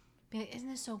scene. Isn't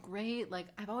this so great?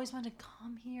 I've always wanted to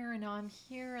come here, and now I'm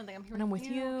here, and I'm here And I'm with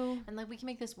you. and we can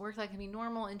make this work. That can be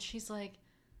normal. And she's like,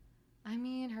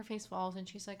 her face falls, and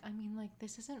she's like,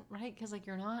 this isn't right because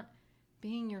you're not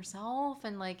being yourself,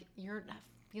 and you're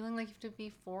feeling you have to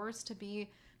be forced to be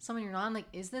someone you're not.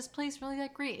 Is this place really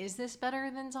that great? Is this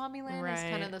better than Zombieland? Right. Is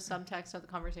kind of the subtext of the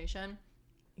conversation.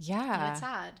 Yeah. And it's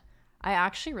sad. I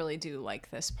actually really do like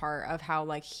this part of how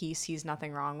he sees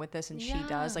nothing wrong with this and she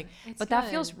does. it's but that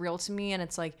good. feels real to me, and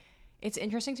it's it's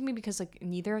interesting to me because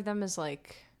neither of them is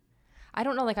I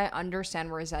don't know, I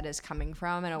understand where Zed is coming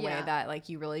from in a way that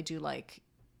you really do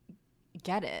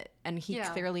get it. And he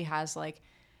clearly has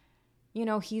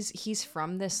he's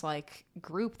from this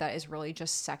group that is really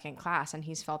just second class, and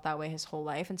he's felt that way his whole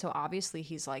life, and so obviously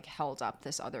he's held up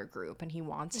this other group and he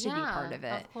wants to be part of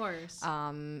it. Of course.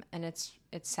 And it's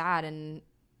sad, and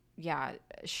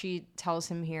she tells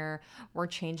him here, we're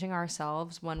changing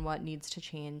ourselves when what needs to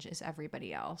change is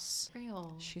everybody else.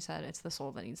 Real. She said it's the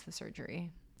soul that needs the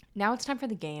surgery. Now it's time for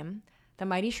the game. The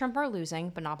Mighty Shrimp are losing,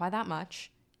 but not by that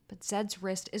much. But Zed's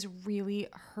wrist is really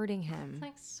hurting him.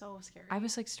 It's so scary. I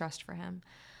was stressed for him.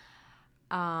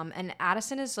 And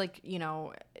Addison is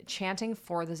chanting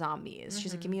for the zombies.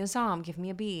 She's like, give me a zom, give me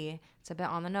a bee. It's a bit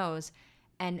on the nose.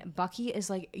 And Bucky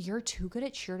is you're too good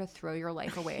at cheer to throw your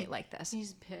life away like this.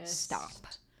 He's pissed. Stop.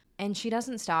 And she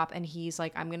doesn't stop, and he's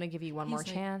like, I'm going to give you one more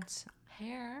chance.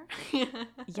 Hair.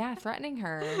 Yeah, threatening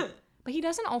her. But he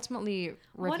doesn't ultimately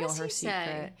reveal her secret.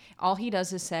 Say? All he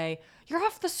does is say, you're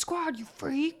off the squad, you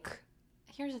freak.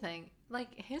 Here's the thing.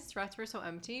 His threats were so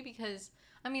empty because,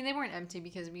 they weren't empty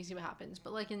because we see what happens.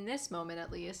 But, in this moment,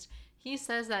 at least, he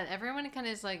says that everyone kind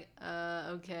of is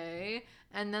okay.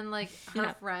 And then,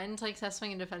 her friend, says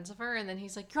something in defense of her. And then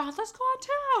he's like, you're off the squad,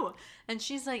 too. And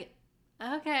she's like,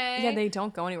 okay. Yeah, they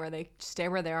don't go anywhere. They stay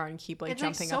where they are and keep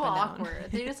jumping so up and down.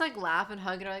 awkward. They just laugh and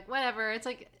hug and are whatever. It's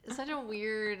such a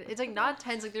weird. It's not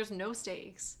tense. There's no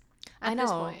stakes. At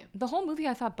this point. The whole movie,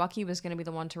 I thought Bucky was going to be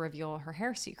the one to reveal her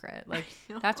hair secret.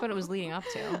 That's what it was leading up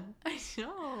to. I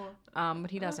know.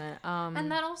 But he doesn't.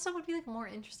 And that also would be more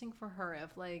interesting for her if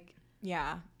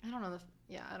yeah. I don't know.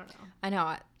 I don't know. I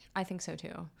know. I think so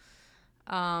too.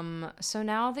 So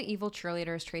now the evil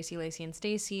cheerleaders, Tracy, Lacey, and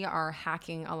Stacy, are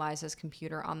hacking Eliza's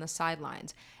computer on the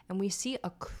sidelines, and we see a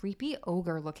creepy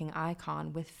ogre-looking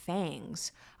icon with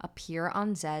fangs appear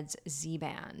on Zed's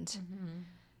Z-band. Mm-hmm.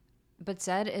 But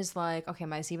Zed is okay,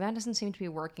 my Z-band doesn't seem to be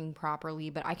working properly,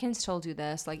 but I can still do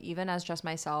this, even as just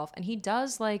myself. And he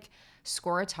does,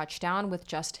 score a touchdown with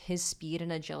just his speed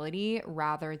and agility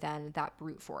rather than that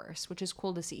brute force, which is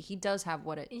cool to see. He does have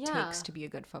what it takes to be a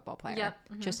good football player,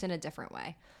 just in a different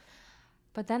way.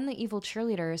 But then the evil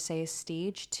cheerleaders say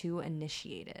stage 2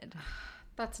 initiated.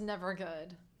 That's never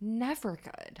good. Never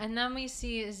good. And then we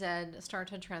see Zed start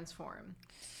to transform.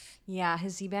 Yeah,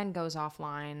 his Z-Band goes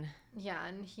offline. Yeah,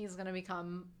 and he's going to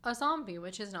become a zombie,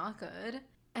 which is not good.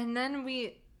 And then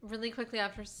we really quickly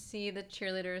after see the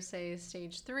cheerleaders say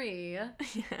stage 3.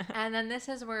 And then this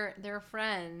is where their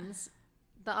friends,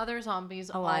 the other zombies,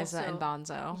 Eliza and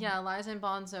Bonzo. Yeah, Eliza and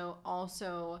Bonzo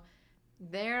also,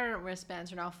 their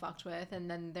wristbands are now fucked with, and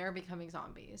then they're becoming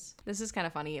zombies. This is kind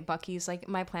of funny. Bucky's like,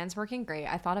 my plan's working great.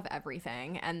 I thought of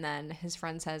everything. And then his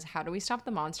friend says, how do we stop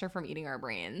the monster from eating our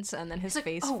brains? And then his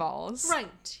face falls.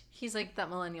 Right. He's like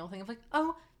that millennial thing of like,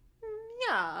 oh,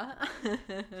 yeah.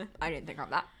 I didn't think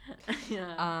of that.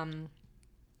 Yeah.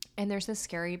 And there's this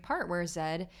scary part where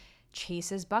Zed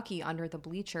chases Bucky under the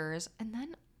bleachers, and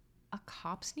then a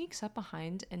cop sneaks up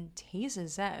behind and tases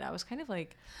Zed. I was kind of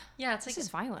like, yeah, it's this like, is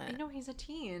violent. I know, he's a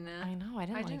teen. I know, I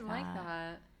didn't like that. like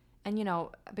that. And, you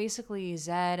know, basically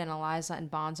Zed and Eliza and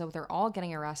Bonzo, they're all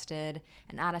getting arrested.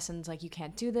 And Addison's like, you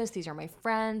can't do this. These are my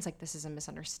friends. Like, this is a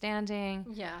misunderstanding.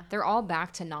 Yeah. They're all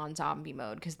back to non-zombie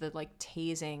mode because the, like,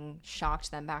 tasing shocked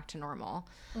them back to normal.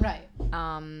 Right.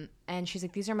 And she's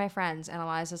like, these are my friends. And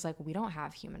Eliza's like, we don't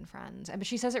have human friends. But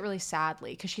she says it really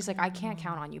sadly because she's like, I can't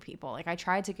count on you people. Like, I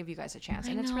tried to give you guys a chance.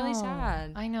 And it's really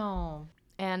sad. I know.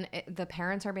 And the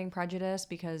parents are being prejudiced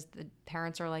because the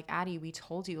parents are like, Addie, we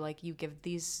told you, like, you give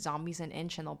these zombies an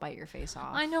inch and they'll bite your face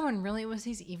off. I know, and really it was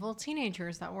these evil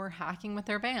teenagers that were hacking with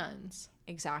their bands.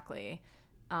 Exactly.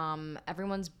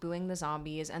 Everyone's booing the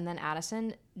zombies. And then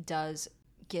Addison does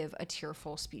give a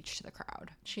tearful speech to the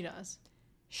crowd. She does.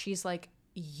 She's like,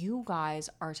 you guys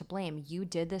are to blame. You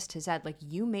did this to Zed. Like,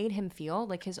 you made him feel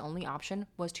like his only option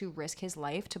was to risk his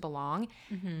life to belong.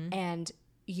 Mm-hmm. And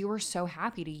you were so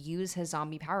happy to use his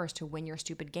zombie powers to win your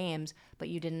stupid games, but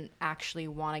you didn't actually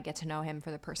want to get to know him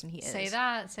for the person he is. Say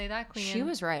that, queen. She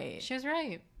was right. She was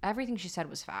right. Everything she said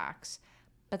was facts.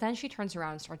 But then she turns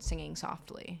around and starts singing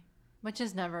softly. Which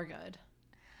is never good.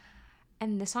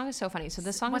 And this song is so funny. So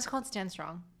this song is called Stand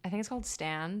Strong. I think it's called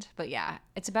Stand, but yeah,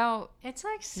 it's about it's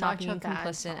like such not being a bad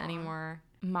complicit song. anymore.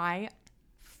 My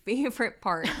favorite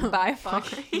part by far.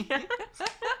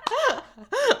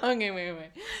 Okay,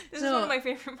 wait. This is one of my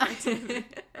favorite parts of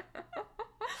it.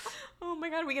 Oh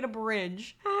my god, we get a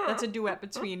bridge. That's a duet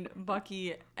between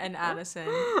Bucky and Addison.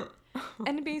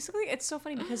 And basically, it's so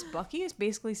funny because Bucky is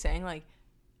basically saying, like,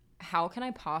 how can I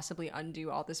possibly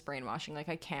undo all this brainwashing? Like,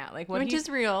 I can't. Like, Which is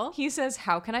real. He says,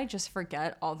 how can I just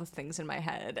forget all the things in my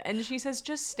head? And she says,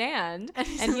 just stand.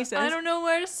 And he says, I don't know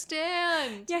where to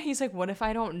stand. Yeah, he's like, what if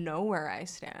I don't know where I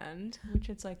stand? Which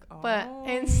it's like, oh. But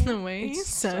it's the way he it's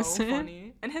says so it.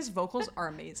 funny. And his vocals are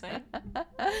amazing.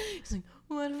 He's like,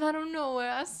 what if I don't know where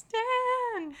I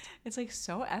stand? It's like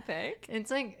so epic.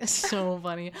 It's like so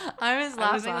funny. I was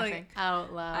laughing like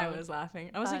out loud. I was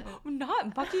laughing. I was like,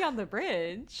 not Bucky on the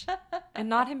bridge. And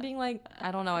not him being like,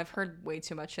 I don't know, I've heard way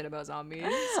too much shit about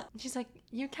zombies. She's like,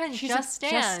 you can She's just like,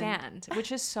 stand. Just stand.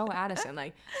 Which is so Addison.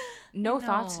 Like, no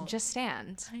thoughts, just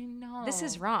stand. I know. This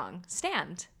is wrong.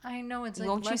 Stand. I know. It's like,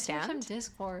 won't you let's hear stand? some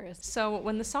discourse. So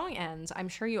when the song ends, I'm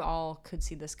sure you all could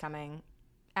see this coming.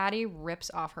 Addie rips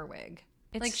off her wig.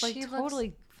 It's like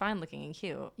totally fine looking and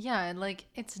cute. Yeah, like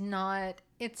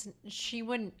she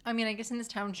wouldn't, I mean, I guess in this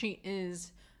town she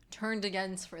is turned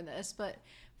against for this, but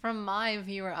from my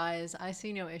viewer eyes, I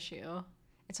see no issue.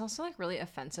 It's also like really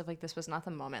offensive. Like, this was not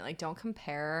the moment. Like, don't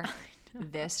compare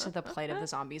this to the plight of the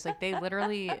zombies. Like, they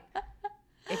literally,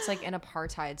 it's like an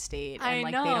apartheid state, and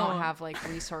like they don't have like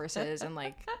resources, and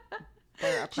like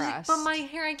they're oppressed. Like, but my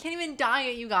hair, I can't even dye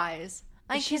it, you guys.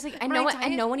 She's like, and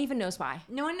no one even knows why.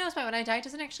 No one knows why. When I dye, it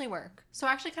doesn't actually work. So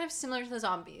actually kind of similar to the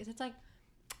zombies. It's like,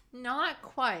 not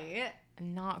quite.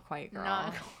 Not quite, girl.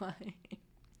 Not quite.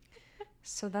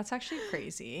 So that's actually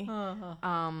crazy.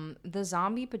 The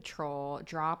zombie patrol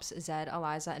drops Zed,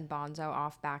 Eliza, and Bonzo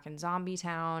off back in Zombie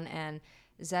Town, and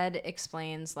Zed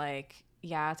explains, like,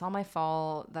 yeah, it's all my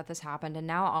fault that this happened, and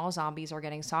now all zombies are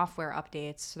getting software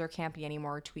updates, so there can't be any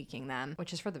more tweaking them,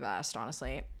 which is for the best,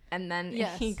 honestly. And then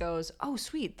he goes, oh,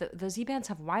 sweet, the Z-Bands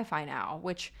have Wi-Fi now,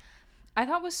 which I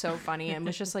thought was so funny and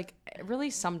was just like, it really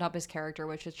summed up his character,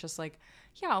 which is just like,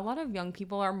 yeah, a lot of young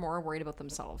people are more worried about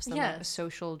themselves than like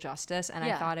social justice. And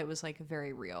I thought it was like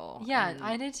very real. Yeah, and,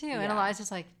 I did too. Yeah. And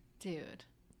Eliza's like, dude.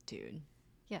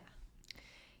 Yeah.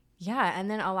 Yeah.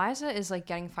 And then Eliza is like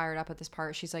getting fired up at this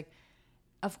part. She's like,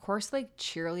 of course, like,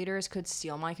 cheerleaders could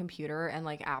steal my computer and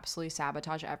like absolutely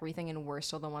sabotage everything, and we're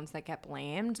still the ones that get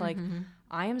blamed. Like,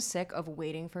 I am sick of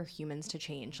waiting for humans to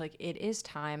change. Like, it is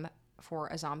time for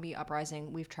a zombie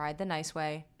uprising. We've tried the nice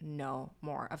way. No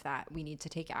more of that. We need to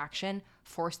take action,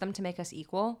 force them to make us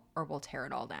equal, or we'll tear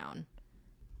it all down.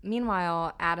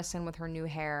 Meanwhile, Addison with her new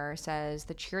hair says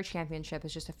the cheer championship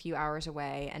is just a few hours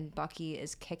away and Bucky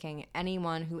is kicking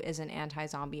anyone who isn't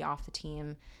anti-zombie off the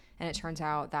team. And it turns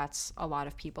out that's a lot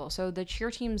of people. So the cheer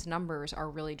team's numbers are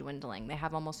really dwindling. They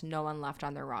have almost no one left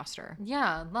on their roster.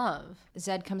 Yeah, love.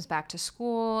 Zed comes back to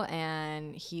school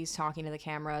and he's talking to the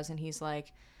cameras and he's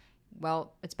like,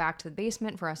 well, it's back to the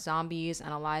basement for us zombies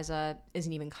and Eliza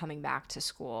isn't even coming back to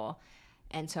school.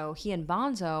 And so he and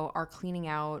Bonzo are cleaning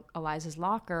out Eliza's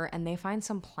locker and they find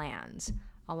some plans.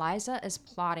 Eliza is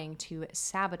plotting to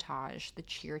sabotage the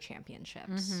cheer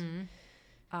championships.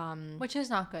 Which is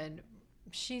not good.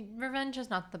 Revenge is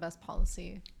not the best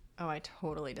policy. Oh, I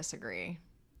totally disagree.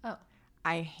 Oh.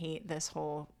 I hate this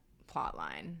whole plot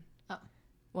line. Oh.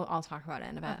 Well, I'll talk about it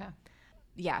in a bit. Okay.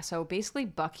 Yeah, so basically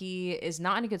Bucky is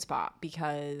not in a good spot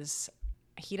because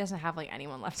he doesn't have like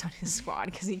anyone left on his squad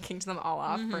because he kicked them all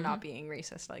off for not being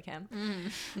racist like him.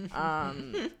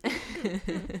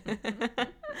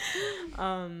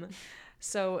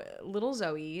 So little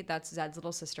Zoe, that's Zed's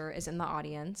little sister, is in the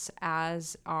audience,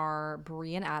 as are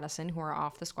Bree and Addison, who are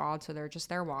off the squad, so they're just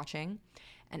there watching.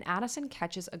 And Addison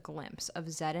catches a glimpse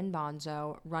of Zed and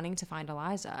Bonzo running to find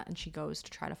Eliza, and she goes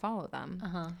to try to follow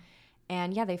them.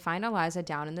 And yeah, they find Eliza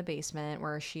down in the basement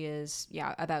where she is,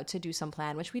 about to do some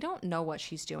plan, which we don't know what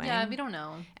she's doing. Yeah, we don't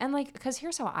know. And like, because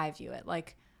here's how I view it.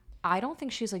 Like, I don't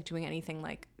think she's like doing anything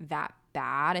like that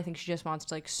bad. I think she just wants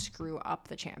to like screw up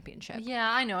the championship. Yeah,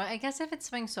 I know. I guess if it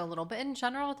swings so little, but in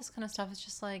general, with this kind of stuff, it's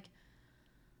just like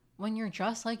when you're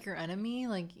just like your enemy,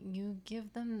 like you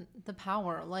give them the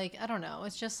power. Like, I don't know.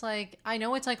 It's just like, I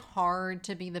know it's like hard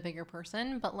to be the bigger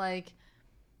person, but like,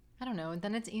 I don't know.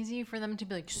 Then it's easy for them to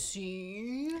be like,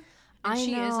 see, and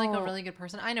she is like a really good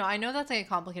person. I know that's like a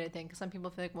complicated thing because some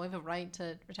people feel like, well, we have a right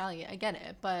to retaliate. I get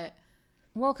it, but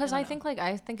well, because I think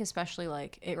especially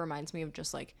like it reminds me of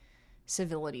just like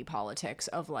civility politics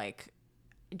of like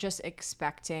just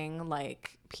expecting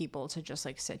like people to just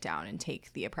like sit down and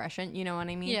take the oppression, you know what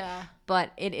I mean? Yeah.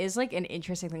 But it is like an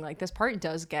interesting thing. Like this part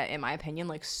does get, in my opinion,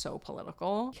 like so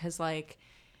political because like,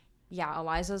 yeah,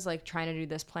 Eliza's like trying to do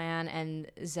this plan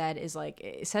and Zed is like,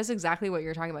 it says exactly what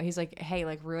you're talking about. He's like, hey,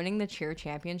 like ruining the cheer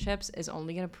championships is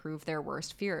only going to prove their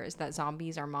worst fears, that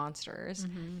zombies are monsters.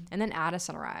 And then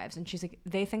Addison arrives and she's like,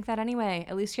 they think that anyway.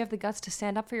 At least you have the guts to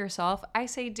stand up for yourself. I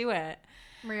say do it.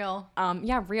 Real.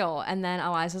 Yeah, real. And then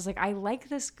Eliza's like, I like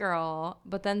this girl.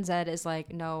 But then Zed is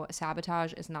like, no,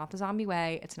 sabotage is not the zombie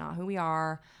way. It's not who we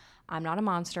are. I'm not a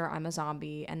monster. I'm a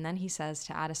zombie. And then he says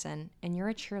to Addison, and you're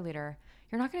a cheerleader.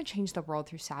 You're not going to change the world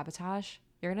through sabotage.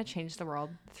 You're going to change the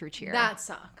world through cheer. That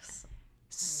sucks.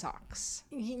 Sucks.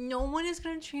 No one is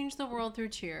going to change the world through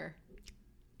cheer.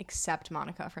 Except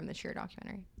Monica from the Cheer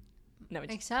documentary. No,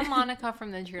 except Monica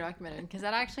from the Cheer documentary, because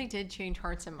that actually did change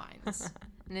hearts and minds.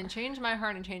 And it changed my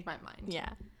heart and changed my mind. Yeah.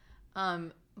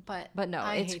 But no,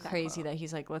 I it's hate crazy that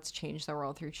he's like, let's change the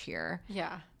world through cheer.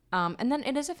 Yeah. And then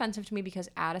it is offensive to me because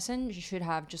Addison should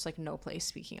have just like no place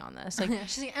speaking on this. Like,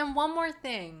 she's like, and one more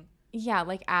thing. Yeah,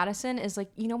 like Addison is like,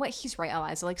 you know what? He's right,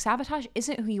 Eliza. Like sabotage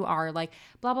isn't who you are. Like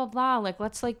blah blah blah. Like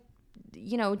let's like,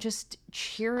 you know, just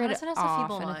cheer it Addison has off. a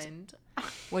feeble mind.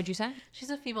 What'd you say? She's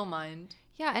a feeble mind.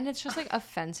 Yeah, and it's just like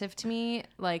offensive to me.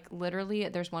 Like literally,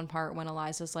 there's one part when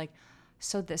Eliza's like,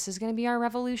 "So this is gonna be our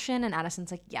revolution," and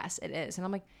Addison's like, "Yes, it is." And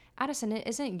I'm like, Addison, it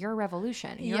isn't your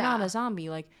revolution. You're not a zombie.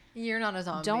 Like you're not a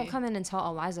zombie. Don't come in and tell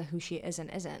Eliza who she is and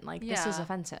isn't. Like this is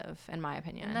offensive, in my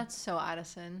opinion. And that's so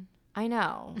Addison. I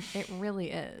know. It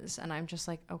really is. And I'm just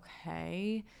like,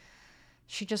 okay.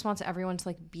 She just wants everyone to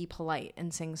like be polite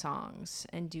and sing songs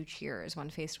and do cheers when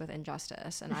faced with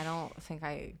injustice. And I don't think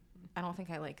I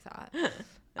like that.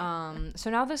 So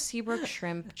now the Seabrook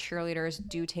Shrimp cheerleaders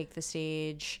do take the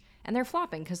stage and they're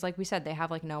flopping because like we said, they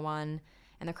have like no one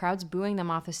and the crowd's booing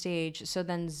them off the stage. So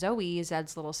then Zoe,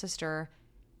 Zed's little sister,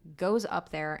 goes up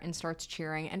there and starts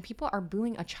cheering and people are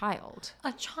booing a child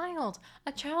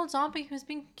zombie who's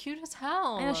being cute as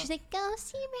hell. I know, she's like, go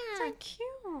Seabrook. It's like cute.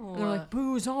 And they're like,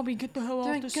 boo zombie, get the hell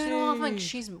off the stage. Get off. Like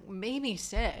she's maybe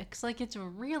 6. Like it's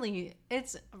very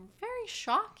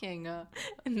shocking.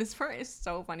 And this part is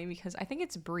so funny because I think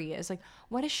it's Bree is like,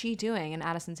 what is she doing? And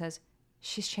Addison says,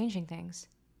 she's changing things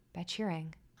by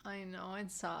cheering. I know,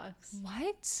 it sucks.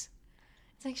 What? It's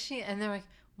like and they're like,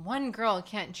 one girl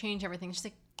can't change everything. She's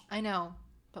like, I know,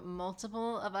 but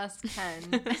multiple of us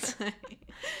can.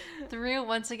 Through,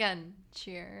 once again,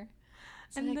 cheer.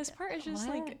 It's and like, this part is just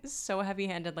like so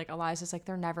heavy-handed. Like Eliza's like,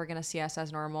 they're never gonna see us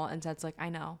as normal, and Zed's like, I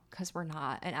know, because we're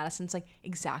not. And Addison's like,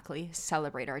 exactly,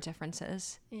 celebrate our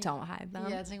differences. Don't hide them.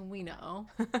 Yeah, it's like we know.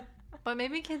 But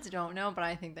maybe kids don't know, but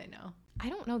I think they know. I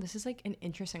don't know. This is like an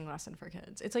interesting lesson for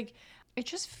kids. It's like, it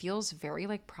just feels very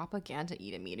like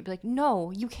propaganda-y to me to be like,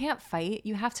 no, you can't fight.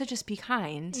 You have to just be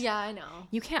kind. Yeah, I know.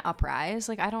 You can't uprise.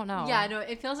 Like, I don't know. Yeah, no,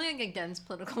 it feels like against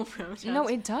political protest. No,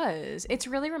 it does. It's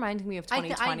really reminding me of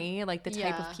 2020, like the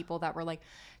type of people that were like,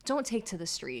 don't take to the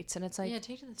streets. And it's like, yeah,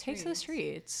 take to the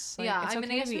streets. Like, yeah, it's I mean,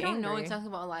 okay I guess to be we don't know angry. exactly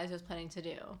what Eliza's planning to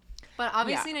do. But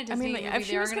obviously in a Disney movie, if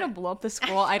she was gonna blow up the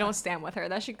school, I don't stand with her.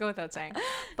 That should go without saying.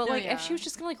 But No, like, yeah. if she was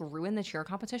just gonna like ruin the cheer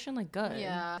competition, like, good.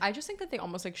 Yeah. I just think that they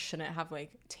almost like shouldn't have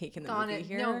like taken the gone movie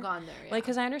here. gone there. Yeah. Like,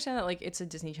 because I understand that like it's a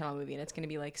Disney Channel movie and it's gonna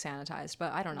be like sanitized,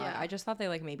 but I don't know. Yeah. I just thought they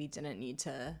like maybe didn't need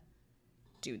to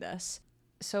do this.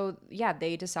 So yeah,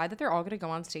 they decide that they're all gonna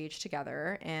go on stage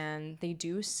together, and they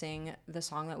do sing the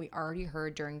song that we already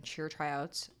heard during cheer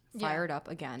tryouts. Fired Up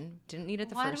again. Didn't need it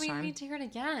the first time. Why do we need to hear it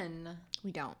again?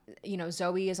 We don't. You know,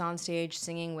 Zoe is on stage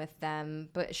singing with them,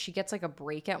 but she gets like a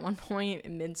break at one point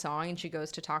mid-song, and she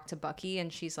goes to talk to Bucky,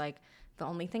 and she's like, the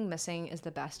only thing missing is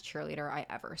the best cheerleader I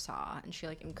ever saw. And she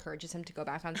like encourages him to go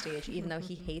back on stage, even though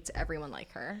he hates everyone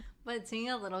like her. But seeing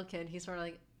a little kid, he's sort of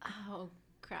like, oh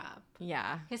crap.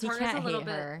 Yeah. His he heart can't is a little hate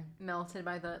bit her. melted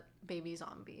by the baby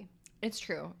zombie. It's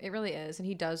true. It really is. And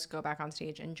he does go back on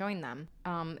stage and join them.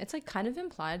 It's like kind of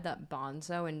implied that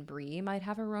Bonzo and Bree might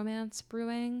have a romance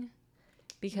brewing,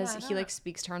 because he like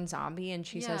speaks to her in zombie, and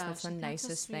she says that's the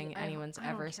nicest thing anyone's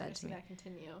ever said to me.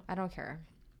 Continue. I don't care.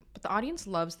 But the audience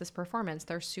loves this performance.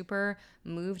 They're super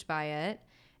moved by it.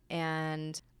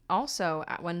 And also,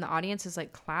 when the audience is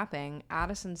like clapping,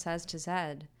 Addison says to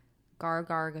Zed, "Gar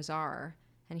gar gazar,"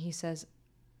 and he says,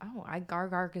 "Oh, I gar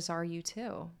gar gazar you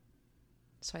too."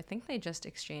 So I think they just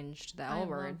exchanged the L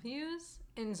word. I love yous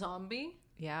in zombie.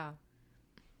 Yeah.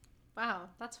 Wow,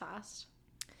 that's fast.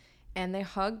 And they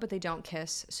hug, but they don't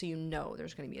kiss, so you know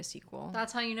there's going to be a sequel.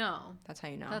 That's how you know. That's how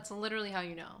you know. That's literally how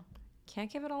you know.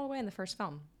 Can't give it all away in the first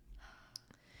film.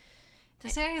 To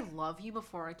say I love you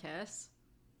before a kiss?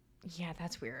 Yeah,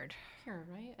 that's weird. Weird,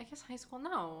 right? I guess high school,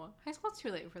 no. High school's too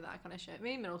late for that kind of shit.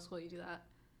 Maybe middle school you do that.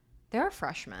 They're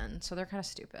freshmen, so they're kind of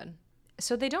stupid.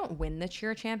 So they don't win the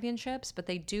cheer championships, but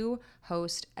they do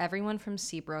host everyone from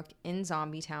Seabrook in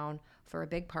Zombie Town for a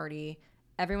big party.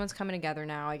 Everyone's coming together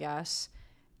now, I guess.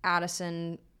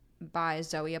 Addison buys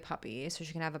Zoe a puppy so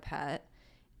she can have a pet.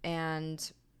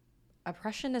 And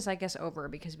oppression is, I guess, over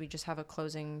because we just have a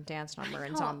closing dance number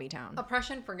in Zombie Town.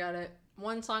 Oppression, forget it.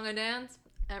 One song I dance,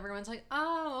 everyone's like,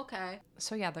 oh, okay.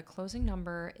 So yeah, the closing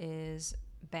number is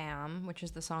Bam, which is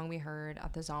the song we heard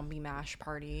at the Zombie Mash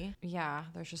party. Yeah,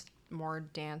 there's just more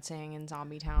dancing in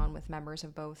Zombie Town with members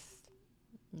of both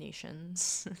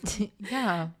nations.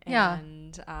 Yeah.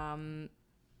 And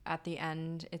at the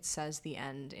end, it says the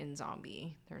end in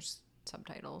zombie. There's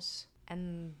subtitles.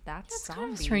 And that's zombies.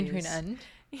 Kind of a strange way to end.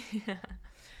 Yeah.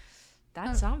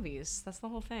 That's zombies. That's the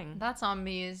whole thing. That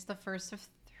zombie is the first of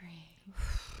 3.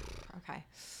 Okay.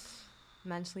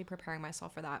 Mentally preparing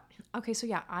myself for that. Okay, so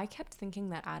yeah, I kept thinking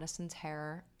that Addison's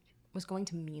hair was going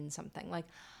to mean something. Like,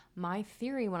 my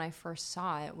theory when I first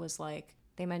saw it was like,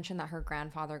 they mentioned that her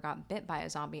grandfather got bit by a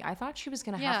zombie. I thought she was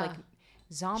gonna have like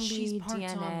zombie DNA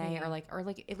zombie. or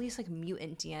like at least like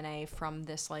mutant DNA from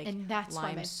this like and that's lime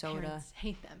why my soda. Parents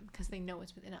hate them because they know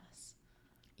it's within us.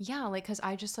 Yeah, like because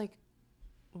I just like,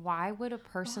 why would a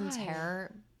person's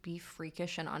hair be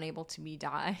freakish and unable to be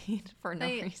dyed for no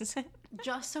reason?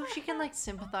 Just so she can like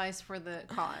sympathize for the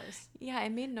cause. Yeah,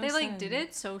 it made no sense. They like did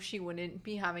it so she wouldn't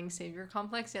be having savior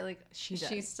complex. Yet like she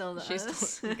still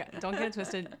does. Don't get it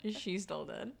twisted. She still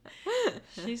did.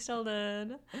 She still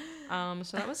did.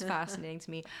 So that was fascinating to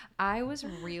me. I was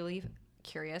really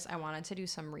curious. I wanted to do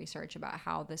some research about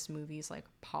how this movie's like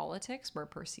politics were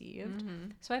perceived.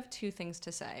 Mm-hmm. So I have 2 things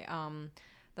to say.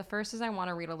 The first is I want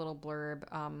to read a little blurb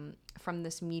from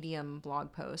this Medium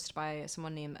blog post by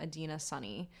someone named Adina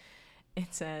Sunny.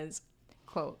 It says,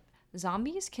 quote,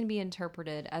 "Zombies can be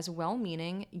interpreted as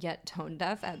well-meaning yet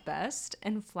tone-deaf at best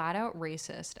and flat-out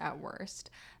racist at worst.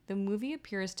 The movie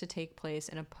appears to take place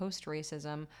in a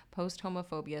post-racism,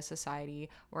 post-homophobia society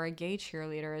where a gay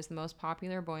cheerleader is the most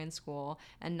popular boy in school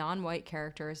and non-white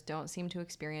characters don't seem to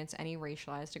experience any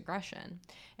racialized aggression.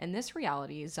 In this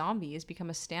reality, zombies become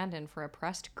a stand-in for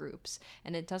oppressed groups,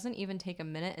 and it doesn't even take a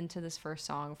minute into this first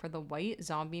song for the white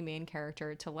zombie main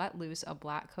character to let loose a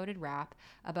black-coded rap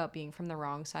about being from the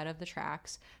wrong side of the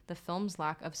tracks. The film's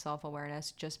lack of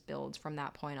self-awareness just builds from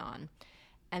that point on."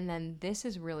 And then this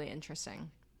is really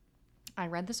interesting. I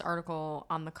read this article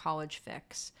on the College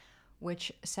Fix,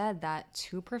 which said that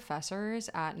 2 professors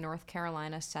at North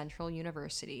Carolina Central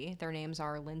University, their names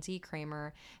are Lindsay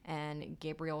Kramer and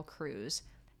Gabriel Cruz,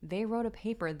 they wrote a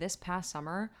paper this past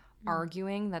summer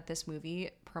arguing that this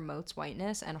movie promotes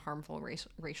whiteness and harmful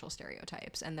racial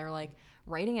stereotypes, and they're like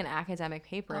writing an academic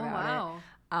paper about it.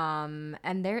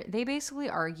 And they basically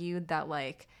argued that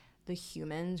like the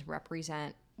humans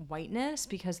represent whiteness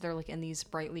because they're like in these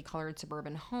brightly colored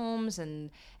suburban homes and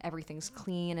everything's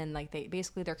clean, and like they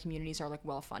basically their communities are like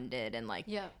well funded and like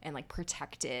and like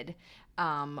protected,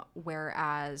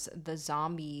 whereas the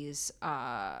zombies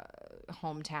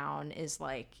hometown is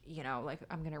like, you know, like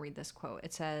I'm gonna read this quote.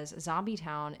 It says, "Zombie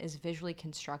Town is visually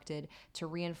constructed to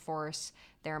reinforce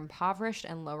their impoverished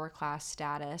and lower class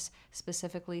status,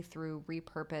 specifically through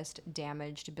repurposed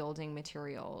damaged building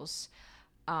materials."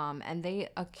 And they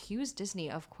accused Disney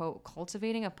of, quote,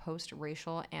 cultivating a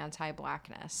post-racial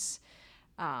anti-blackness.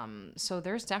 So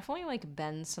there's definitely like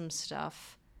been some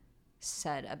stuff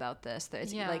said about this that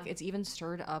it's like it's even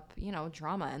stirred up, you know,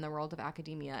 drama in the world of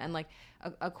academia. And like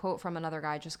a quote from another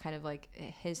guy, just kind of like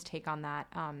his take on that.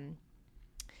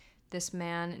 This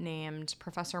man named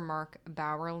Professor Mark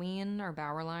Bauerlein,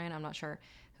 I'm not sure,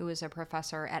 who is a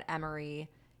professor at Emory,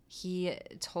 he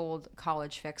told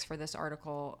College Fix for this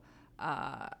article,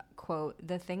 quote,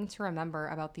 "The thing to remember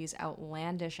about these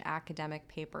outlandish academic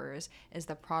papers is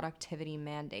the productivity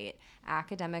mandate.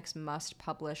 Academics must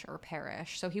publish or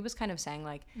perish." So he was kind of saying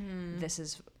like, this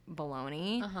is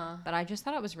baloney. But I just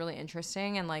thought it was really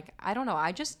interesting. And like, I don't know,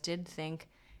 I just did think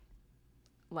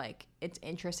like it's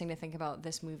interesting to think about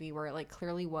this movie where it like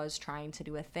clearly was trying to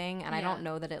do a thing. And I don't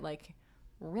know that it like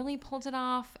really pulled it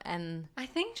off. And I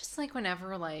think just like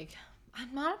whenever like,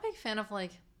 I'm not a big fan of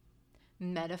like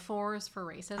metaphors for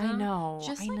racism. I know.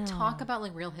 Just like talk about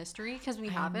like real history because we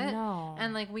have it.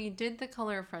 And like we did The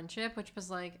Color of Friendship, which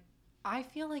was like, I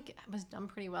feel like it was done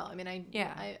pretty well. I mean,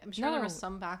 I'm sure there was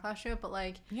some backlash to it, but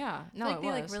like, I feel like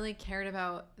they like really cared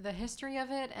about the history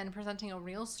of it and presenting a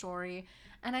real story.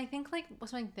 And I think like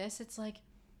with like this, it's like,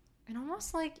 it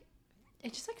almost like,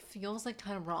 it just like feels like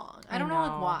kind of wrong. I don't know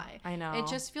like why. I know. It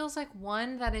just feels like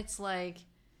one that it's like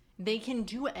they can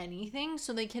do anything,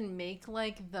 so they can make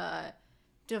like the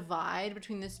divide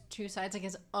between the two sides like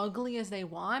as ugly as they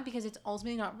want because it's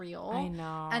ultimately not real. I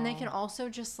know. And they can also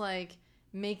just like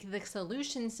make the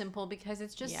solution simple because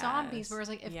it's just zombies. Whereas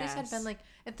like if this had been like,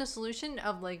 if the solution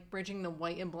of like bridging the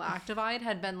white and black divide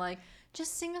had been like,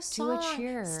 just sing a song, do a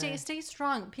cheer, stay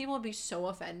strong, people would be so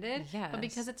offended. But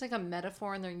because it's like a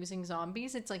metaphor and they're using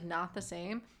zombies, it's like not the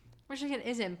same. Which like it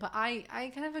isn't, but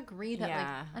I kind of agree that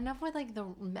like enough with like the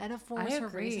metaphors for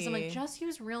racism. Like just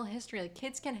use real history. Like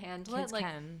kids can handle it. Like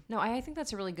no, I think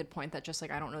that's a really good point. That just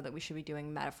like I don't know that we should be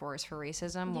doing metaphors for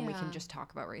racism when we can just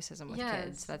talk about racism with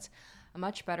kids. That's a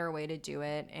much better way to do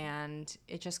it, and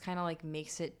it just kind of like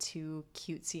makes it too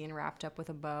cutesy and wrapped up with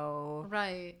a bow,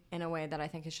 right? In a way that I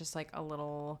think is just like a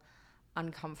little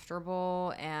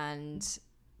uncomfortable, and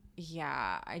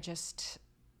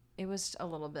it was a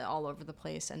little bit all over the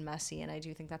place and messy, and I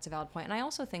do think that's a valid point. And I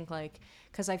also think like,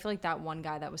 because I feel like that one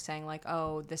guy that was saying like,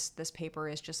 oh, this paper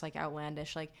is just like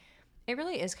outlandish, like it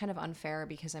really is kind of unfair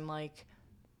because I'm like,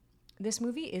 this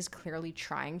movie is clearly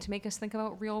trying to make us think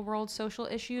about real world social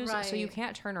issues, so you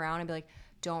can't turn around and be like,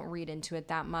 don't read into it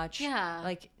that much.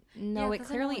 Like, no, it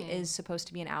clearly is supposed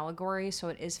to be an allegory, so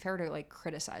it is fair to like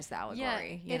criticize the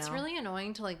allegory. It's really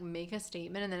annoying to like make a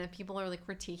statement, and then if people are like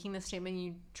critiquing the statement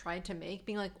you tried to make,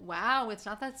 being like, wow, it's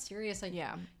not that serious, like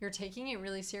you're taking it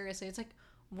really seriously. It's like,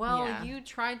 well, you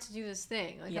tried to do this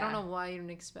thing, like I don't know why you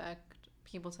didn't expect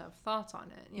people to have thoughts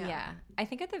on it. I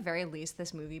think at the very least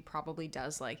this movie probably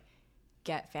does like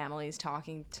get families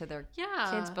talking to their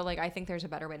kids, but like I think there's a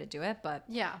better way to do it. But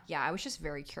I was just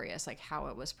very curious like how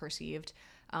it was perceived.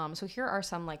 So here are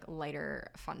some like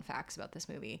lighter fun facts about this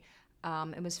movie.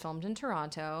 It was filmed in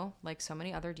Toronto, like so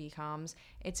many other DCOMs.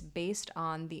 It's based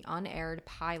on the unaired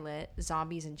pilot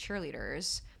Zombies and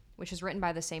Cheerleaders, which is written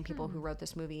by the same people who wrote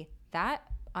this movie. That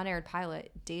unaired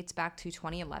pilot dates back to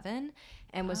 2011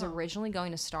 and was originally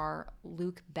going to star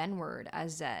Luke Benward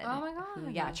as Zed. Oh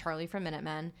my God. Charlie from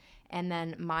Minutemen. And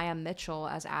then Maya Mitchell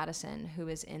as Addison, who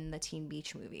is in the Teen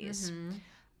Beach movies.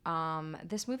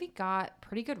 This movie got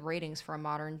pretty good ratings for a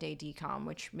modern day DCOM,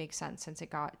 which makes sense since it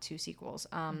got 2 sequels.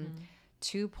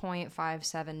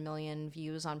 2.57 million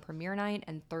views on premiere night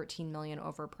and 13 million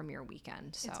over premiere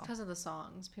weekend. So it's because of the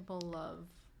songs. People love,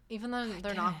 even though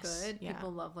they're not good,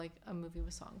 people love like a movie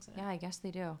with songs in it. Yeah, I guess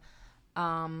they do.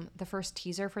 The first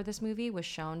teaser for this movie was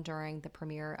shown during the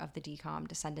premiere of the DCOM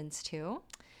Descendants 2.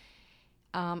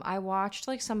 I watched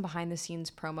like some behind the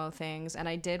scenes promo things, and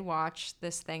I did watch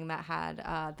this thing that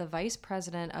had the vice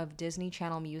president of Disney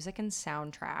Channel Music and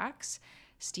Soundtracks,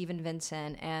 Steven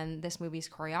Vincent, and this movie's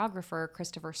choreographer,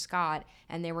 Christopher Scott,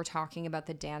 and they were talking about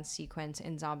the dance sequence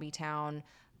in Zombie Town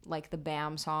like the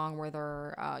BAM song where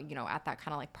they're, at that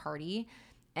kind of like party.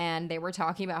 And they were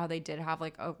talking about how they did have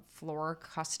like a floor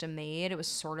custom made. It was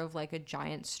sort of like a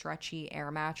giant stretchy air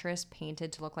mattress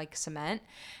painted to look like cement.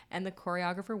 And the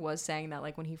choreographer was saying that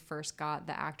like when he first got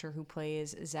the actor who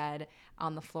plays Zed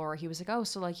on the floor, he was like, oh,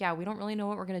 so like, yeah, we don't really know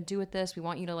what we're going to do with this. We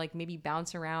want you to like maybe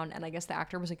bounce around. And I guess the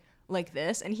actor was like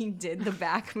this, and he did the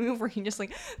back move where he just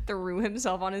like threw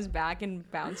himself on his back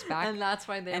and bounced back. And that's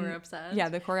why they were upset. Yeah,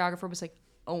 the choreographer was like,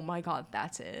 oh my God,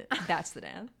 that's it. That's the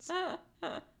dance.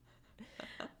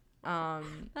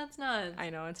 That's nuts. I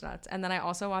know, it's nuts. And then I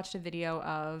also watched a video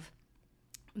of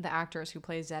the actors who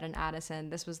play Zed and Addison.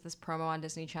 This was this promo on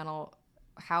Disney Channel,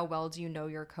 How Well Do You Know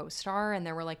Your Co-Star? And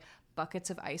there were like buckets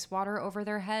of ice water over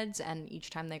their heads, and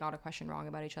each time they got a question wrong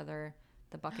about each other,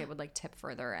 the bucket would like tip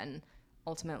further, and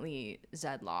ultimately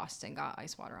Zed lost and got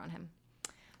ice water on him.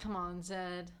 Come on,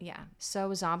 Zed. Yeah.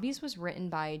 So Zombies was written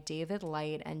by David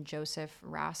Light and Joseph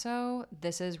Rasso.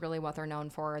 This is really what they're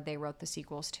known for. They wrote the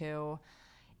sequels too.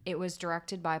 It was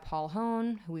directed by Paul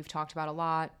Hone, who we've talked about a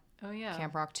lot. Oh, yeah.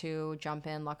 Camp Rock 2, Jump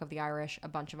In, Luck of the Irish, a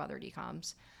bunch of other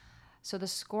DCOMs. So the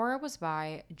score was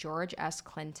by George S.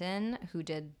 Clinton, who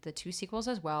did the 2 sequels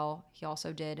as well. He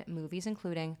also did movies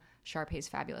including Sharpay's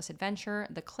Fabulous Adventure,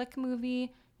 The Click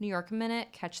Movie, New York Minute,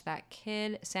 Catch That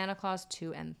Kid, Santa Claus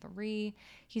 2 and 3.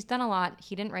 He's done a lot.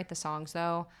 He didn't write the songs,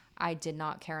 though. I did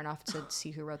not care enough to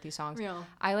see who wrote these songs. Real.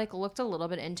 I like looked a little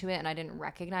bit into it, and I didn't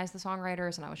recognize the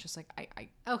songwriters, and I was just like, I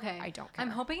don't care. I'm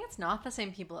hoping it's not the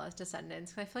same people as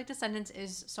Descendants, because I feel like Descendants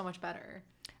is so much better.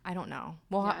 I don't know.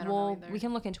 Well, I don't know either. we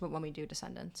can look into it when we do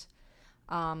Descendants.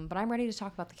 But I'm ready to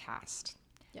talk about the cast.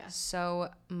 Yeah. So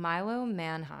Milo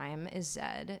Manheim is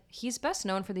Zed. He's best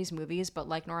known for these movies, but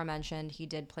like Nora mentioned, he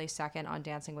did play second on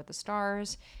Dancing with the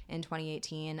Stars in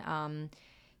 2018.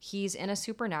 He's in a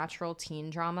supernatural teen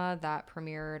drama that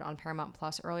premiered on Paramount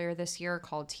Plus earlier this year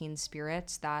called Teen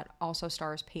Spirits that also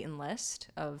stars Peyton List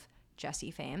of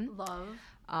Jessie fame.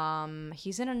 Love.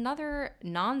 He's in another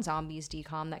non-zombies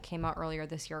DCOM that came out earlier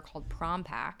this year called Prom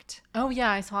Pact. Oh, yeah,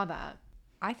 I saw that.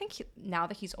 I think now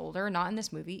that he's older, not in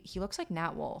this movie, he looks like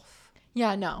Nat Wolff.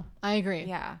 Yeah, no, I agree.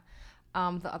 Yeah.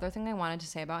 The other thing I wanted to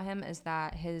say about him is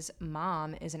that his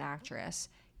mom is an actress,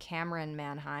 Cameron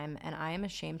Manheim, and I am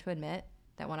ashamed to admit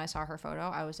that when I saw her photo,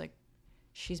 I was like,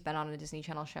 she's been on a Disney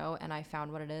Channel show, and I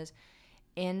found what it is.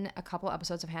 In a couple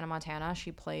episodes of Hannah Montana,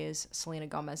 she plays Selena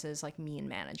Gomez's like mean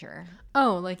manager.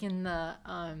 Oh, like in the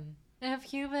If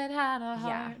Cupid Had a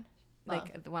Heart. Yeah.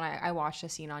 Like when I watched a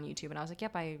scene on YouTube and I was like,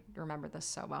 yep, I remember this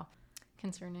so well.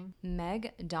 Concerning.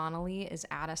 Meg Donnelly is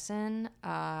Addison.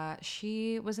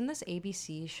 She was in this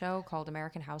ABC show called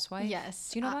American Housewife. Yes.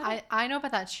 Do you know about it? I know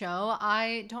about that show.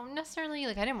 I don't necessarily,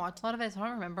 I didn't watch a lot of it, so I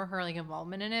don't remember her,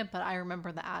 involvement in it, but I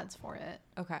remember the ads for it.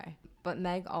 Okay. But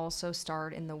Meg also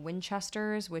starred in The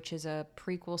Winchesters, which is a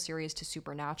prequel series to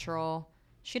Supernatural.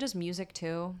 She does music,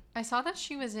 too. I saw that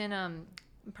she was in,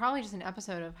 probably just an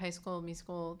episode of High School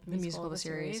Musical, the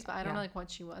series, but I don't know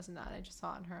what she was in that. I just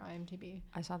saw it on her IMDb.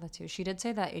 I saw that too. She did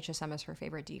say that HSM is her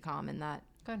favorite DCOM in that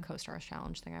Good. Co-Stars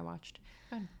Challenge thing I watched.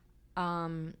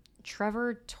 Good.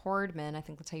 Trevor Tordman, I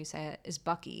think that's how you say it, is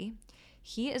Bucky.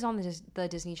 He is on the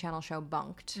Disney Channel show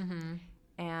Bunked. Mm-hmm.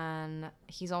 And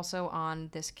he's also on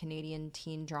this Canadian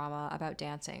teen drama about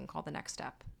dancing called The Next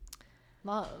Step.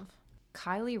 Love.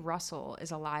 Kylie Russell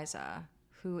is Eliza,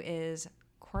 who is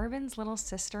Corbin's little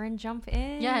sister in Jump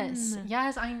In.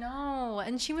 Yes, I know.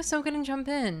 And she was so good in Jump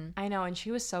In. I know, and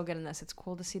she was so good in this. It's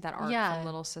cool to see that arc from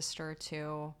little sister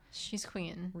to she's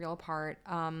queen. Real part.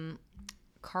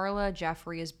 Carla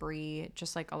Jeffrey is Bree,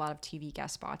 just like a lot of TV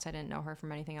guest spots. I didn't know her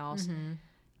from anything else.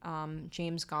 Mm-hmm.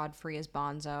 James Godfrey is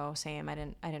Bonzo. Same. I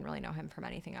didn't really know him from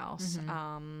anything else.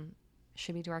 Mm-hmm.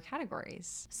 Should we do our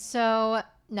categories? So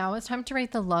now it's time to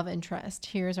rate the love interest.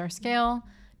 Here's our scale.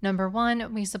 Number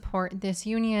 1, we support this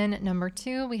union. Number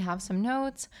 2, we have some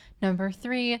notes. Number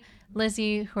 3,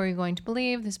 Lizzie, who are you going to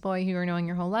believe? This boy who you're knowing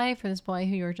your whole life, or this boy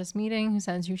who you're just meeting, who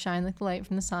says you shine like the light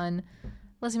from the sun?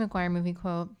 Lizzie McGuire movie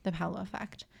quote, The Paolo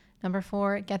Effect. Number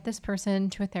 4, get this person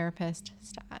to a therapist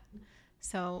stat.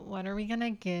 So what are we going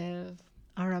to give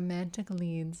our romantic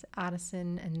leads,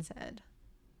 Addison and Zed?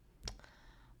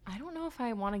 I don't know if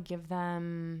I want to give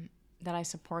them that I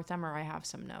support them or I have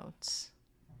some notes.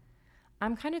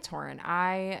 I'm kind of torn.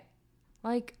 I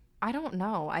don't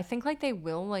know. I think they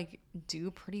will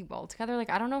do pretty well together.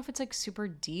 I don't know if it's super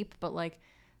deep, but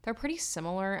they're pretty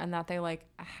similar in that they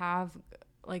have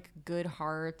good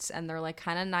hearts and they're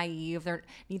kind of naive.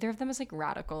 Neither of them is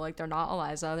radical. They're not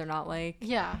Eliza. They're not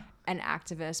an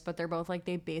activist, but they're both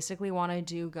they basically want to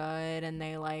do good and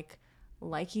they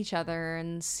like each other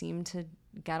and seem to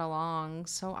get along.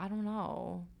 So I don't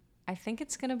know. I think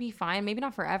it's gonna be fine. Maybe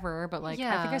not forever, but like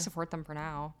I think I support them for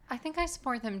now. I think I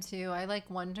support them too. I like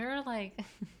wonder like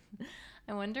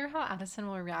I wonder how Addison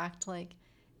will react like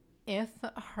if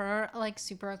her like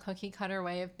super cookie cutter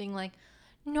way of being like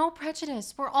no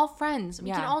prejudice, we're all friends,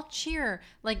 we can all cheer,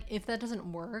 like if that doesn't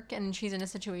work and she's in a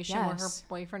situation where her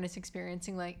boyfriend is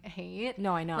experiencing like hate.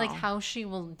 No, I know. Like how she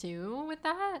will do with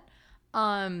that.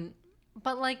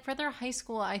 But like for their high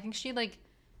school, I think she like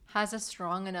has a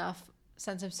strong enough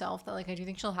sense of self that like I do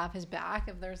think she'll have his back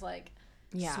if there's like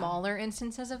smaller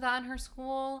instances of that in her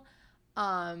school.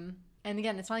 And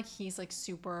again, it's not like he's like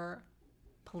super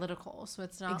political, so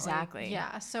it's not exactly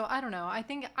like, so I don't know, I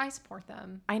think I support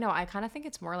them. I know, I kind of think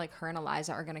it's more like her and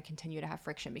Eliza are going to continue to have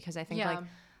friction because I think like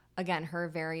again her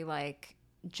very like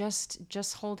just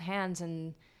hold hands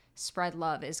and spread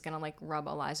love is going to like rub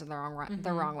Eliza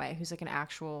the wrong way, who's like an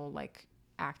actual like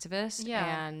activist.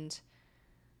 And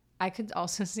I could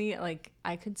also see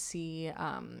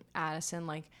Addison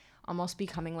like almost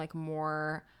becoming like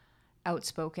more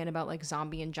outspoken about like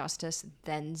zombie injustice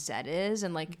than Zed is,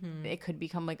 and like it could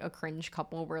become like a cringe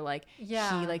couple where like he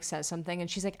like says something and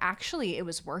she's like actually it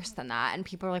was worse than that, and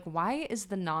people are like why is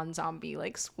the non-zombie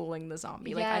like schooling the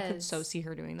zombie? Like I could so see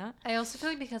her doing that. I also feel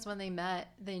like because when they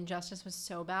met the injustice was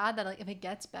so bad that like if it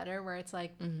gets better where it's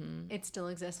like it still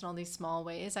exists in all these small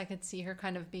ways, I could see her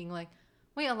kind of being like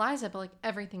wait, Eliza, but like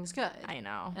everything's good. I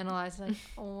know. And Eliza's like,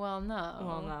 well, no.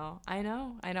 Well, no. I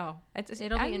know.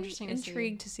 It'll be interesting to see. I'm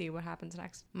intrigued to see what happens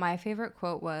next. My favorite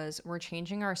quote was, "We're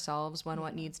changing ourselves when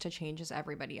what needs to change is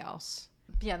everybody else."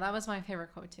 Yeah, that was my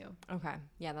favorite quote too. Okay.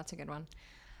 Yeah, that's a good one.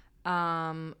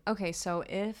 Okay, so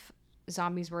if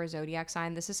zombies were a zodiac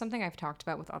sign, this is something I've talked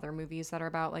about with other movies that are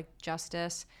about like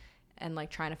justice and like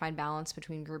trying to find balance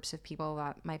between groups of people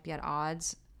that might be at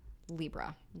odds.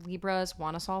 Libras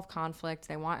want to solve conflict.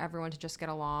 They want everyone to just get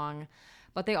along,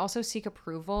 but they also seek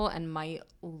approval and might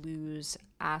lose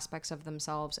aspects of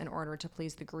themselves in order to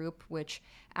please the group, which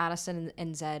Addison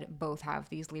and Zed both have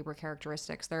these Libra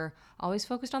characteristics. They're always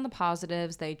focused on the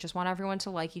positives. They just want everyone to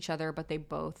like each other, but they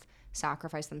both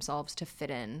sacrifice themselves to fit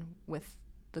in with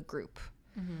the group.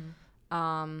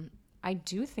 I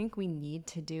do think we need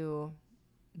to do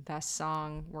best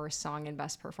song, worst song, and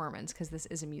best performance because this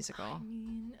is a musical. I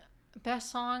mean,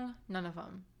 best song, none of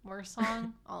them. Worst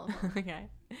song, all of them. Okay.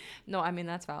 No, I mean,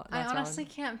 that's valid. I honestly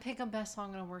can't pick a best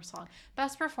song and a worst song.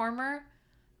 Best performer,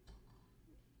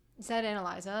 Zed and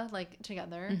Eliza, like,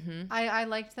 together. I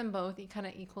liked them both kind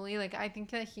of equally. Like, I think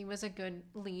that he was a good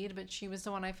lead, but she was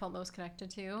the one I felt most connected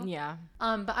to. Yeah.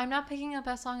 But I'm not picking a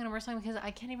best song and a worst song because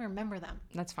I can't even remember them.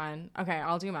 That's fine. Okay,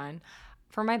 I'll do mine.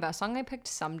 For my best song, I picked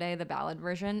Someday, the ballad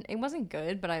version. It wasn't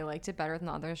good, but I liked it better than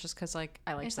the others just because, like,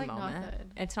 I liked the moment. Not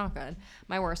good. It's not good.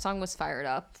 My worst song was Fired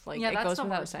Up. Like, it goes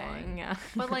without saying. One. Yeah.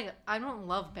 But, like, I don't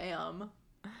love Bam.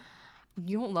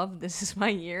 You don't love This Is My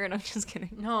Year, and I'm just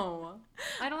kidding. No.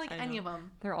 I don't like any of them.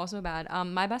 They're also bad.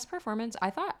 My best performance, I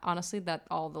thought, honestly, that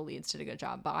all the leads did a good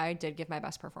job, but I did give my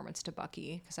best performance to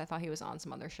Bucky because I thought he was on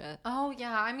some other shit. Oh,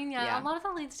 yeah. I mean, a lot of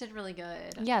the leads did really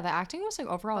good. Yeah, the acting was, like,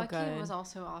 overall good. Bucky was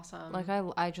also awesome. Like,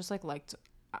 I just, like, liked...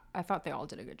 I thought they all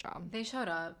did a good job. They showed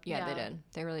up. Yeah, they did.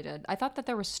 They really did. I thought that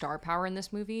there was star power in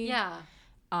this movie. Yeah.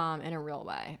 In a real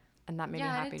way. And that made me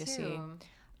happy to see.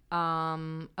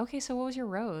 Okay, so what was your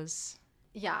rose?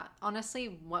 Yeah,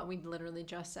 honestly, what we literally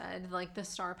just said, like the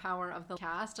star power of the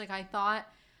cast, like I thought,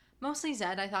 mostly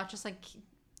Zed, I thought just like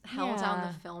held down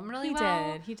the film really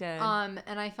well. He did. And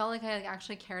I felt like I like,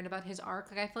 actually cared about his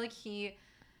arc. Like I feel like he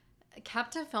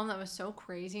kept a film that was so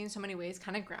crazy in so many ways,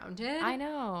 kind of grounded. I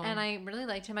know. And I really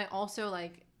liked him. I also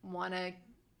like want to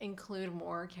include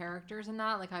more characters in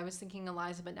that. Like I was thinking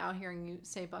Eliza, but now hearing you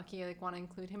say Bucky, I like want to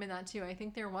include him in that too. I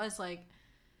think there was like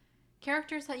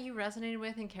characters that you resonated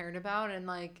with and cared about, and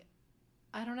like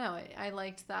I don't know, I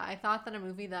liked that. I thought that a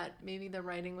movie that maybe the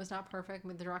writing was not perfect,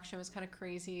 the direction was kind of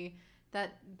crazy,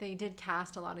 that they did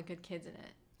cast a lot of good kids in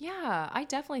it. Yeah, I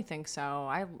definitely think so.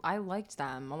 I liked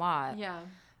them a lot. Yeah.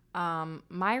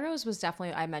 My rose was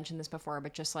definitely, I mentioned this before,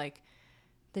 but just like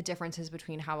the differences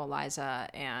between how Eliza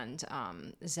and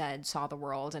Zed saw the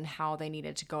world and how they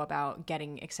needed to go about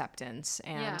getting acceptance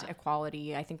and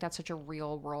equality. I think that's such a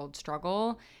real world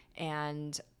struggle.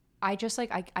 And I just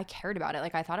like, I cared about it.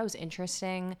 Like, I thought it was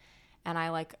interesting and I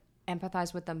like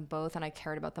empathized with them both and I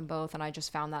cared about them both. And I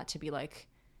just found that to be like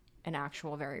an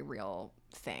actual very real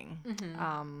thing.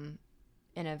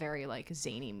 In a very like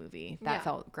zany movie that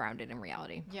felt grounded in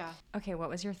reality. Yeah. Okay, what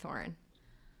was your thorn?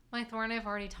 My thorn, I've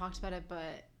already talked about it,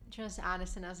 but just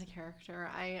Addison as a character.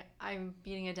 I'm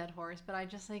beating a dead horse, but I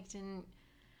just like didn't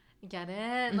get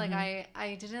it. Like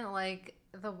I didn't like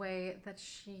the way that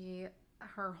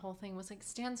her whole thing was like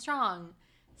stand strong,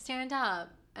 stand up.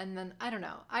 And then, I don't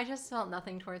know. I just felt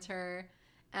nothing towards her.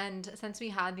 And since we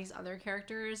had these other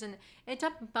characters, and it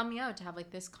bummed me out to have,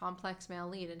 like, this complex male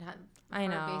lead and have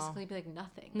her basically be, like,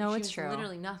 nothing. No, she it's was true.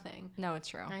 Literally nothing. No, it's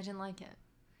true. And I didn't like it.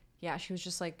 Yeah, she was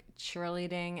just, like,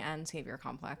 cheerleading and savior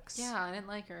complex. Yeah, I didn't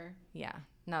like her. Yeah.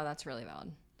 No, that's really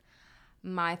valid.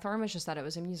 My thorn was just that it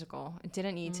was a musical. It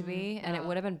didn't need to be, and it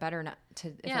would have been better if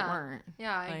it weren't.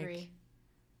 Yeah, I agree.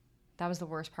 That was the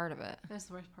worst part of it. That's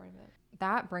the worst part of it.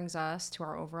 That brings us to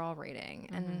our overall rating,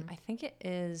 and I think it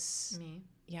is... Me?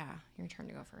 Yeah, your turn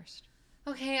to go first.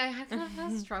 Okay, I had kind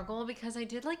of a struggle because I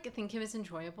did, like, think it was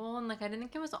enjoyable, and, like, I didn't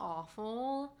think it was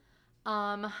awful.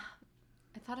 I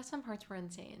thought some parts were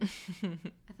insane.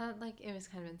 I thought, like, it was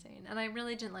kind of insane, and I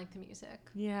really didn't like the music.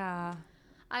 Yeah.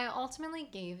 I ultimately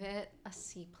gave it a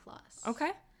C+.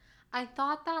 Okay. I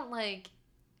thought that, like...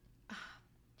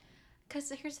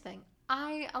 Because here's the thing.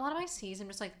 A lot of my C's, I'm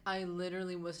just like, I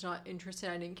literally was not interested.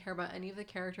 I didn't care about any of the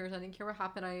characters. I didn't care what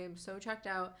happened. I am so checked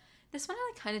out. This one,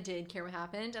 I, like, kind of did care what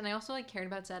happened. And I also, like, cared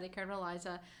about Zed. I cared about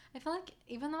Eliza. I felt like,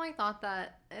 even though I thought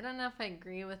that, I don't know if I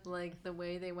agree with, like, the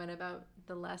way they went about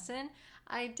the lesson,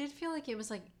 I did feel like it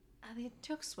was, like, they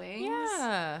took swings.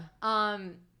 Yeah.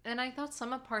 And I thought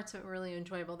some of parts of it were really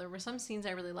enjoyable. There were some scenes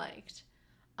I really liked.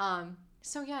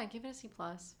 So, yeah, I give it a C+.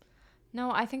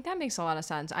 No, I think that makes a lot of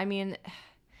sense. I mean...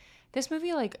 This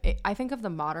movie, like, I think of the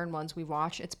modern ones we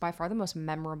watch, it's by far the most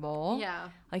memorable. Yeah.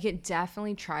 Like, it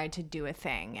definitely tried to do a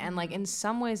thing. And, like, in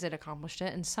some ways it accomplished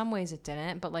it. In some ways it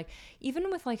didn't. But, like,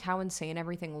 even with, like, how insane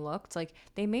everything looked, like,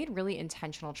 they made really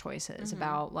intentional choices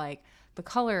about, like, the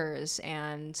colors.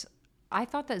 And I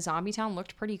thought that Zombie Town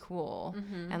looked pretty cool.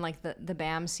 And, like, the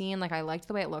BAM scene, like, I liked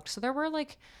the way it looked. So there were,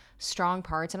 like, strong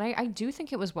parts. And I do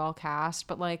think it was well cast.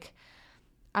 But, like,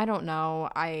 I don't know.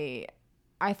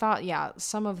 I thought, yeah,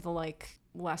 some of the, like,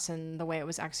 lesson, the way it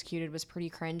was executed was pretty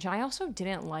cringe. And I also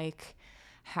didn't like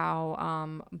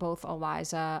how both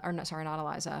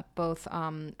both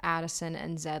Addison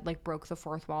and Zed, like, broke the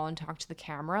fourth wall and talked to the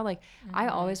camera. Like, I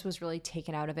always was really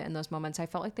taken out of it in those moments. I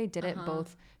felt like they did it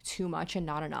both too much and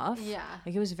not enough. Yeah.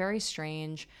 Like, it was very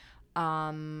strange.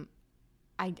 I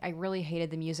really hated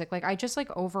the music. Like, I just,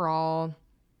 like, overall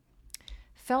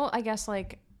felt, I guess,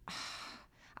 like...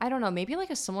 I don't know, maybe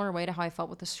like a similar way to how I felt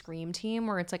with the Scream team,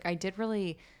 where it's like I did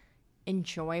really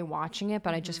enjoy watching it,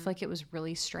 but I just feel like it was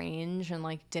really strange and,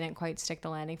 like, didn't quite stick the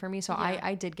landing for me. So yeah.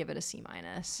 I did give it a C-.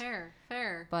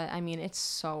 Fair. But I mean, it's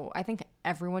so... I think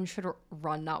everyone should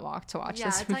run, not walk to watch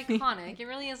this movie. Yeah, it's iconic. It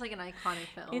really is like an iconic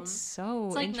film. It's so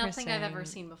It's like interesting. nothing I've ever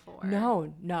seen before.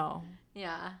 No.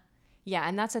 Yeah. Yeah,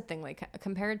 and that's the thing. Like,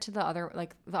 compared to the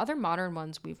other modern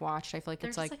ones we've watched, I feel like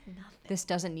it's like this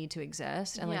doesn't need to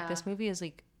exist. And like this movie is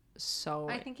like so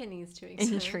I think it needs to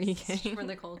exist intriguing for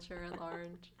the culture at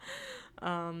large.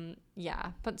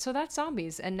 Yeah, but so that's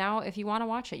Zombies. And now if you want to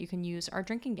watch it, you can use our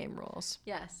drinking game rules.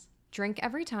 Yes. Drink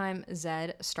every time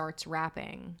Zed starts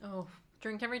rapping. Oh,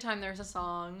 drink every time there's a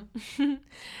song.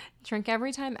 Drink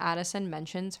every time Addison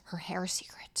mentions her hair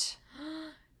secret.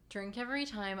 Drink every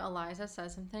time Eliza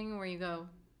says something where you go,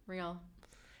 real.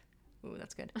 Ooh,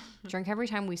 that's good. Drink every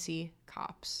time we see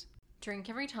cops.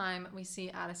 Drink every time we see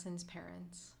Addison's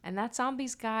parents. And that's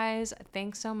Zombies, guys.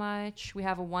 Thanks so much. We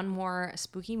have one more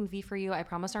spooky movie for you. I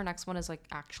promise our next one is like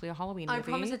actually a Halloween movie. I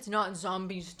promise it's not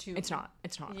Zombies 2. It's not.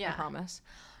 Yeah. I promise.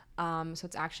 So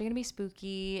it's actually going to be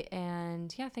spooky.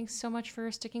 And yeah, thanks so much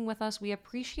for sticking with us. We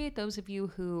appreciate those of you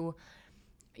who,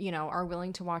 you know, are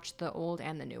willing to watch the old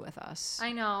and the new with us.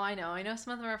 I know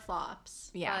some of them are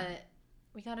flops. Yeah. But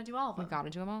we got to do all of them. We got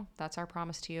to do them all. That's our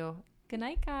promise to you. Good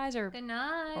night, guys. Or good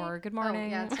night. Or good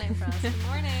morning. Oh, yeah, it's time for us. Good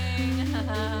morning.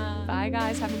 Bye,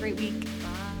 guys. Have a great week. Bye.